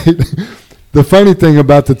 right? The funny thing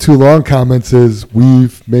about the too long comments is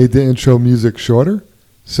we've made the intro music shorter.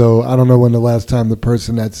 So I don't know when the last time the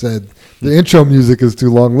person that said the intro music is too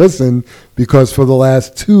long listened, because for the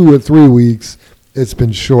last 2 or 3 weeks, it's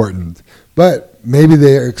been shortened. But maybe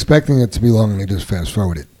they're expecting it to be long and they just fast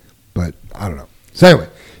forward it. But I don't know. So anyway,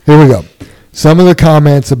 here we go. Some of the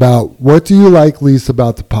comments about what do you like least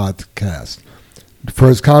about the podcast.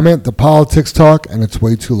 First comment, the politics talk, and it's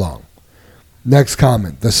way too long. Next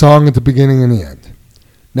comment, the song at the beginning and the end.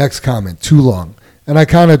 Next comment, too long. And I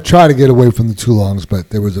kind of try to get away from the too longs, but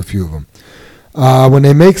there was a few of them. When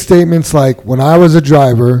they make statements like, when I was a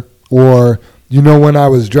driver, or, when I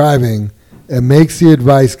was driving, it makes the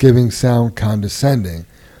advice giving sound condescending.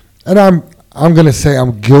 And I'm going to say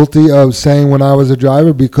I'm guilty of saying when I was a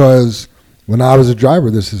driver, because when I was a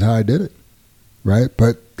driver, this is how I did it, right?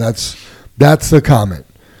 But that's the comment.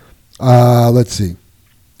 Let's see.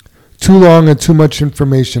 Too long and too much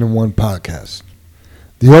information in one podcast.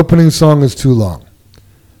 The opening song is too long.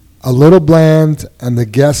 A little bland, and the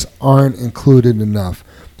guests aren't included enough.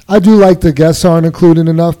 I do like the guests aren't included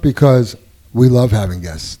enough because we love having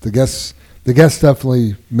guests. The guests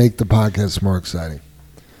definitely make the podcast more exciting.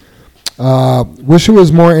 Wish it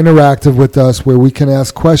was more interactive with us, where we can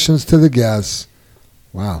ask questions to the guests.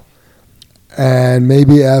 Wow. And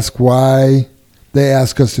maybe ask why they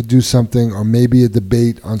ask us to do something, or maybe a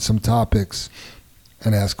debate on some topics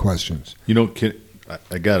and ask questions.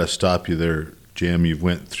 I got to stop you there, Jam. You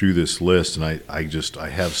went through this list, and I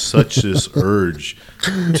have such this urge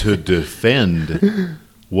to defend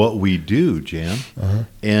what we do, Jam. Uh-huh.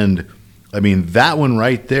 And, I mean, that one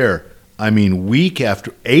right there, week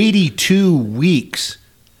after 82 weeks,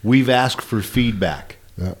 we've asked for feedback.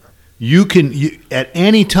 Yeah. You at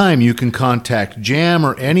any time, you can contact Jam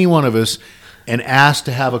or any one of us and ask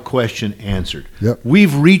to have a question answered. Yep.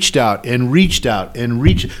 We've reached out and reached out and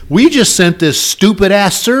reached. We just sent this stupid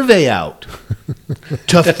ass survey out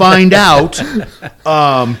to find out,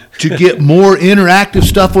 to get more interactive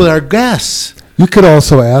stuff with our guests. You could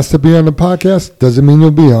also ask to be on the podcast. Doesn't mean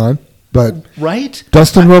you'll be on, but right.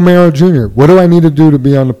 Dustin Romero Jr., what do I need to do to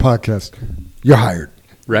be on the podcast? You're hired.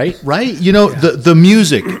 Right. The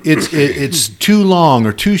music, it's too long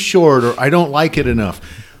or too short, or I don't like it enough.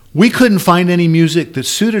 We couldn't find any music that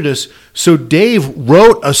suited us, so Dave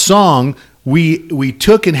wrote a song. We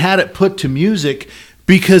took and had it put to music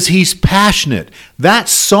because he's passionate. That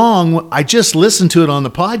song, I just listened to it on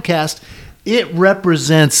the podcast, It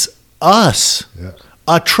represents us, Yeah.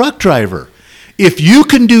 a truck driver. If you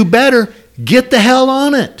can do better, get the hell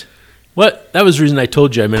on it. What? That was the reason I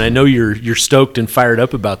told you. I mean, I know you're stoked and fired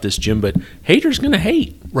up about this, Jim, but haters gonna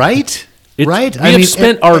hate. Right? Right? We have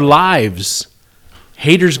spent our lives.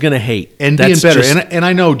 Haters gonna hate and That's being better. just- And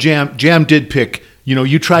I know Jam did pick.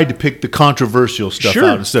 You tried to pick the controversial stuff Sure,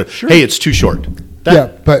 out instead. sure. Hey, it's too short. Yeah,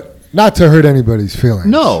 but not to hurt anybody's feelings.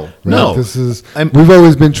 No, no. This is I'm- we've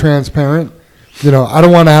always been transparent. I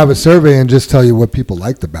don't want to have a survey and just tell you what people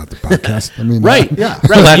liked about the podcast. I mean, Right. Yeah.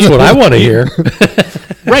 Well, that's what I want to hear.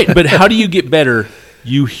 Right, but how do you get better?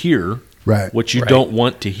 You hear Right. what you Right. don't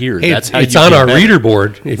want to hear. Hey, That's how it's you on get our better. reader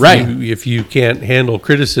board. Right. If you can't handle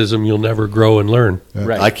criticism, you'll never grow and learn.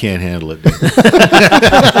 Right. I can't handle it.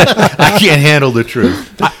 I can't handle the truth.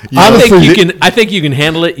 I think you can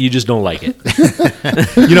handle it. You just don't like it.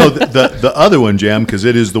 The other one, Jam, because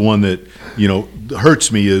it is the one that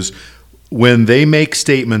hurts me, is when they make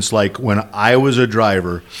statements like "when I was a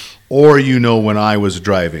driver," or when I was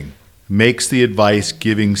driving, makes the advice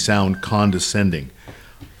giving sound condescending.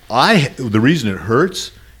 The reason it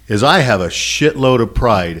hurts is I have a shitload of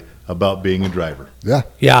pride about being a driver. Yeah.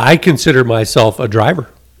 Yeah, I consider myself a driver.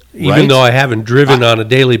 Even Right. though I haven't driven on a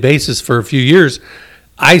daily basis for a few years,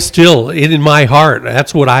 I still, in my heart,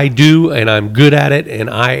 that's what I do, and I'm good at it, and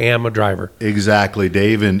I am a driver. Exactly,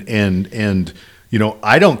 Dave, and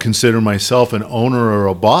I don't consider myself an owner or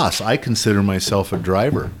a boss. I consider myself a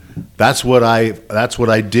driver. That's what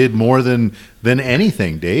I did more than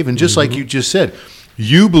anything, Dave. And just like you just said,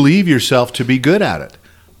 you believe yourself to be good at it.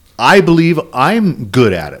 I believe I'm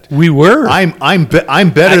good at it. We were. I'm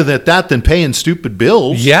better at that than paying stupid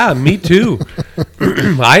bills. Yeah, me too.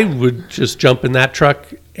 I would just jump in that truck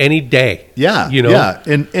any day. Yeah, You know? yeah,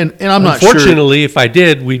 and I'm not sure. Unfortunately, if I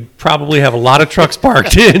did, we'd probably have a lot of trucks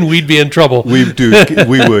parked in. We'd be in trouble. We would,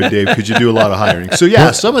 Dave, because you do a lot of hiring. So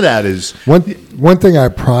yeah, some of that is One thing I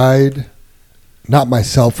pride, not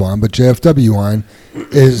myself on, but JFW on,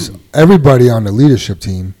 is everybody on the leadership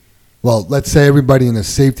team. Well, let's say everybody in a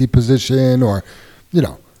safety position, or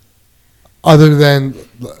other than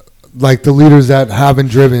like the leaders that haven't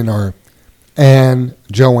driven, are Ann,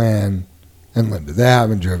 Joanne, and Linda. They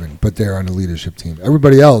haven't driven, but they're on the leadership team.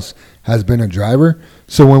 Everybody else has been a driver.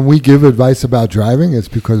 So when we give advice about driving, it's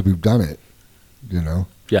because we've done it.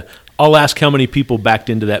 Yeah. I'll ask how many people backed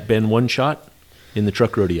into that Ben one shot in the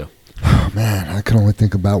truck rodeo. Oh, man, I can only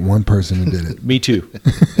think about one person who did it. Me too.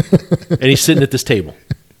 And he's sitting at this table.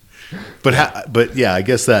 But yeah, I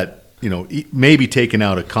guess that maybe taken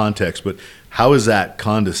out of context. But how is that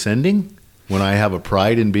condescending when I have a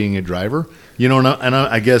pride in being a driver?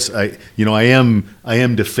 I guess I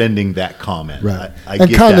am defending that comment. Right. I and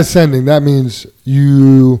get condescending, that means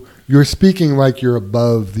you're speaking like you're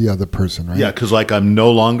above the other person, right? that. Yeah, because like I'm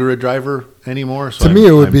no longer a driver anymore. So To me,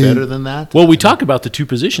 it would I'm be- better than that. Well, we talk about the two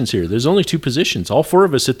positions here. There's only two positions. All four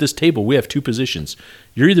of us at this table, we have two positions.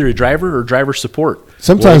 You're either a driver or driver support.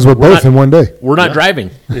 Sometimes we're both not- in one day. We're not driving.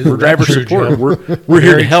 We're driver true, support. John? We're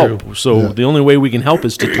here Very to help. true. So the only way we can help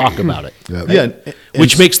is to talk about it. Yeah, and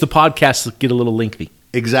Which makes the podcast get a little lengthy.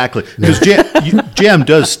 Exactly, because Jam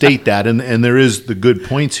does state that, and there is the good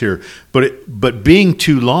points here. But being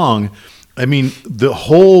too long, I mean, the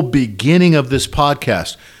whole beginning of this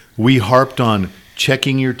podcast, we harped on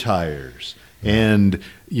checking your tires, and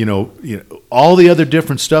all the other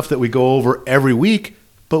different stuff that we go over every week.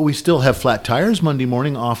 But we still have flat tires Monday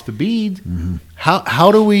morning off the bead. Mm-hmm.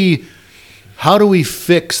 How do we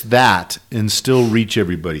fix that and still reach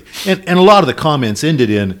everybody? And a lot of the comments ended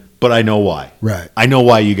in, but I know why. Right. I know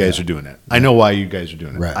why you guys are doing it. I know why you guys are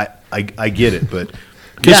doing it. Right. I get it, but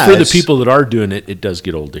Because for the it's- people that are doing it, it does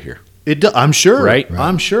get old to hear. I'm sure. Right?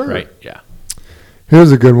 I'm sure. Right, yeah.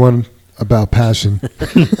 Here's a good one about passion.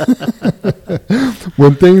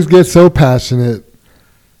 When things get so passionate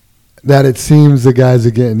that it seems the guys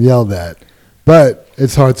are getting yelled at, but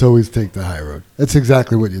it's hard to always take the high road. That's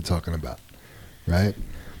exactly what you're talking about, right?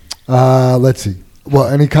 Let's see. Well,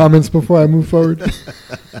 any comments before I move forward?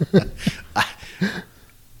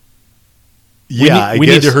 Yeah, we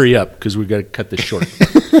need to hurry up because we've got to cut this short.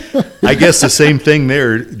 I guess the same thing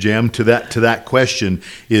there, Jam, to that question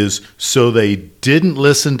is, so they didn't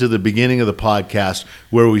listen to the beginning of the podcast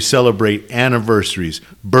where we celebrate anniversaries,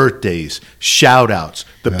 birthdays, shout outs,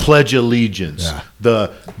 the Pledge of Allegiance,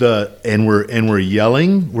 and we're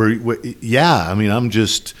yelling. I mean, I'm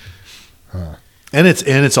just and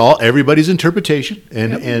it's all everybody's interpretation,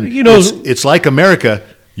 and it's like America.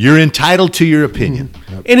 You're entitled to your opinion.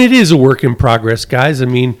 And it is a work in progress, guys. I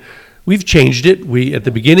mean, we've changed it. At the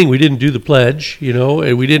beginning, we didn't do the pledge,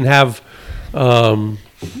 and we didn't have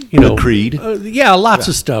Creed. Lots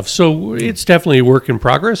of stuff. So it's definitely a work in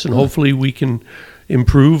progress, and hopefully we can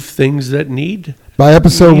improve things that need. By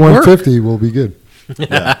episode need work. 150, we'll be good.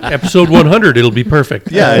 Episode 100, it'll be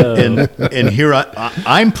perfect. Yeah, and here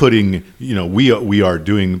I'm putting, we are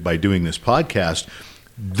doing, by doing this podcast,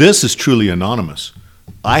 this is truly anonymous.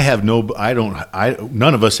 None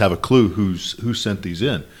of us have a clue who sent these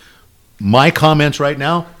in. My comments right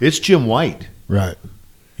now, it's Jim White. Right.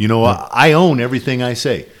 I own everything I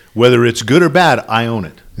say. Whether it's good or bad, I own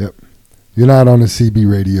it. Yep. You're not on the CB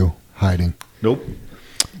radio hiding. Nope.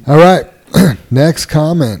 All right. Next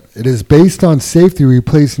comment. It is based on safety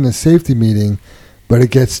replacing a safety meeting, but it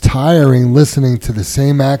gets tiring listening to the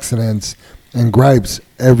same accidents and gripes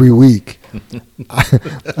every week.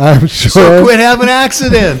 I'm sure. So quit having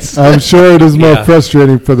accidents. I'm sure it is more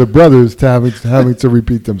frustrating for the brothers to having to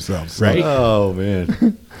repeat themselves. So. Right. Oh,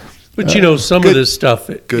 man. But some of this stuff.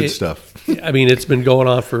 Good stuff. I mean, it's been going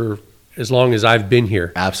on for as long as I've been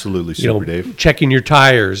here. Absolutely, Super Dave. Checking your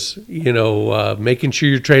tires, making sure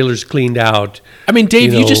your trailer's cleaned out. I mean,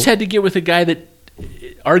 Dave, you just had to get with a guy that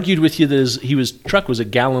argued with you that his truck was a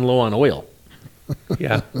gallon low on oil.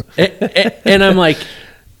 Yeah. And I'm like,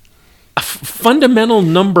 fundamental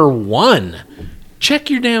number one, check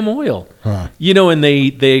your damn oil. Huh. And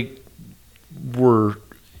they were,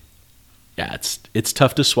 it's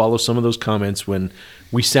tough to swallow some of those comments when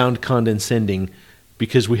we sound condescending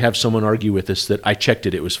because we have someone argue with us that I checked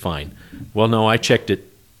it was fine. Well, no, I checked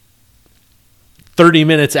it 30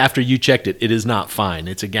 minutes after you checked it. It is not fine.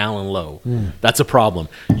 It's a gallon low. That's a problem.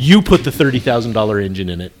 You put the $30,000 engine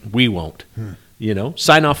in it. We won't.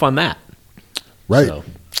 Sign off on that. Right. So.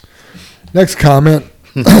 Next comment.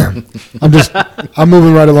 I'm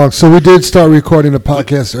moving right along. So we did start recording the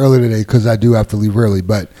podcast early today because I do have to leave early,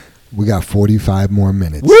 but we got 45 more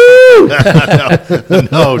minutes. Woo!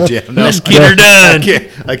 No, Jim. No. Let's get her done.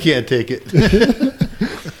 I can't take it.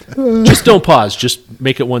 Just don't pause. Just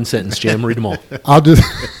make it one sentence, Jim. Read them all. I'll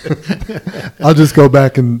just go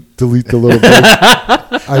back and delete the little bit.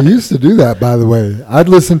 I used to do that, by the way. I'd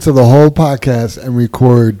listen to the whole podcast and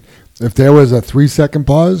record. If there was a 3-second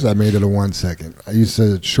pause, I made it a 1 second. I used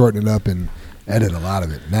to shorten it up and edit a lot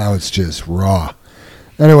of it. Now it's just raw.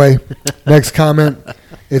 Anyway, next comment.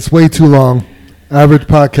 It's way too long. Average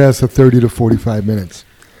podcast of 30 to 45 minutes.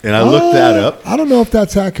 And I looked that up. I don't know if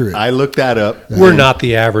that's accurate. I looked that up. We're not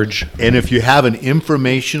the average. And if you have an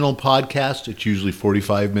informational podcast, it's usually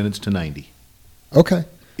 45 minutes to 90. Okay.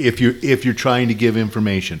 If you're trying to give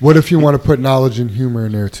information. What if you want to put knowledge and humor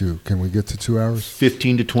in there too? Can we get to 2 hours?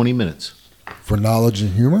 15 to 20 minutes. For knowledge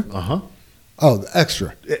and humor? Uh-huh. Oh,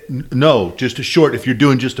 extra. No, just a short. If you're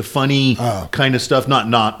doing just a funny kind of stuff, not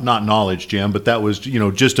knowledge, Jim, but that was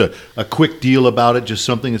just a quick deal about it, just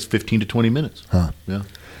something that's 15 to 20 minutes. Huh. Yeah.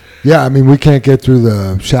 Yeah, I mean, we can't get through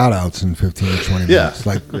the shout outs in 15 to 20 minutes.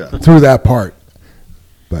 Through that part.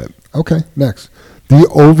 But okay, next. The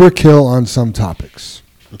overkill on some topics.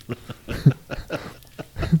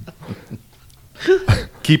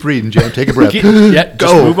 Keep reading, Jim. Take a breath. Just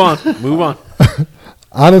Go. Move on.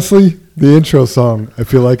 Honestly, the intro song, I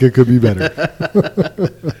feel like it could be better.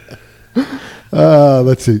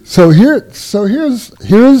 Let's see. So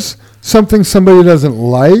here's something somebody doesn't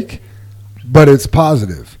like, but it's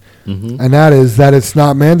positive. Mm-hmm. And that is that it's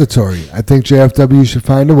not mandatory. I think JFW should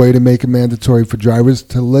find a way to make it mandatory for drivers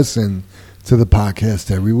to listen to the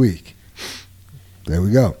podcast every week. There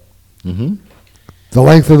we go. Mm-hmm. The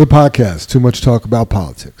length of the podcast, too much talk about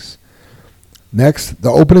politics. Next,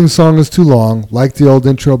 the opening song is too long, like the old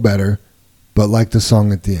intro better, but like the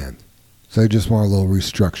song at the end. So I just want a little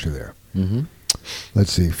restructure there. Mm-hmm.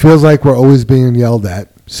 Let's see. Feels like we're always being yelled at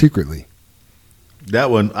secretly.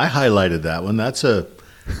 That one, I highlighted that one. That's a...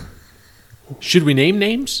 Should we name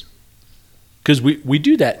names? Because we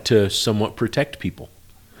do that to somewhat protect people.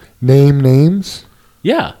 Name names?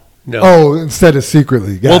 Yeah. No. Oh, instead of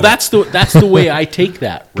secretly. Got it. That's the way I take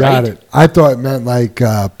that, right? Got it. I thought it meant like...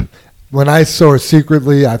 when I saw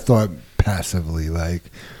secretly, I thought passively, like,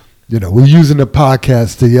 we're using the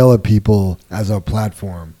podcast to yell at people as our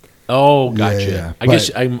platform. Oh, gotcha. Yeah. I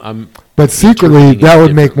guess I'm. But secretly, that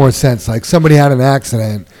would make more sense. Like somebody had an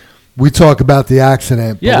accident, we talk about the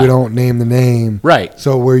accident, but we don't name the name. Right.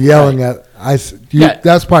 So we're yelling at.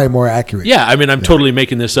 That's probably more accurate. Yeah, I mean, I'm totally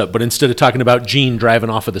making this up, but instead of talking about Gene driving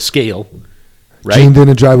off of the scale. Right? Gene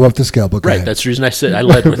didn't drive off the scale, but right. That's the reason I said I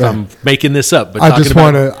led with I'm making this up. But I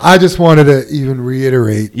just wanted to even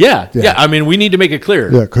reiterate. Yeah. I mean, we need to make it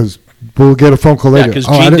clear. Yeah, because we'll get a phone call later. Yeah, because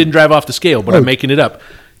Gene didn't drive off the scale, but I'm making it up.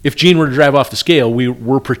 If Gene were to drive off the scale,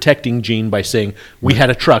 we're protecting Gene by saying we had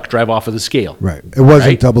a truck drive off of the scale. Right. It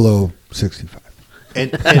wasn't 0065.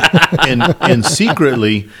 And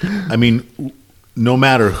secretly, I mean, no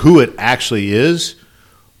matter who it actually is,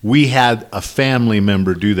 we had a family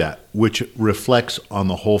member do that, which reflects on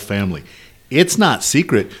the whole family. It's not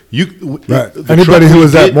secret. Right. Anybody who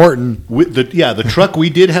was at Morton. The truck we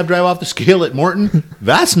did have drive off the scale at Morton,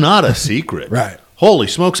 that's not a secret. Right. Holy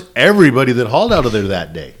smokes, everybody that hauled out of there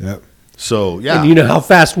that day. Yep. So, yeah. And you know how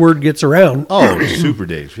fast word gets around. Oh, super,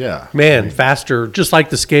 Dave, yeah. Man, faster, just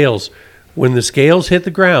like the scales. When the scales hit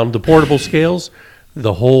the ground, the portable scales,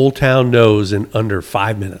 the whole town knows in under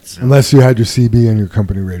 5 minutes. Unless you had your CB and your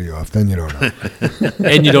company radio off, then you don't know.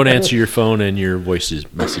 And you don't answer your phone and your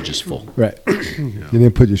message is full. Right. You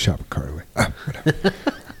didn't put your shopping cart away. Whatever.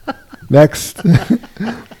 Next.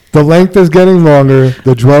 The length is getting longer.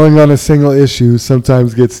 The dwelling on a single issue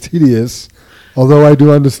sometimes gets tedious, although I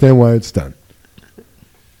do understand why it's done.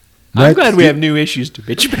 I'm glad we have new issues to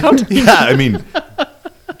bitch about. Yeah, I mean,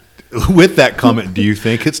 with that comment, do you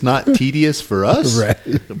think it's not tedious for us?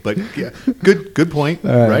 Right. But yeah, good point,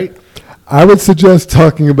 right? I would suggest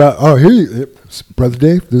talking about, Brother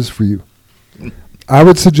Dave, this is for you. I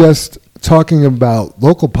would suggest talking about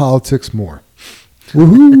local politics more.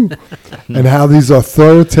 Woohoo! And how these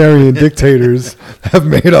authoritarian dictators have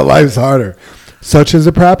made our lives harder, such as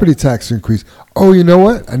a property tax increase. Oh, you know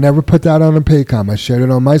what? I never put that on a Paycom. I shared it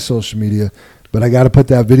on my social media, but I got to put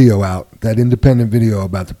that video out, that independent video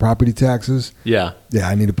about the property taxes. Yeah. Yeah,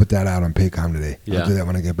 I need to put that out on Paycom today. Yeah. I'll do that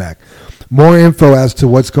when I get back. More info as to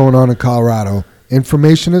what's going on in Colorado.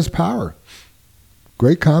 Information is power.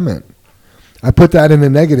 Great comment. I put that in the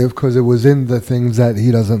negative because it was in the things that he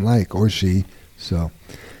doesn't like, or she. So,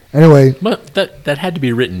 anyway. But that had to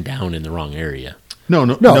be written down in the wrong area. No.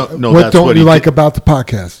 What That's don't what you he like did, about the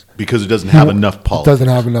podcast? because it doesn't have enough politics. It doesn't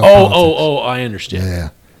have enough politics. I understand. Yeah.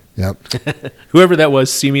 Yep. Whoever that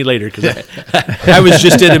was, see me later, because I was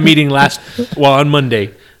just at a meeting on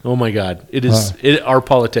Monday. Oh my God, our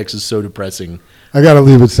politics is so depressing. I got to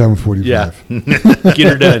leave at 7:45. Yeah, get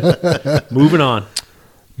her done. Moving on.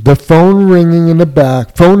 The phone ringing in the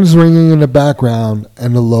back, phones ringing in the background,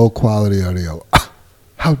 and the low quality audio.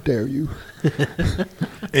 How dare you?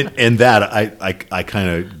 And that, I kind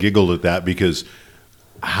of giggled at that, because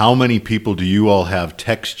how many people do you all have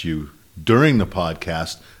text you during the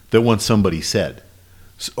podcast that want somebody said,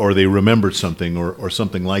 or they remembered something, or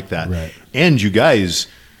something like that? Right. And you guys,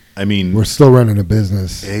 I mean, We're still running a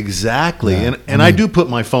business. exactly. Yeah, And I do put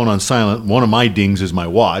my phone on silent. One of my dings is my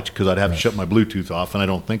watch, because I'd have to shut my Bluetooth off, and I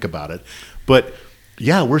don't think about it. But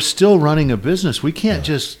yeah, we're still running a business. We can't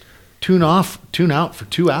just tune out for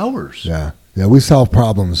 2 hours. Yeah. Yeah, we solve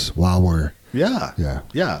problems while we're... Yeah.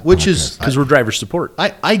 Which is Because we're driver support.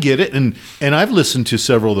 I get it, and I've listened to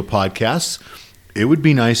several of the podcasts. It would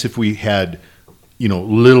be nice if we had,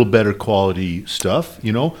 little better quality stuff.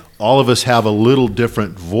 All of us have a little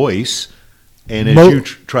different voice, and as you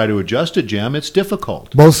try to adjust it, Jam, it's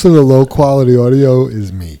difficult. Most of the low quality audio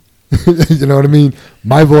is me. You know what I mean?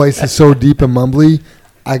 My voice is so deep and mumbly,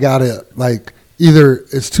 I got to, either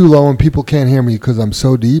it's too low and people can't hear me because I'm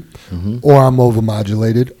so deep, or I'm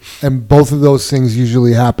overmodulated. And both of those things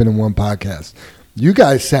usually happen in one podcast. You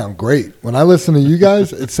guys sound great. When I listen to you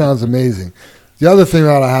guys, it sounds amazing. The other thing that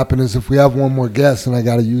ought to happen is if we have one more guest and I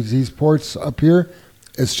got to use these ports up here,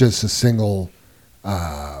 it's just a single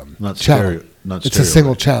Not channel. stereo. Not It's stereo, a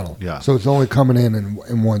single right? channel. Yeah. So it's only coming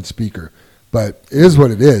in one speaker. But it is what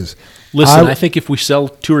it is. Listen, I think if we sell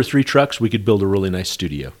 2 or 3 trucks, we could build a really nice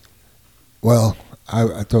studio. Well,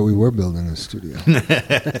 I thought we were building a studio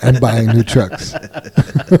and buying new trucks. In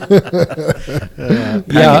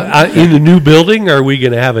the new building, are we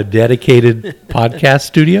going to have a dedicated podcast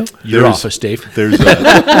studio? Your office, Dave. There's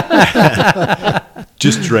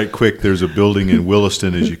just right quick, there's a building in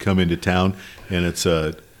Williston as you come into town, and it's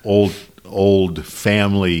a old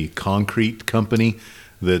family concrete company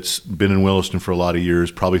that's been in Williston for a lot of years,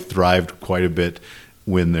 probably thrived quite a bit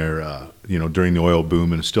when they're, during the oil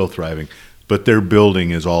boom, and is still thriving. But their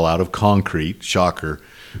building is all out of concrete, shocker,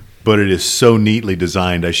 but it is so neatly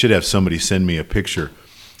designed. I should have somebody send me a picture.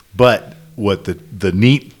 But what the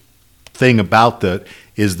neat thing about that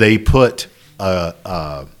is they put what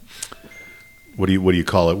do you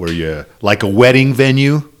call it, where you, like a wedding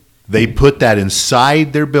venue, they put that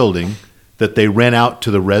inside their building that they rent out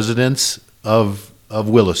to the residents of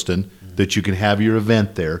Williston, that you can have your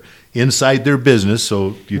event there inside their business.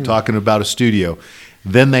 So you're talking about a studio.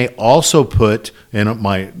 Then they also put, and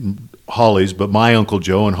my Uncle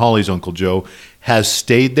Joe and Holly's Uncle Joe has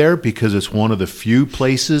stayed there because it's one of the few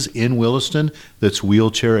places in Williston that's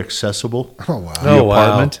wheelchair accessible. Oh, wow. The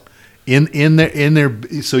apartment. in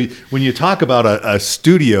their. So when you talk about a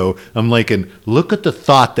studio, I'm like, and look at the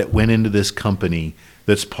thought that went into this company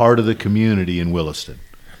that's part of the community in Williston.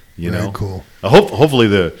 You Very know, cool. Hopefully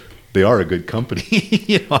they are a good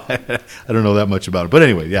company. I don't know that much about it, but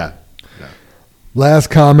anyway, yeah. Last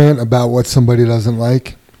comment about what somebody doesn't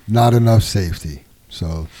like: not enough safety.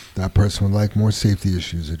 So that person would like more safety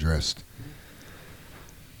issues addressed.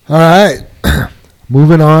 All right.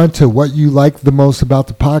 Moving on to what you like the most about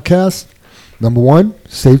the podcast. Number 1,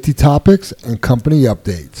 safety topics and company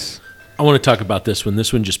updates. I want to talk about this one.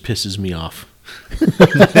 This one just pisses me off.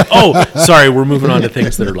 Oh, sorry. We're moving on to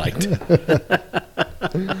things that are liked.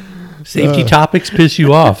 Safety topics piss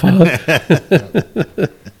you off, huh?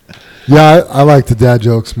 Yeah, I like the dad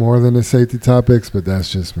jokes more than the safety topics, but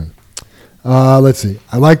that's just me. Let's see.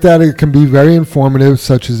 I like that it can be very informative,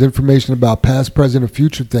 such as information about past, present, and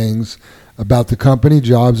future things about the company,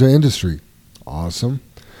 jobs, or industry. Awesome.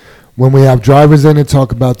 When we have drivers in and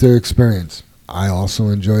talk about their experience. I also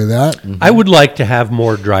enjoy that. I would like to have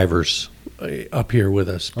more drivers up here with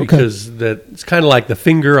us because that it's kind of like the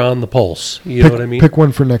finger on the pulse. You know what I mean? Pick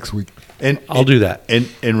one for next week. And I'll do that.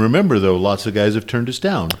 And remember, though, lots of guys have turned us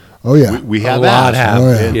down. Oh, yeah. We have a lot asked. have.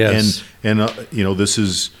 Oh, yeah. Yes. And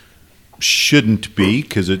this shouldn't be,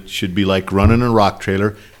 because it should be like running a rock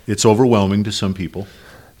trailer. It's overwhelming to some people.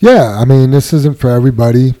 Yeah, I mean, this isn't for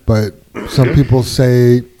everybody, but some people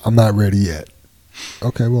say, I'm not ready yet.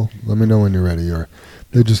 Okay, well, let me know when you're ready. Or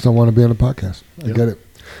they just don't want to be on the podcast. I get it.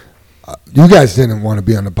 You guys didn't want to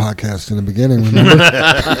be on the podcast in the beginning, remember?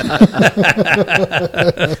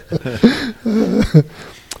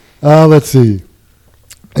 Let's see.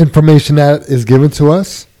 Information that is given to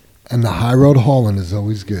us, and the high road hauling is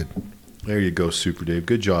always good. There you go, Super Dave.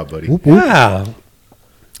 Good job, buddy. Whoop, whoop. Yeah.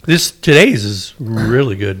 Today's is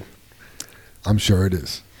really good. I'm sure it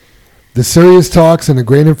is. The serious talks and the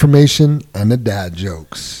great information and the dad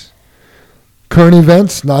jokes. Current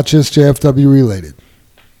events, not just JFW related.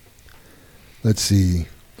 Let's see.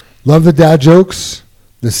 Love the dad jokes,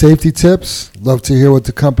 the safety tips. Love to hear what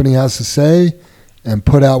the company has to say and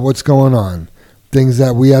put out what's going on. Things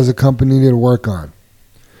that we as a company need to work on.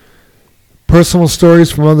 Personal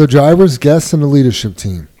stories from other drivers, guests, and the leadership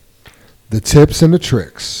team. The tips and the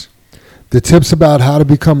tricks. The tips about how to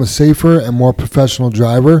become a safer and more professional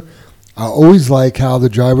driver. I always like how the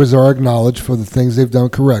drivers are acknowledged for the things they've done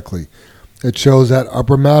correctly. It shows that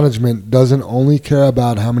upper management doesn't only care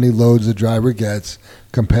about how many loads a driver gets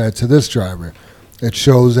compared to this driver. It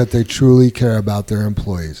shows that they truly care about their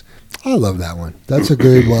employees. I love that one. That's a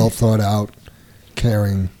good, well thought out,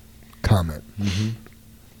 caring comment. Mm-hmm.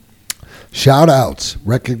 Shout outs,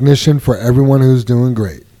 recognition for everyone who's doing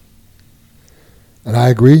great. And I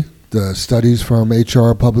agree. The studies from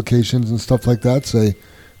HR publications and stuff like that say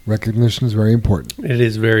recognition is very important. It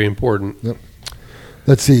is very important. Yep.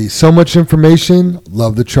 Let's see. So much information.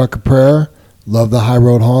 Love the truck of prayer. Love the high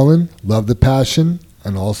road hauling. Love the passion.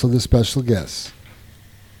 And also the special guests.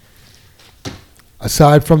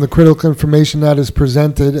 Aside from the critical information that is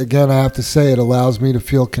presented, again, I have to say it allows me to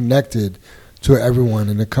feel connected to everyone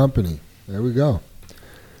in the company. There we go.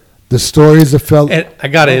 The stories of fellow... And I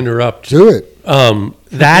got to interrupt. Do it.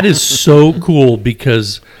 That is so cool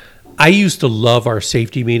because I used to love our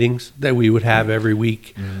safety meetings that we would have every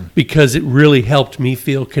week because it really helped me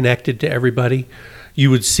feel connected to everybody.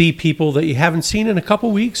 You would see people that you haven't seen in a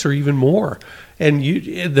couple weeks or even more. And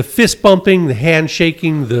the fist bumping, the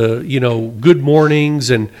handshaking, the good mornings,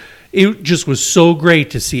 and it just was so great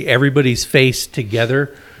to see everybody's face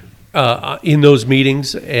together in those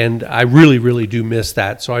meetings. And I really, really do miss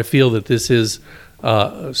that. So I feel that this is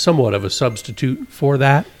somewhat of a substitute for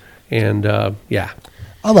that. And yeah.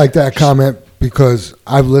 I like that comment because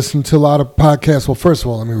I've listened to a lot of podcasts. Well, first of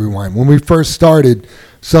all, let me rewind. When we first started,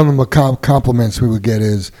 some of the compliments we would get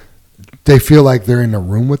is they feel like they're in the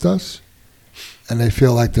room with us and they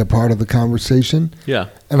feel like they're part of the conversation. Yeah.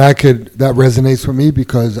 And that resonates with me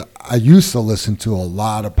because I used to listen to a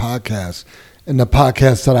lot of podcasts. And the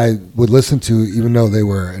podcasts that I would listen to, even though they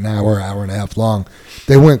were an hour and a half long,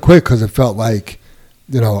 they went quick because it felt like,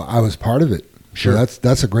 I was part of it. Sure. So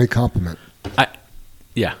that's a great compliment.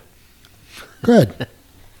 Yeah. Go ahead.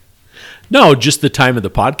 No, just the time of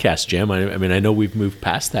the podcast, Jim. I mean, I know we've moved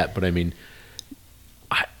past that, but I mean,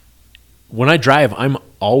 when I drive, I'm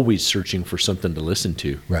always searching for something to listen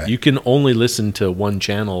to. Right. You can only listen to one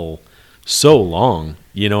channel so long,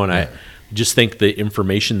 and right. I just think the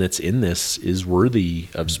information that's in this is worthy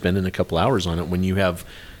of spending a couple hours on it when you have,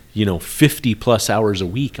 50 plus hours a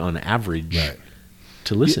week on average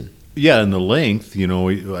to listen. Yeah, and the length,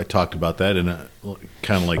 I talked about that, and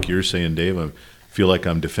kind of like you're saying, Dave, I feel like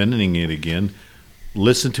I'm defending it again.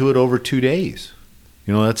 listen to it over 2 days.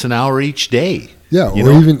 That's an hour each day. Yeah,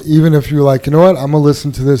 even if you're like, you know what, I'm going to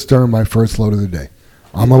listen to this during my first load of the day.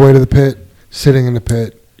 On my way to the pit, sitting in the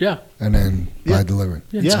pit. Yeah. And then by delivering.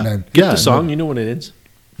 Yeah. And then, Get the song, you know when it ends.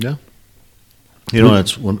 Yeah.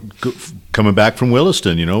 That's coming back from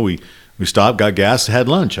Williston, we stopped, got gas, had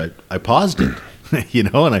lunch. I paused it, and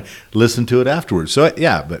I listened to it afterwards. So,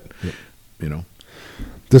 The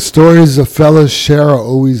stories the fellas share are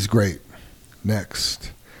always great.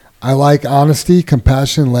 Next. I like honesty,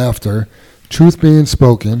 compassion, laughter, truth being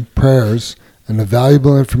spoken, prayers, and the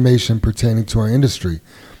valuable information pertaining to our industry.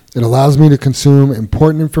 It allows me to consume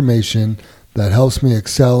important information that helps me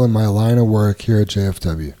excel in my line of work here at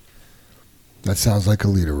JFW. That sounds like a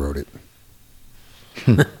leader wrote it.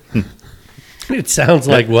 It sounds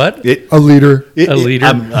like what? A leader. A leader.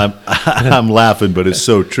 I'm laughing, but it's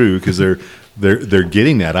so true because they're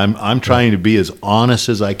getting that. I'm trying to be as honest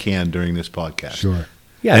as I can during this podcast. Sure.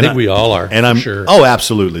 Yeah, I think we all are. And I'm sure. Oh,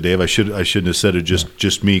 absolutely, Dave. I shouldn't have said it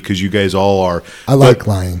just me because you guys all are. I like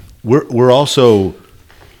lying. We're also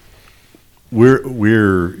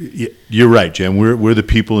you're right, Jim. We're the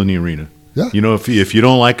people in the arena. Yeah. If you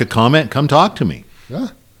don't like a comment, come talk to me. Yeah.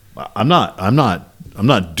 I'm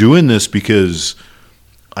not doing this because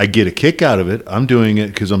I get a kick out of it. I'm doing it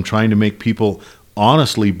because I'm trying to make people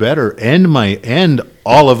honestly better, and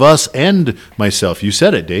all of us and myself. You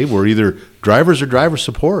said it, Dave. We're either drivers or driver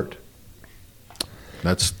support.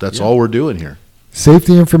 That's all we're doing here.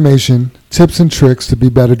 Safety information, tips and tricks to be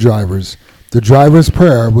better drivers. The driver's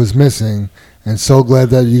prayer was missing, and so glad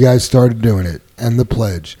that you guys started doing it. And the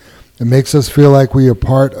pledge. It makes us feel like we are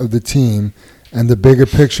part of the team and the bigger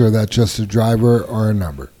picture that just a driver or a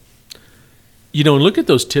number. Look at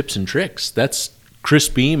those tips and tricks. That's Chris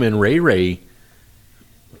Beam and Ray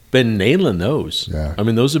been nailing those. Yeah. I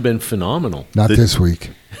mean, those have been phenomenal. Not this week.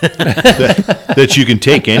 that you can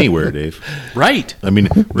take anywhere, Dave. Right. I mean,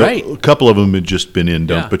 right. A couple of them have just been in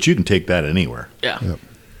dump, Yeah. but you can take that anywhere. Yeah. Yep.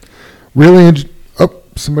 Really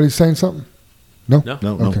somebody's saying something? No?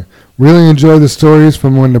 No. Okay. Really enjoy the stories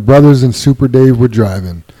from when the brothers and Super Dave were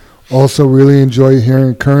driving. Also really enjoy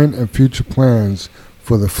hearing current and future plans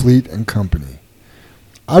for the fleet and company.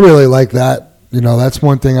 I really like that. That's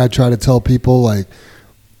one thing I try to tell people, like,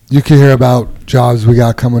 you can hear about jobs we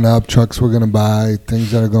got coming up, trucks we're going to buy,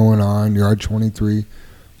 things that are going on, Yard 23.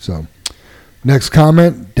 So, next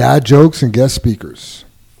comment, dad jokes and guest speakers.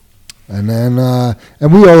 And then,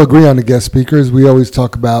 and we all agree on the guest speakers. We always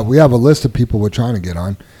talk about, we have a list of people we're trying to get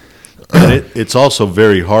on. And it's also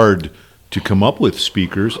very hard to come up with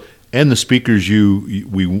speakers, and the speakers we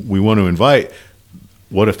want to invite,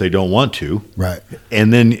 what if they don't want to? Right.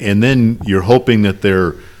 And then you're hoping that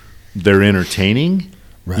they're entertaining.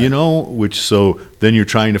 Right. Which so then you're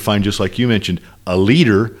trying to find, just like you mentioned, a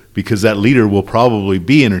leader, because that leader will probably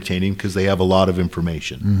be entertaining because they have a lot of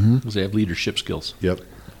information. Because they have leadership skills. Yep.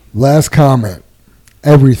 Last comment,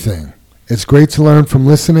 everything. It's great to learn from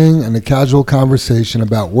listening and the casual conversation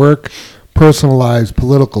about work, personal lives,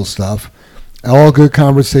 political stuff. All good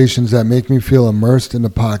conversations that make me feel immersed in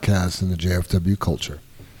the podcast and the JFW culture.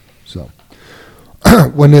 So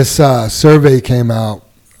when this survey came out,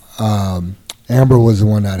 Amber was the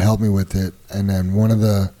one that helped me with it. And then one of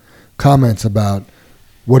the comments about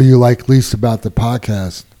what do you like least about the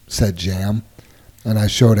podcast said jam. And I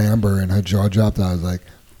showed Amber and her jaw dropped. I was like,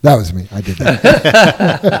 that was me. I did that.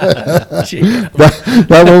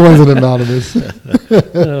 that one wasn't anonymous.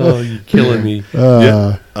 Oh, you're killing me.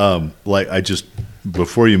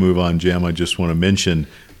 Before you move on, Jam, I just want to mention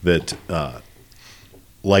that,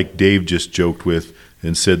 like Dave just joked with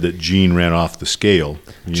and said that Gene ran off the scale.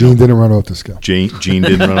 Gene didn't run off the scale. Gene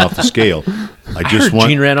didn't run off the scale.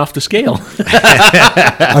 Gene ran off the scale.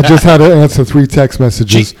 I just had to answer 3 text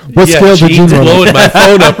messages. What scale did Gene Gene's run blowing off? my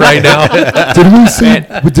phone up right now.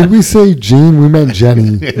 Did we say Gene? We meant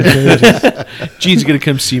Jenny. Gene's going to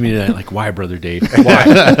come see me tonight. Like, why, Brother Dave?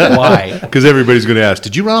 Why? Because everybody's going to ask,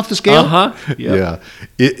 did you run off the scale? Uh-huh. Yep.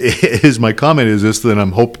 Yeah. My comment is this, that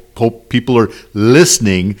I'm hope people are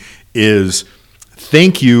listening, is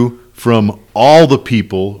thank you from all the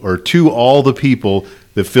people, or to all the people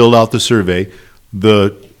that filled out the survey,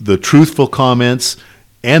 the truthful comments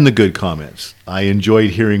and the good comments. I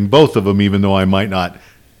enjoyed hearing both of them, even though I might not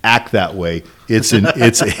act that way. It's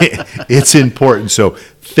important. So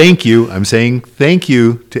thank you. I'm saying thank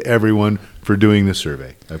you to everyone for doing the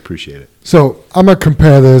survey. I appreciate it. So I'm going to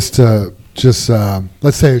compare this to just,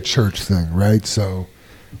 let's say, a church thing, right? So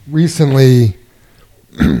recently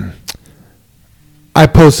I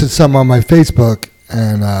posted something on my Facebook,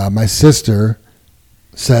 and my sister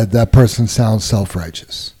said that person sounds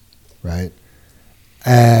self-righteous, right?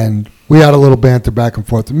 And we had a little banter back and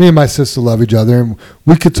forth. Me and my sister love each other, and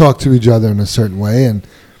we could talk to each other in a certain way. And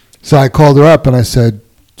so I called her up and I said,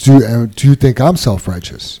 do you think I'm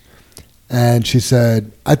self-righteous? And she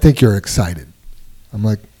said, I think you're excited. I'm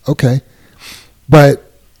like, okay.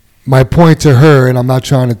 But my point to her, and I'm not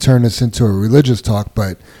trying to turn this into a religious talk,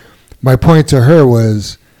 but my point to her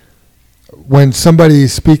was, when somebody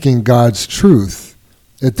is speaking God's truth,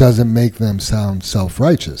 it doesn't make them sound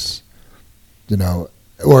self-righteous, or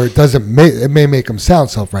it may make them sound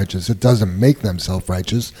self-righteous. It doesn't make them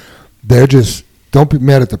self-righteous. They're just, don't be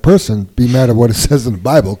mad at the person, be mad at what it says in the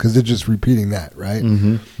Bible, because they're just repeating that, right?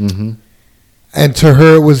 Mm-hmm. Mm-hmm. And to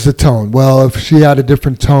her, it was the tone. Well, if she had a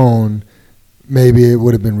different tone, maybe it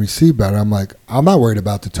would have been received better. I'm like, I'm not worried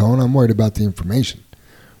about the tone. I'm worried about the information,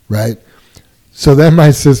 right? So then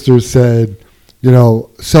my sister said,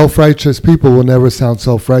 self-righteous people will never sound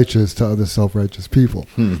self-righteous to other self-righteous people,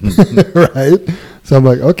 right? So I'm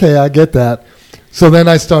like, okay, I get that. So then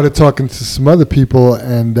I started talking to some other people,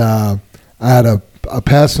 and I had a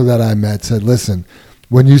pastor that I met said, listen,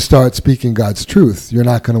 when you start speaking God's truth, you're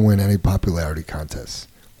not going to win any popularity contests.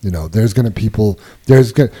 There's going to people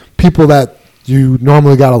that you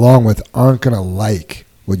normally got along with aren't going to like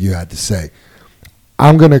what you had to say.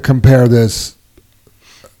 I'm going to compare this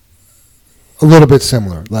a little bit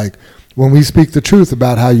similar. Like when we speak the truth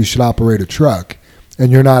about how you should operate a truck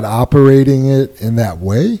and you're not operating it in that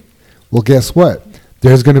way, well, guess what?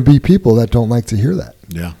 There's going to be people that don't like to hear that.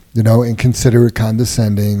 Yeah. And consider it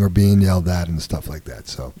condescending or being yelled at and stuff like that.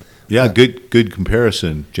 So yeah, good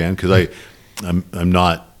comparison, Jan, because I'm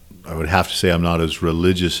not, I would have to say I'm not as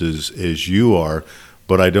religious as you are,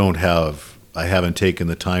 but I haven't taken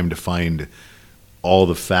the time to find all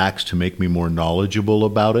the facts to make me more knowledgeable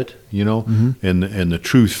about it, mm-hmm. and the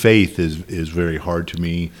truth faith is very hard to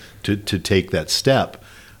me to take that step.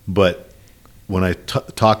 But when I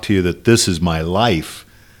talk to you that this is my life,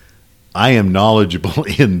 I am knowledgeable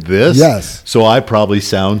in this. Yes. So I probably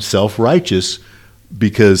sound self-righteous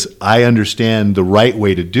because I understand the right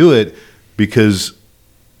way to do it, because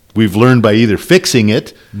we've learned by either fixing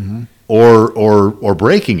it mm-hmm. or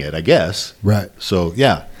breaking it, I guess. Right. So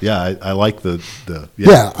yeah, I like the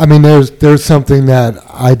yeah. I mean, there's something that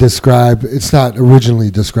I describe. It's not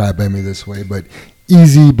originally described by me this way, but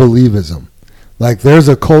easy believism. Like there's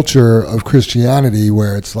a culture of Christianity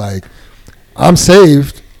where it's like, I'm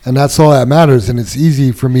saved and that's all that matters, and it's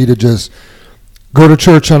easy for me to just go to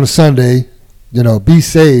church on a Sunday, be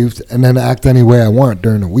saved, and then act any way I want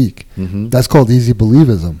during the week. Mm-hmm. That's called easy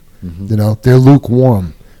believism. Mm-hmm. They're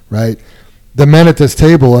lukewarm, right? The men at this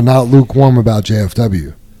table are not lukewarm about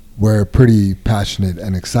JFW. We're pretty passionate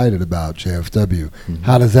and excited about JFW. Mm-hmm.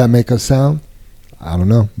 How does that make us sound? I don't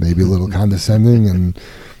know. Maybe a little condescending and,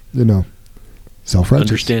 self-righteous.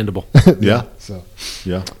 Understandable. Yeah. So,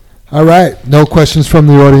 yeah. All right. No questions from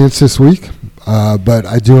the audience this week, but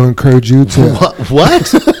I do encourage you to. What?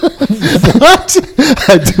 What?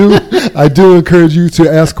 I do encourage you to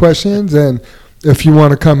ask questions, and if you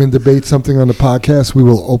want to come and debate something on the podcast, we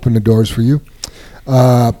will open the doors for you.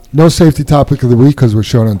 No safety topic of the week because we're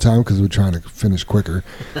short on time because we're trying to finish quicker.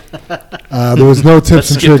 There was no tips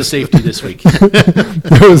Let's and skip the tricks. safety this week.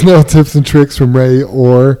 There was no tips and tricks from Ray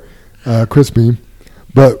or Chris Beam,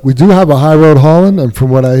 but we do have a High Road Holland, and from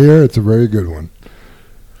what I hear, it's a very good one.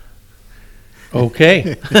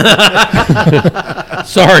 Okay.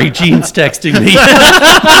 Sorry, Gene's texting me.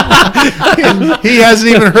 He hasn't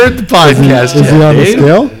even heard the podcast Is yet. he on the Dave?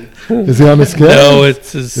 scale? Is he on the scale? No,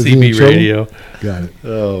 it's a Is he in CB trouble? radio. Got it.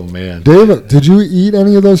 Oh man. Dave, did you eat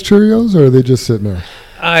any of those Cheerios, or are they just sitting there?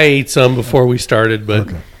 I ate some before we started, but,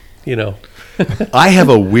 Okay. I have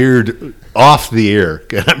a weird off the air,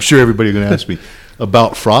 and I'm sure everybody's going to ask me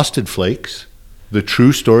about Frosted Flakes. The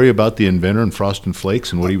true story about the inventor and Frosted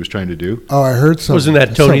Flakes and what he was trying to do. Oh, I heard something. Wasn't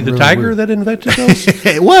that Tony the something really Tiger weird. that invented those?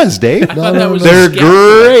 It was, Dave. No, no, was no. They're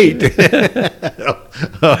scam great.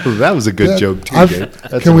 Oh, that was a good joke too, Dave.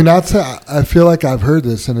 That's Can we not say? I feel like I've heard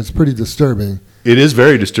this, and it's pretty disturbing. It is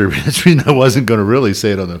very disturbing. That's the reason I wasn't going to really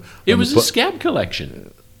say it on the. It on was was a scab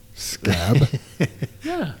collection. Scab.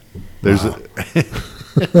 Yeah. There's I'm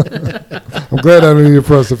glad I don't eat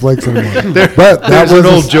Frosted Flakes anymore. But that there's was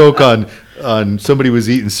an old joke on somebody was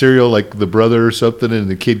eating cereal, like the brother or something, and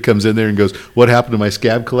the kid comes in there and goes, "What happened to my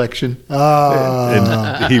scab collection?"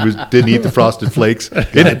 And he didn't eat the Frosted Flakes.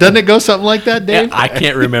 Doesn't it go something like that, Yeah, Dave? I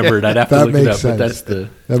can't remember it. I'd have to That look it makes up, sense. but that's the That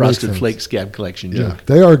makes Frosted sense. Flake scab collection Yeah, joke.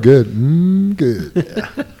 they are good. Good.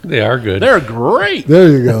 They are good. They're great. There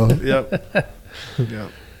you go.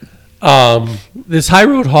 Yep. This High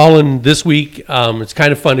Road Holland this week, it's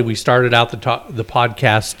kind of funny. We started out the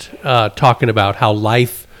podcast talking about how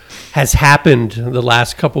life has happened the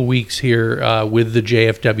last couple weeks here with the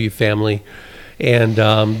JFW family. And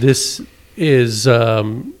this is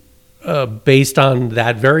based on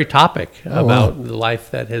that very topic about the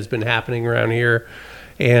life that has been happening around here.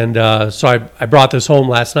 And so I brought this home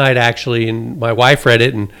last night, actually, and my wife read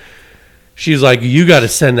it, and she's like, you got to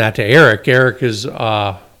send that to Eric. Eric is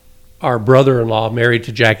our brother-in-law, married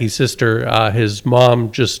to Jackie's sister. His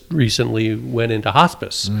mom just recently went into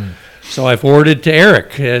hospice. So I forwarded it to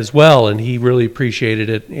Eric as well, and he really appreciated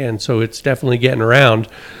it. And so it's definitely getting around.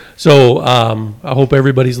 So I hope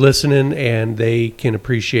everybody's listening and they can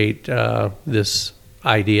appreciate this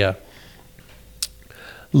idea.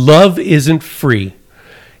 Love isn't free.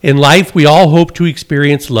 In life, we all hope to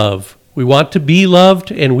experience love. We want to be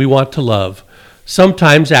loved and we want to love.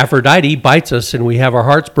 Sometimes Aphrodite bites us and we have our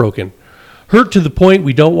hearts broken, hurt to the point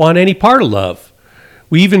we don't want any part of love.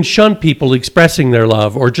 We even shun people expressing their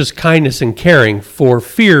love or just kindness and caring for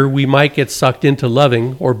fear we might get sucked into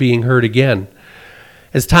loving or being hurt again.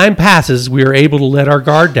 As time passes, we are able to let our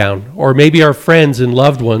guard down, or maybe our friends and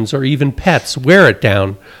loved ones or even pets wear it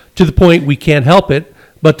down to the point we can't help it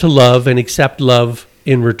but to love and accept love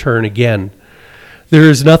in return again. There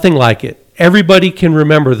is nothing like it. Everybody can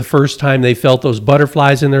remember the first time they felt those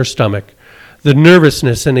butterflies in their stomach, the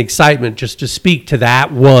nervousness and excitement just to speak to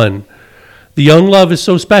that one. The young love is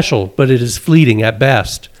so special, but it is fleeting at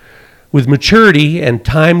best. With maturity and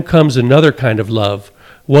time comes another kind of love,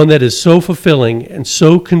 one that is so fulfilling and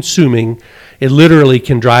so consuming, it literally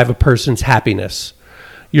can drive a person's happiness.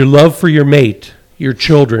 Your love for your mate, your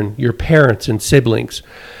children, your parents and siblings,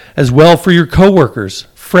 as well for your coworkers,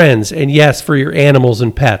 friends, and yes, for your animals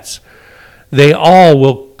and pets. They all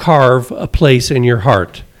will carve a place in your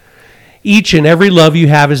heart. Each and every love you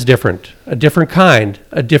have is different, a different kind,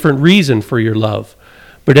 a different reason for your love.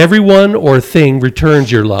 But everyone or thing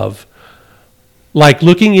returns your love. Like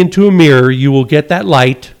looking into a mirror, you will get that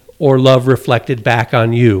light or love reflected back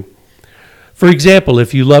on you. For example,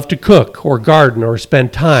 if you love to cook or garden or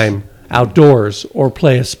spend time outdoors or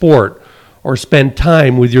play a sport or spend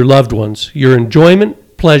time with your loved ones, your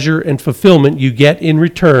enjoyment, pleasure, and fulfillment you get in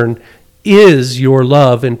return is your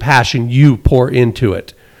love and passion you pour into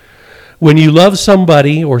it. When you love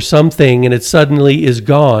somebody or something and it suddenly is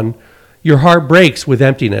gone, your heart breaks with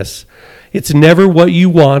emptiness. It's never what you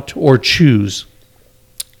want or choose.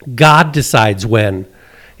 God decides when.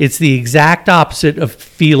 It's the exact opposite of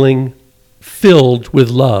feeling filled with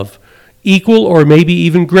love, equal or maybe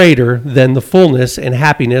even greater than the fullness and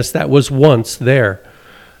happiness that was once there.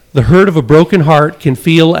 The hurt of a broken heart can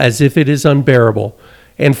feel as if it is unbearable,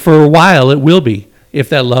 and for a while it will be, if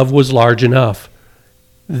that love was large enough.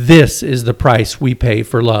 This is the price we pay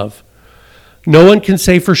for love. No one can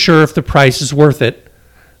say for sure if the price is worth it.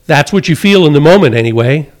 That's what you feel in the moment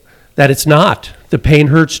anyway, that it's not. The pain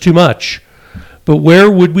hurts too much. But where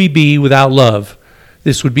would we be without love?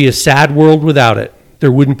 This would be a sad world without it.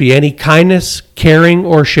 There wouldn't be any kindness, caring,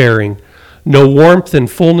 or sharing. No warmth and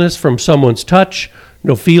fullness from someone's touch.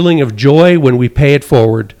 No feeling of joy when we pay it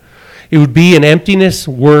forward. It would be an emptiness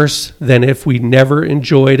worse than if we never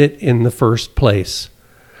enjoyed it in the first place.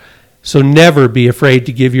 So never be afraid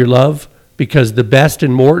to give your love, because the best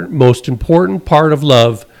and most important part of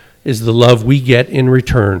love is the love we get in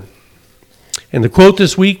return. And the quote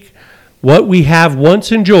this week, what we have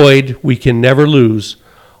once enjoyed, we can never lose.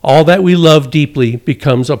 All that we love deeply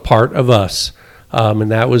becomes a part of us. And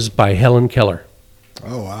that was by Helen Keller.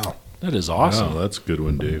 Oh, wow. That is awesome. Wow, that's a good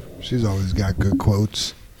one, Dave. She's always got good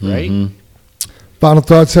quotes. Right? Mm-hmm. Final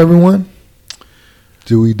thoughts, everyone?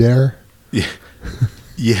 Do we dare?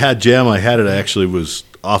 Yeah, Jam, I had it actually was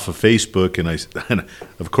off of Facebook, and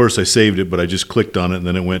of course I saved it, but I just clicked on it, and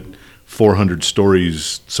then it went 400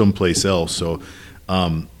 stories someplace else. So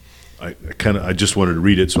I just wanted to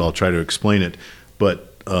read it, so I'll try to explain it.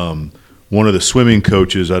 But one of the swimming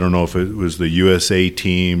coaches, I don't know if it was the USA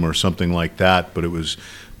team or something like that, but it was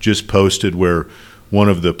just posted where one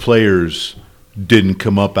of the players didn't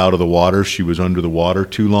come up out of the water. She was under the water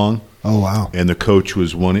too long. Oh, wow. And the coach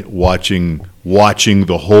was watching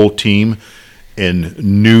the whole team and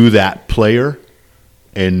knew that player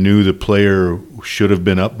and knew the player should have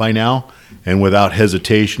been up by now, and without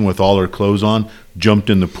hesitation, with all her clothes on, jumped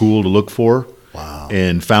in the pool to look for her. Wow.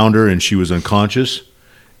 And found her, and she was unconscious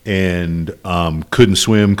and couldn't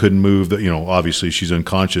swim, couldn't move. Obviously she's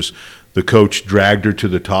unconscious. The coach dragged her to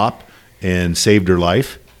the top and saved her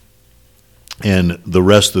life. And the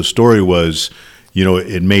rest of the story was,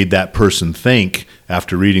 it made that person think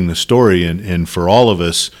after reading the story, and for all of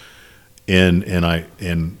us, and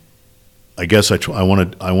I guess I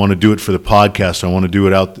want to do it for the podcast. I want to do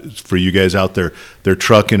it out for you guys out there. Their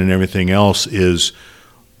trucking and everything else is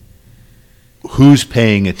who's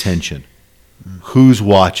paying attention? Who's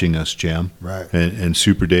watching us, Jam? Right. And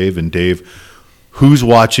Super Dave and Dave, who's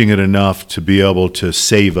watching it enough to be able to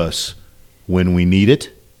save us when we need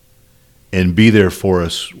it and be there for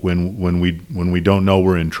us when we don't know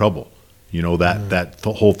we're in trouble? You know, that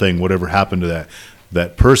whole thing, whatever happened to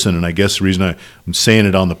that person. And I guess the reason I'm saying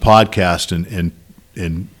it on the podcast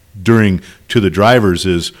and during to the drivers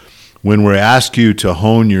is when we ask you to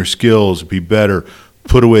hone your skills, be better,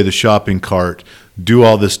 put away the shopping cart, do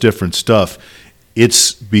all this different stuff,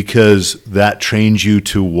 it's because that trains you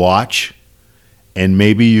to watch, and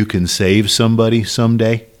maybe you can save somebody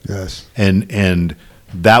someday. Yes. And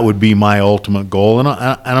that would be my ultimate goal. And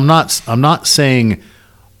I'm not saying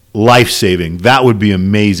life-saving. That would be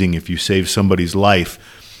amazing if you save somebody's life.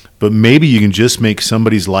 But maybe you can just make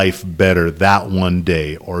somebody's life better that one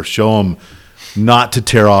day, or show them not to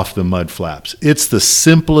tear off the mud flaps. It's the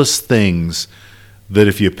simplest things that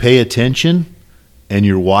if you pay attention and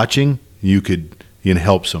you're watching, you can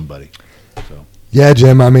help somebody. So. Yeah,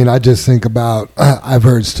 Jim. I mean, I just think about, I've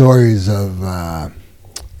heard stories of, I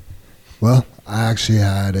actually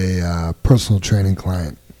had a personal training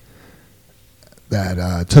client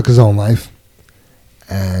that took his own life,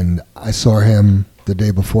 and I saw him the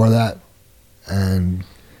day before that, and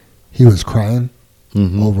he was crying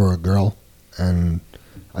over a girl, and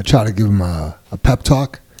I tried to give him a pep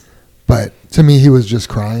talk, but to me he was just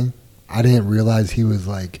crying. I didn't realize he was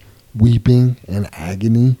like weeping in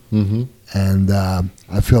agony, and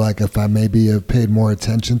I feel like if I maybe have paid more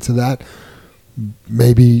attention to that,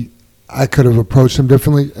 maybe I could have approached him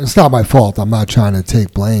differently. It's not my fault. I'm not trying to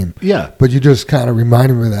take blame. Yeah. But you just kind of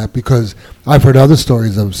reminded me of that, because I've heard other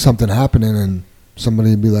stories of something happening and somebody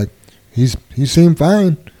would be like, he seemed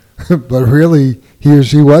fine, but really he or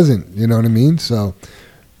she wasn't. You know what I mean? So,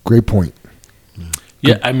 great point.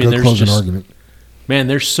 Yeah, I mean, there's closing just argument. Man,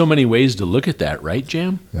 there's so many ways to look at that, right,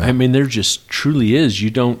 Jam? Yeah. I mean, there just truly is.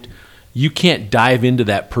 You can't dive into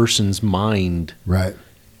that person's mind, Right.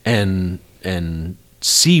 and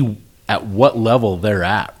see at what level they're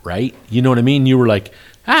at, right? You know what I mean? You were like,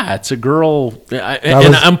 it's a girl,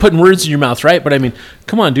 and I'm putting words in your mouth, right? But I mean,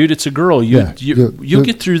 come on, dude, it's a girl. You'll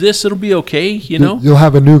get through this. It'll be okay. You know, you'll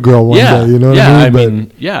have a new girl one day. You know what I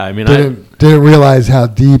mean? I mean, didn't realize how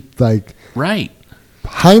deep, like, right.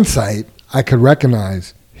 Hindsight, I could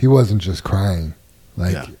recognize he wasn't just crying.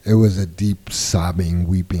 Like, it was a deep sobbing,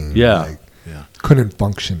 weeping. Yeah. Couldn't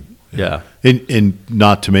function. Yeah. And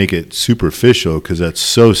not to make it superficial, because that's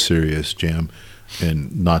so serious, Jam,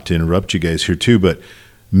 and not to interrupt you guys here too, but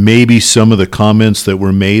maybe some of the comments that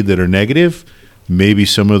were made that are negative, maybe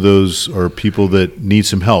some of those are people that need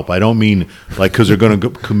some help. I don't mean like because they're going to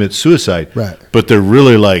commit suicide, right? But they're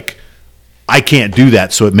really like, I can't do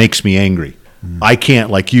that, so it makes me angry. I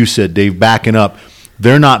can't, like you said, Dave, backing up.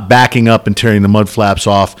 They're not backing up and tearing the mud flaps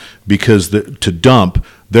off because to dump.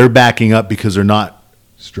 They're backing up because they're not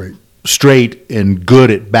straight and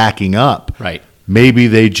good at backing up. Right. Maybe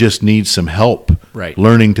they just need some help. Right.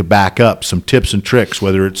 Learning to back up, some tips and tricks,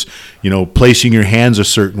 whether it's, placing your hands a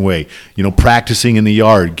certain way, practicing in the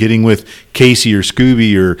yard, getting with Casey or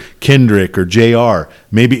Scooby or Kendrick or JR.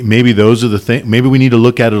 Maybe those are the things. Maybe we need to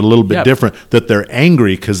look at it a little bit different, that they're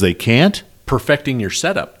angry because they can't. Perfecting your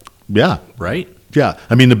setup. Yeah. Right? Yeah.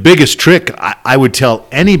 I mean, the biggest trick, I would tell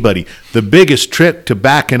anybody, the biggest trick to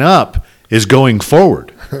backing up is going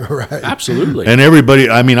forward. Right. Absolutely. And everybody,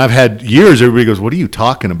 I mean, I've had years, everybody goes, what are you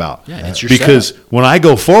talking about? Yeah, it's your because setup. When I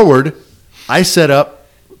go forward, I set up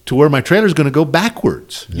to where my trailer's going to go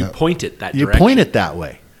backwards. You point it that You direction. point it that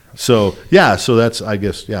way. So, so that's, I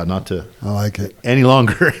guess, not to I like it. any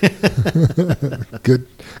longer.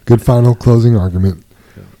 Good final closing argument.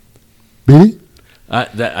 Beatty?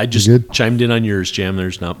 I just chimed in on yours, Jam.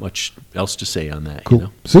 There's not much else to say on that.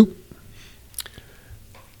 Cool. Soup?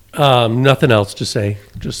 Nothing else to say.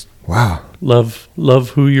 Just love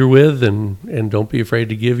who you're with, and don't be afraid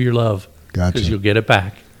to give your love. Gotcha. Because you'll get it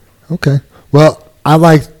back. Okay. Well, I'd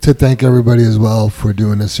like to thank everybody as well for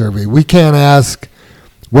doing this survey. We can't ask,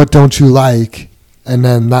 what don't you like, and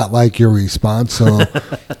then not like your response. So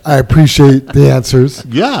I appreciate the answers.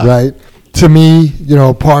 Yeah. Right? To me,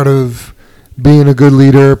 part of being a good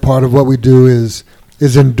leader, part of what we do is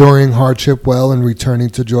enduring hardship well and returning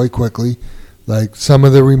to joy quickly. Like some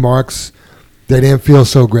of the remarks, they didn't feel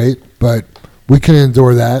so great, but we can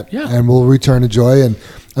endure that, and we'll return to joy. And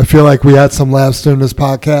I feel like we had some laughs during this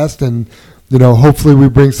podcast, and hopefully we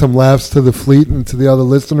bring some laughs to the fleet and to the other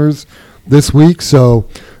listeners this week. So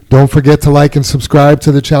don't forget to like and subscribe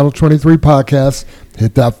to the Channel 23 podcast.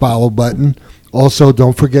 Hit that follow button. Also,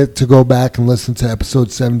 don't forget to go back and listen to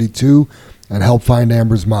episode 72 and help find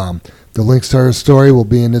Amber's mom. The links to her story will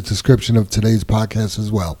be in the description of today's podcast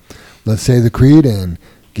as well. Let's say the creed and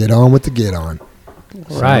get on with the get on.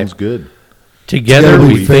 Right. Sounds good. Together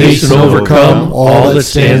we face and overcome all that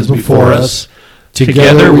stands before us.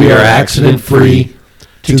 Together we are accident-free.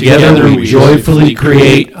 Together we joyfully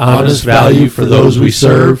create honest value for those we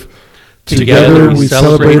serve. Together we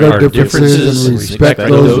celebrate our differences and respect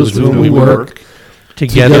those with whom we work.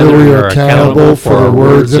 Together we are accountable for our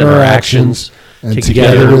words and our actions. And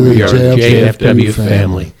together we are a JFW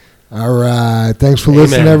family. All right. Thanks for Amen.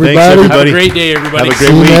 listening, everybody. Thanks, everybody. Have a great day, everybody. Have a great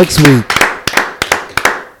See you week. next week.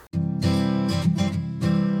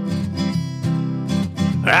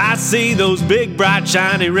 I see those big, bright,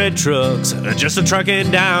 shiny red trucks just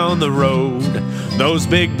a-trucking down the road. Those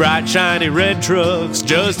big, bright, shiny red trucks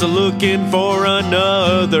just a-looking for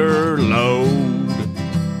another load.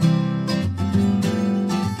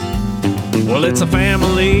 Well, it's a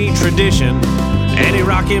family tradition, any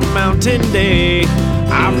Rocky Mountain Day.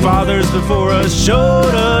 Our fathers before us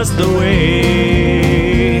showed us the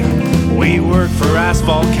way. We work for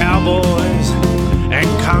asphalt cowboys and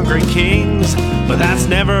concrete kings, but that's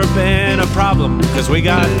never been a problem, cause we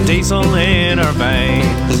got diesel in our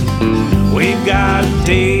veins. We've got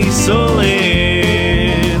diesel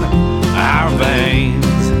in our veins.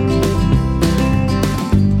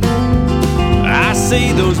 I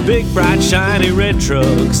see those big, bright, shiny red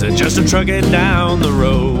trucks just a-trucking down the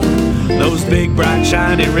road. Those big, bright,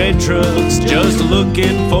 shiny red trucks just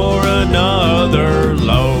looking for another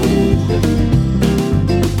load.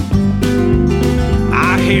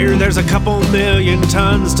 I hear there's a couple million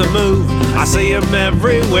tons to move. I see them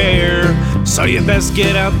everywhere. So you best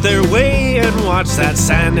get out their way and watch that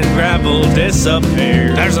sand and gravel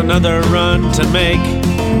disappear. There's another run to make.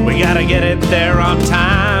 We gotta get it there on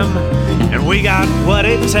time. And we got what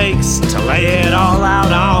it takes to lay it all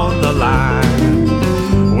out on the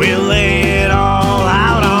line. We'll lay it all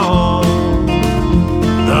out on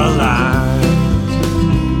the line.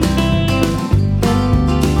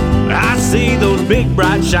 I see those big,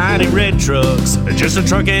 bright, shiny red trucks just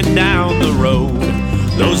a-trucking down the road.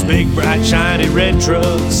 Those big, bright, shiny red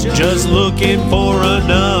trucks just looking for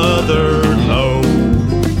another load.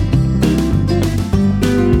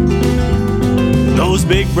 Those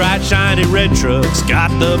big, bright, shiny red trucks got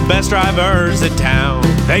the best drivers in town.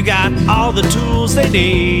 They got all the tools they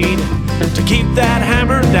need to keep that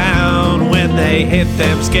hammer down. When they hit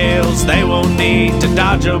them scales, they won't need to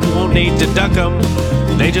dodge them, won't need to duck them.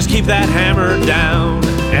 They just keep that hammer down,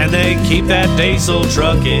 and they keep that diesel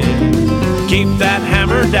trucking. Keep that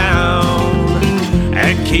hammer down,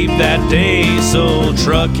 and keep that diesel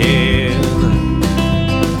trucking.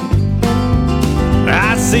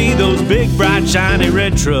 I see those big, bright, shiny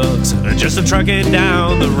red trucks just a-trucking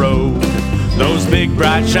down the road. Those big,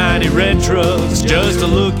 bright, shiny red trucks just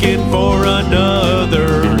a-looking for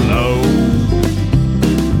another load.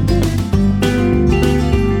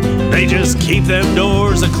 They just keep them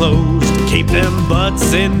doors a-closed, keep them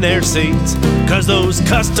butts in their seats, cause those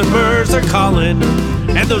customers are calling,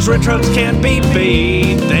 and those red trucks can't be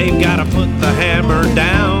beat. They've gotta put the hammer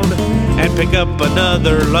down and pick up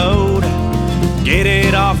another load. Get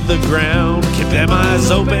it off the ground, keep them eyes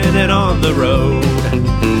open and on the road.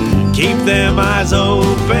 Keep them eyes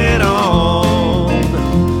open on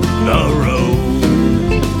the road.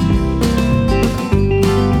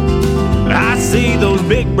 I see those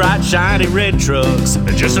big, bright, shiny red trucks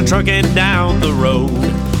just a-trucking down the road.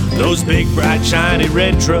 Those big, bright, shiny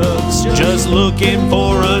red trucks just looking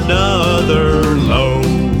for another load.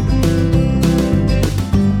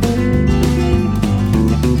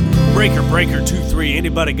 Breaker 23,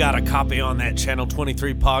 anybody got a copy on that Channel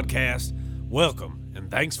 23 podcast? Welcome, and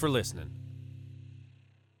thanks for listening.